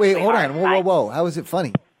good night. Wait, hold on. Whoa. How is it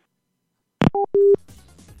funny?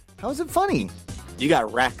 How is it funny? You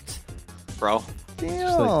got wrecked, bro.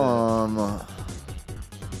 Damn.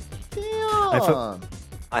 Damn.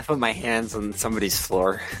 I put my hands on somebody's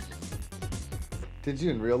floor. Did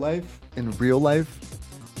you in real life? In real life?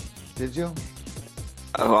 Did you?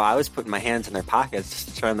 Oh, I was putting my hands in their pockets,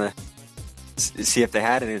 just trying to see if they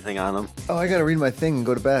had anything on them. Oh, I gotta read my thing and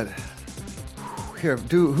go to bed. Here,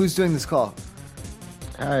 who's doing this call?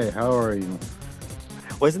 Hi, how are you?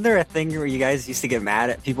 Wasn't there a thing where you guys used to get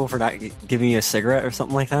mad at people for not giving you a cigarette or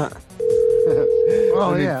something like that?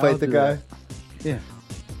 Oh, yeah. Fight the guy? Yeah.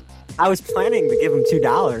 I was planning to give him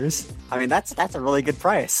 $2. I mean, that's a really good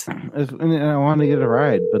price. And I wanted to get a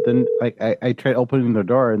ride, but then I tried opening the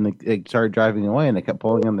door and they started driving away, and they kept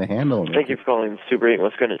pulling on the handle. Thank you for calling Super 8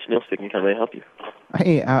 West Greenwich. Neil speaking. How may I help you?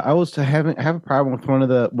 Hey, I was having a problem with one of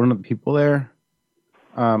the people there.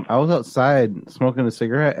 I was outside smoking a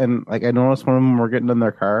cigarette, and I noticed one of them were getting in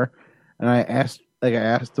their car, and I asked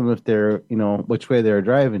them if they're which way they were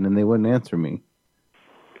driving, and they wouldn't answer me.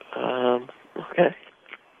 Okay.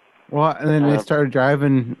 Well, and then they started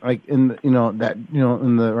driving in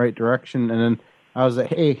the right direction, and then I was like,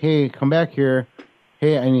 hey, come back here.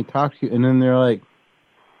 Hey, I need to talk to you. And then they're like,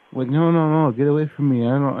 no, get away from me.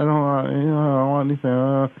 I don't want anything.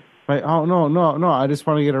 Oh no, I just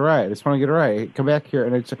want to get a ride. Come back here.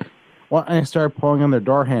 And I started pulling on their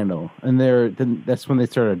door handle, and that's when they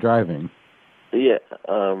started driving. Yeah.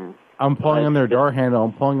 I'm pulling on their door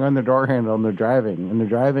handle. And they're driving. And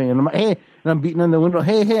I'm like, hey, and I'm beating on the window.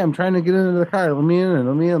 Hey, I'm trying to get into the car. Let me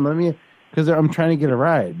in. Because I'm trying to get a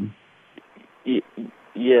ride.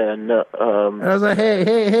 Yeah, no. And I was like,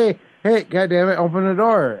 hey, God damn it, open the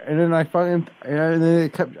door. And then it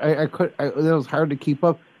was hard to keep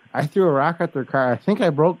up. I threw a rock at their car. I think I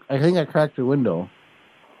cracked the window.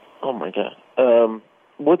 Oh my God.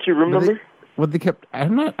 What's your room number?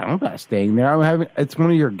 I'm not staying there. It's one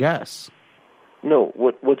of your guests. No,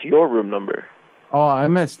 what's your room number? Oh,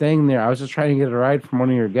 I'm not staying there. I was just trying to get a ride from one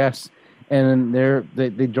of your guests, and then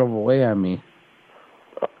they drove away on me.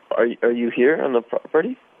 Are you here on the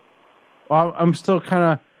property? Well, I'm still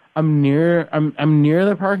I'm near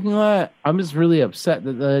the parking lot. I'm just really upset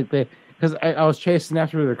that because I was chasing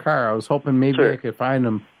after their car. I was hoping maybe I could find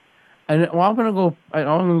them. And I'm gonna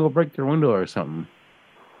go break their window or something.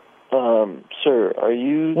 Sir, are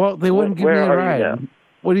you? Well, they wouldn't give me a ride.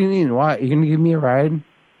 What do you mean? Why? You gonna give me a ride?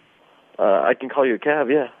 I can call you a cab.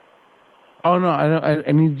 Yeah. Oh no,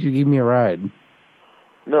 I need you to give me a ride.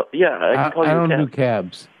 No, yeah, I can call you a cab. I don't do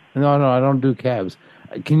cabs. No, I don't do cabs.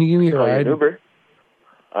 Can you give me a ride? An Uber.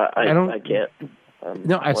 I can't.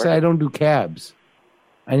 No, I said I don't do cabs.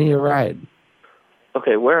 I need a ride.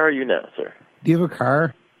 Okay, where are you now, sir? Do you have a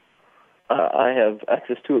car? I have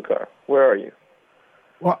access to a car. Where are you?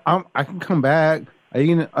 Well, I can come back. Are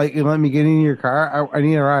you gonna let me get in your car? I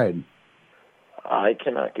need a ride. I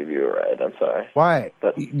cannot give you a ride. I'm sorry. Why?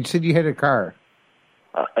 But you said you had a car.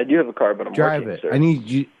 I do have a car, but I'm Drive working, it. sir. I need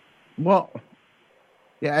you. Well,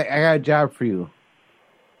 yeah, I got a job for you.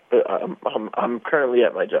 I'm currently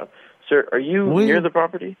at my job, sir. Are you near the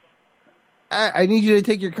property? I need you to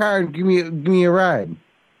take your car and give me a ride.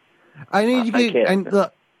 I need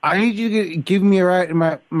you to give me a ride in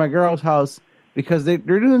my girl's house because they're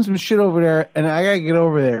doing some shit over there, and I gotta get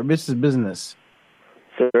over there. This is business.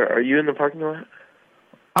 Sir, are you in the parking lot?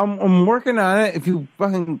 I'm working on it. If you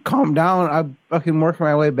fucking calm down, I'm fucking working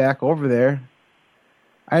my way back over there.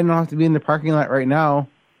 I don't have to be in the parking lot right now.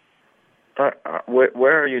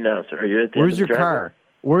 Where are you now, sir? Are you at the Where's your car?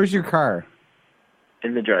 Where's your car?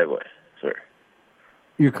 In the driveway, sir.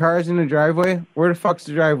 Your car's in the driveway? Where the fuck's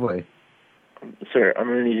the driveway? Sir, I'm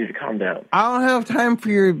gonna need you to calm down. I don't have time for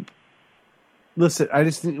your. Listen, I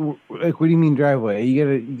just what do you mean driveway?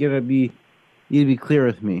 You gotta be clear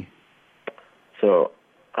with me. So,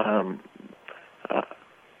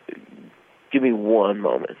 give me one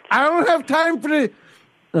moment. I don't have time for the.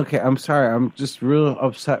 Okay, I'm sorry. I'm just real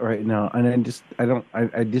upset right now, and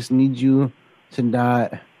I just need you to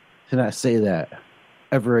not say that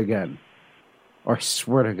ever again. Or I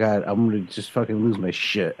swear to God, I'm gonna just fucking lose my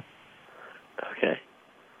shit. Okay,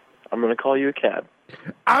 I'm gonna call you a cab.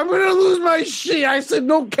 I'm gonna lose my shit. I said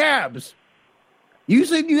no cabs. You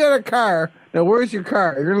said you got a car. Now where's your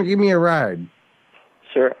car? You're gonna give me a ride.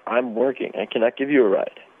 Sir, I'm working. I cannot give you a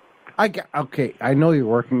ride. Okay, I know you're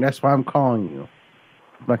working. That's why I'm calling you.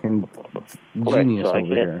 Fucking genius over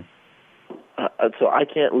here. So I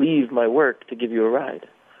can't leave my work to give you a ride.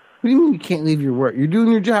 What do you mean you can't leave your work? You're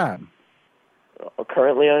doing your job.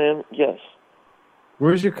 Currently I am, yes.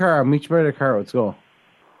 Where's your car? I'll meet you by the car. Let's go.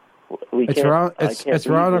 It's around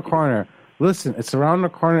the corner. Listen, it's around the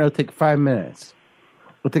corner. It'll take 5 minutes.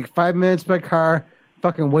 It'll take 5 minutes by car.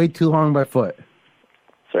 Fucking way too long by foot.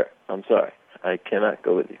 Sir, I'm sorry. I cannot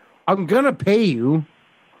go with you. I'm gonna pay you.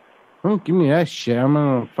 Don't give me that shit. I'm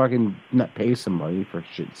gonna fucking not pay somebody for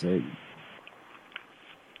shit's sake.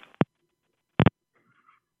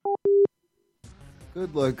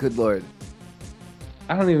 Good Lord.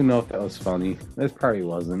 I don't even know if that was funny. That probably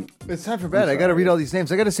wasn't. It's time for bed. I got to read all these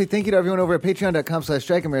names. I got to say thank you to everyone over at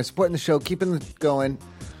patreon.com/strikeamere supporting the show, keeping it going.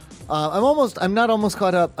 I'm not almost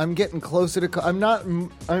caught up. I'm getting closer to. I'm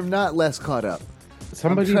not less caught up.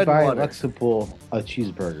 Somebody buy Alexa Pool a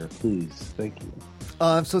cheeseburger, please. Thank you.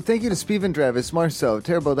 So thank you to Steven Dravis, Marceau,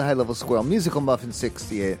 Terrible the High Level Squirrel, Musical Muffin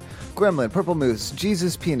 68, Gremlin, Purple Moose,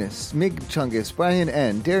 Jesus Penis, Mig Chungus, Brian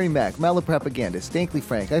N, Dairy Mac, Malapropagandist, Dankley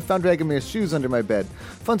Frank, I found Dragomir's shoes under my bed,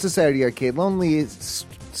 Fun Society Arcade, Lonely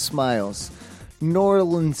Smiles,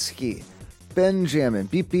 Norlinsky, Benjamin,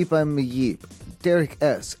 Beep Beep I'm a Yeep, Derek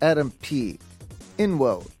S, Adam P,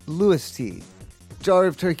 Inwo, Louis T, Jar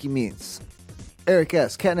of Turkey Meats, Eric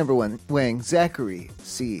S, Cat Number 1, Wang, Zachary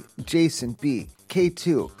C, Jason B,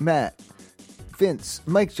 K2, Matt, Vince,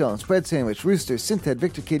 Mike Jones, Bread Sandwich, Rooster, Synthead,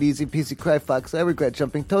 Victor Kid, Easy, PC, Cry Fox, I Regret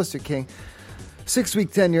Jumping, Toaster King,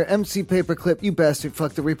 6-week tenure, MC Paperclip, You Bastard,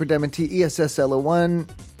 Fuck the Reaper, Diamond T, ESSLO1,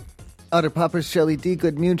 Otter Poppers, Shelly D,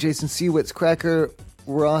 Good Mew, Jason Seawitz, Cracker,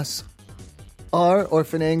 Ross R,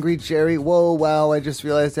 Orphan Angry, Jerry, whoa, wow, I just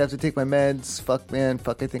realized I have to take my meds, fuck, man,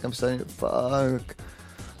 fuck, I think I'm starting to,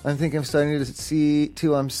 see,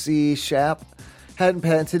 2MC, Shap, hadn't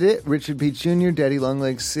patented it, Richard P. Jr., Daddy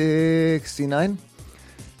Longlegs 69,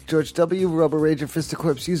 George W., Rubber Rager,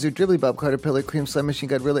 Fisticorpse User, Dribbly Bob, Carter Pillar, Cream Slime Machine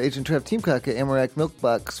God, Rilla Agent Trev, Team Kaka, Amarak,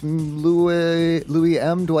 Milkbox, Louis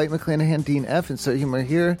M., Dwight McClanahan, Dean F., Insert Humor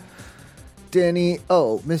Here, Danny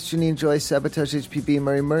O., Miss Janine Joy, Sabotage HPB,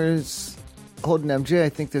 Murray Mers, Holden MJ, I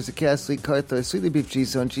think there's a cast leak, Carthor, Sweetly Beef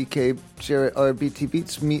G-Zone, GK, Jarrett RBT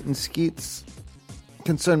Beats, Meat and Skeets,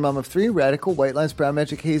 Concerned Mom of 3, Radical, White Lines, Brown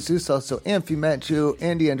Magic, Jesus, also Amphi, Matt Jew,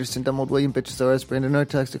 Andy Anderson, Dumb Old William, Bitches RS, Brandon R,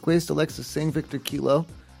 Toxic Waste, Alexis Singh, Victor Kilo,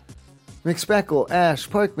 McSpackle, Ash,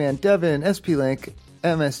 Parkman, Devin, SP Link,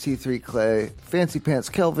 MST3 Clay, Fancy Pants,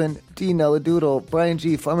 Kelvin, D Nelladoodle, Brian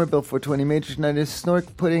G, Farmer Bill 420, Major Schneider, Snork,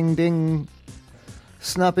 Pudding, Ding,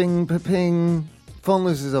 Snopping, Ping, Phone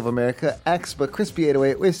Losers of America, Axpa, Crispy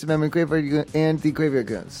 808, Wasted Memory, Graveyard, and the Graveyard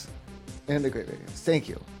Guns. Thank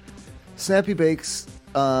you. Snappy Bakes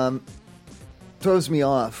throws me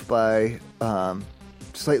off by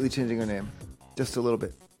slightly changing her name. Just a little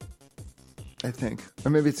bit, I think.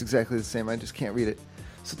 Or maybe it's exactly the same. I just can't read it.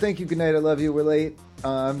 So thank you. Good night. I love you. We're late.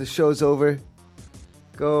 The show's over.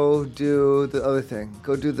 Go do the other thing.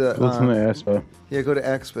 Go do the... Go to the Expo. Yeah, go to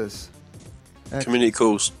Expas. Community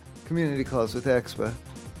calls. Community calls with Expa.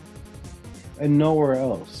 And nowhere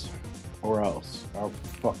else. Or else. I'll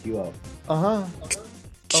fuck you up. Uh-huh.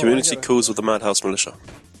 Community calls with the Madhouse Militia.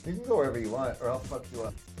 You can go wherever you want, or I'll fuck you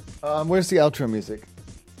up. Where's the outro music?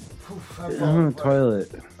 I'm in the toilet.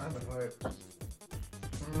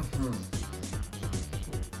 Mm-hmm.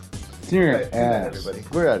 It's in your right, ass. Everybody.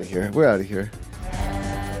 We're out of here. We're out of here.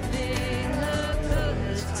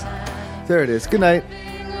 There it is. Good night.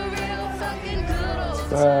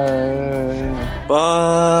 Bye.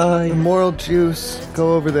 Bye. Moral juice.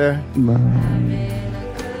 Go over there. Bye.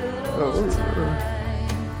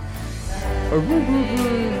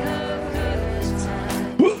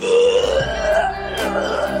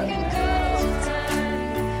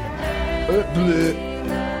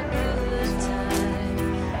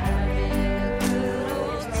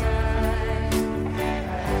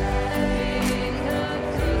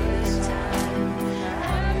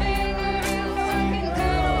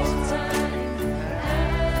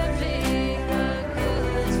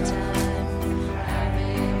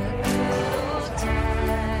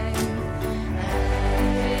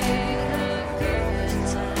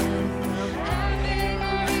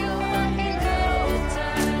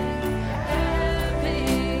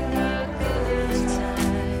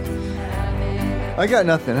 I got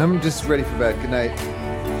nothing. I'm just ready for bed. Good night.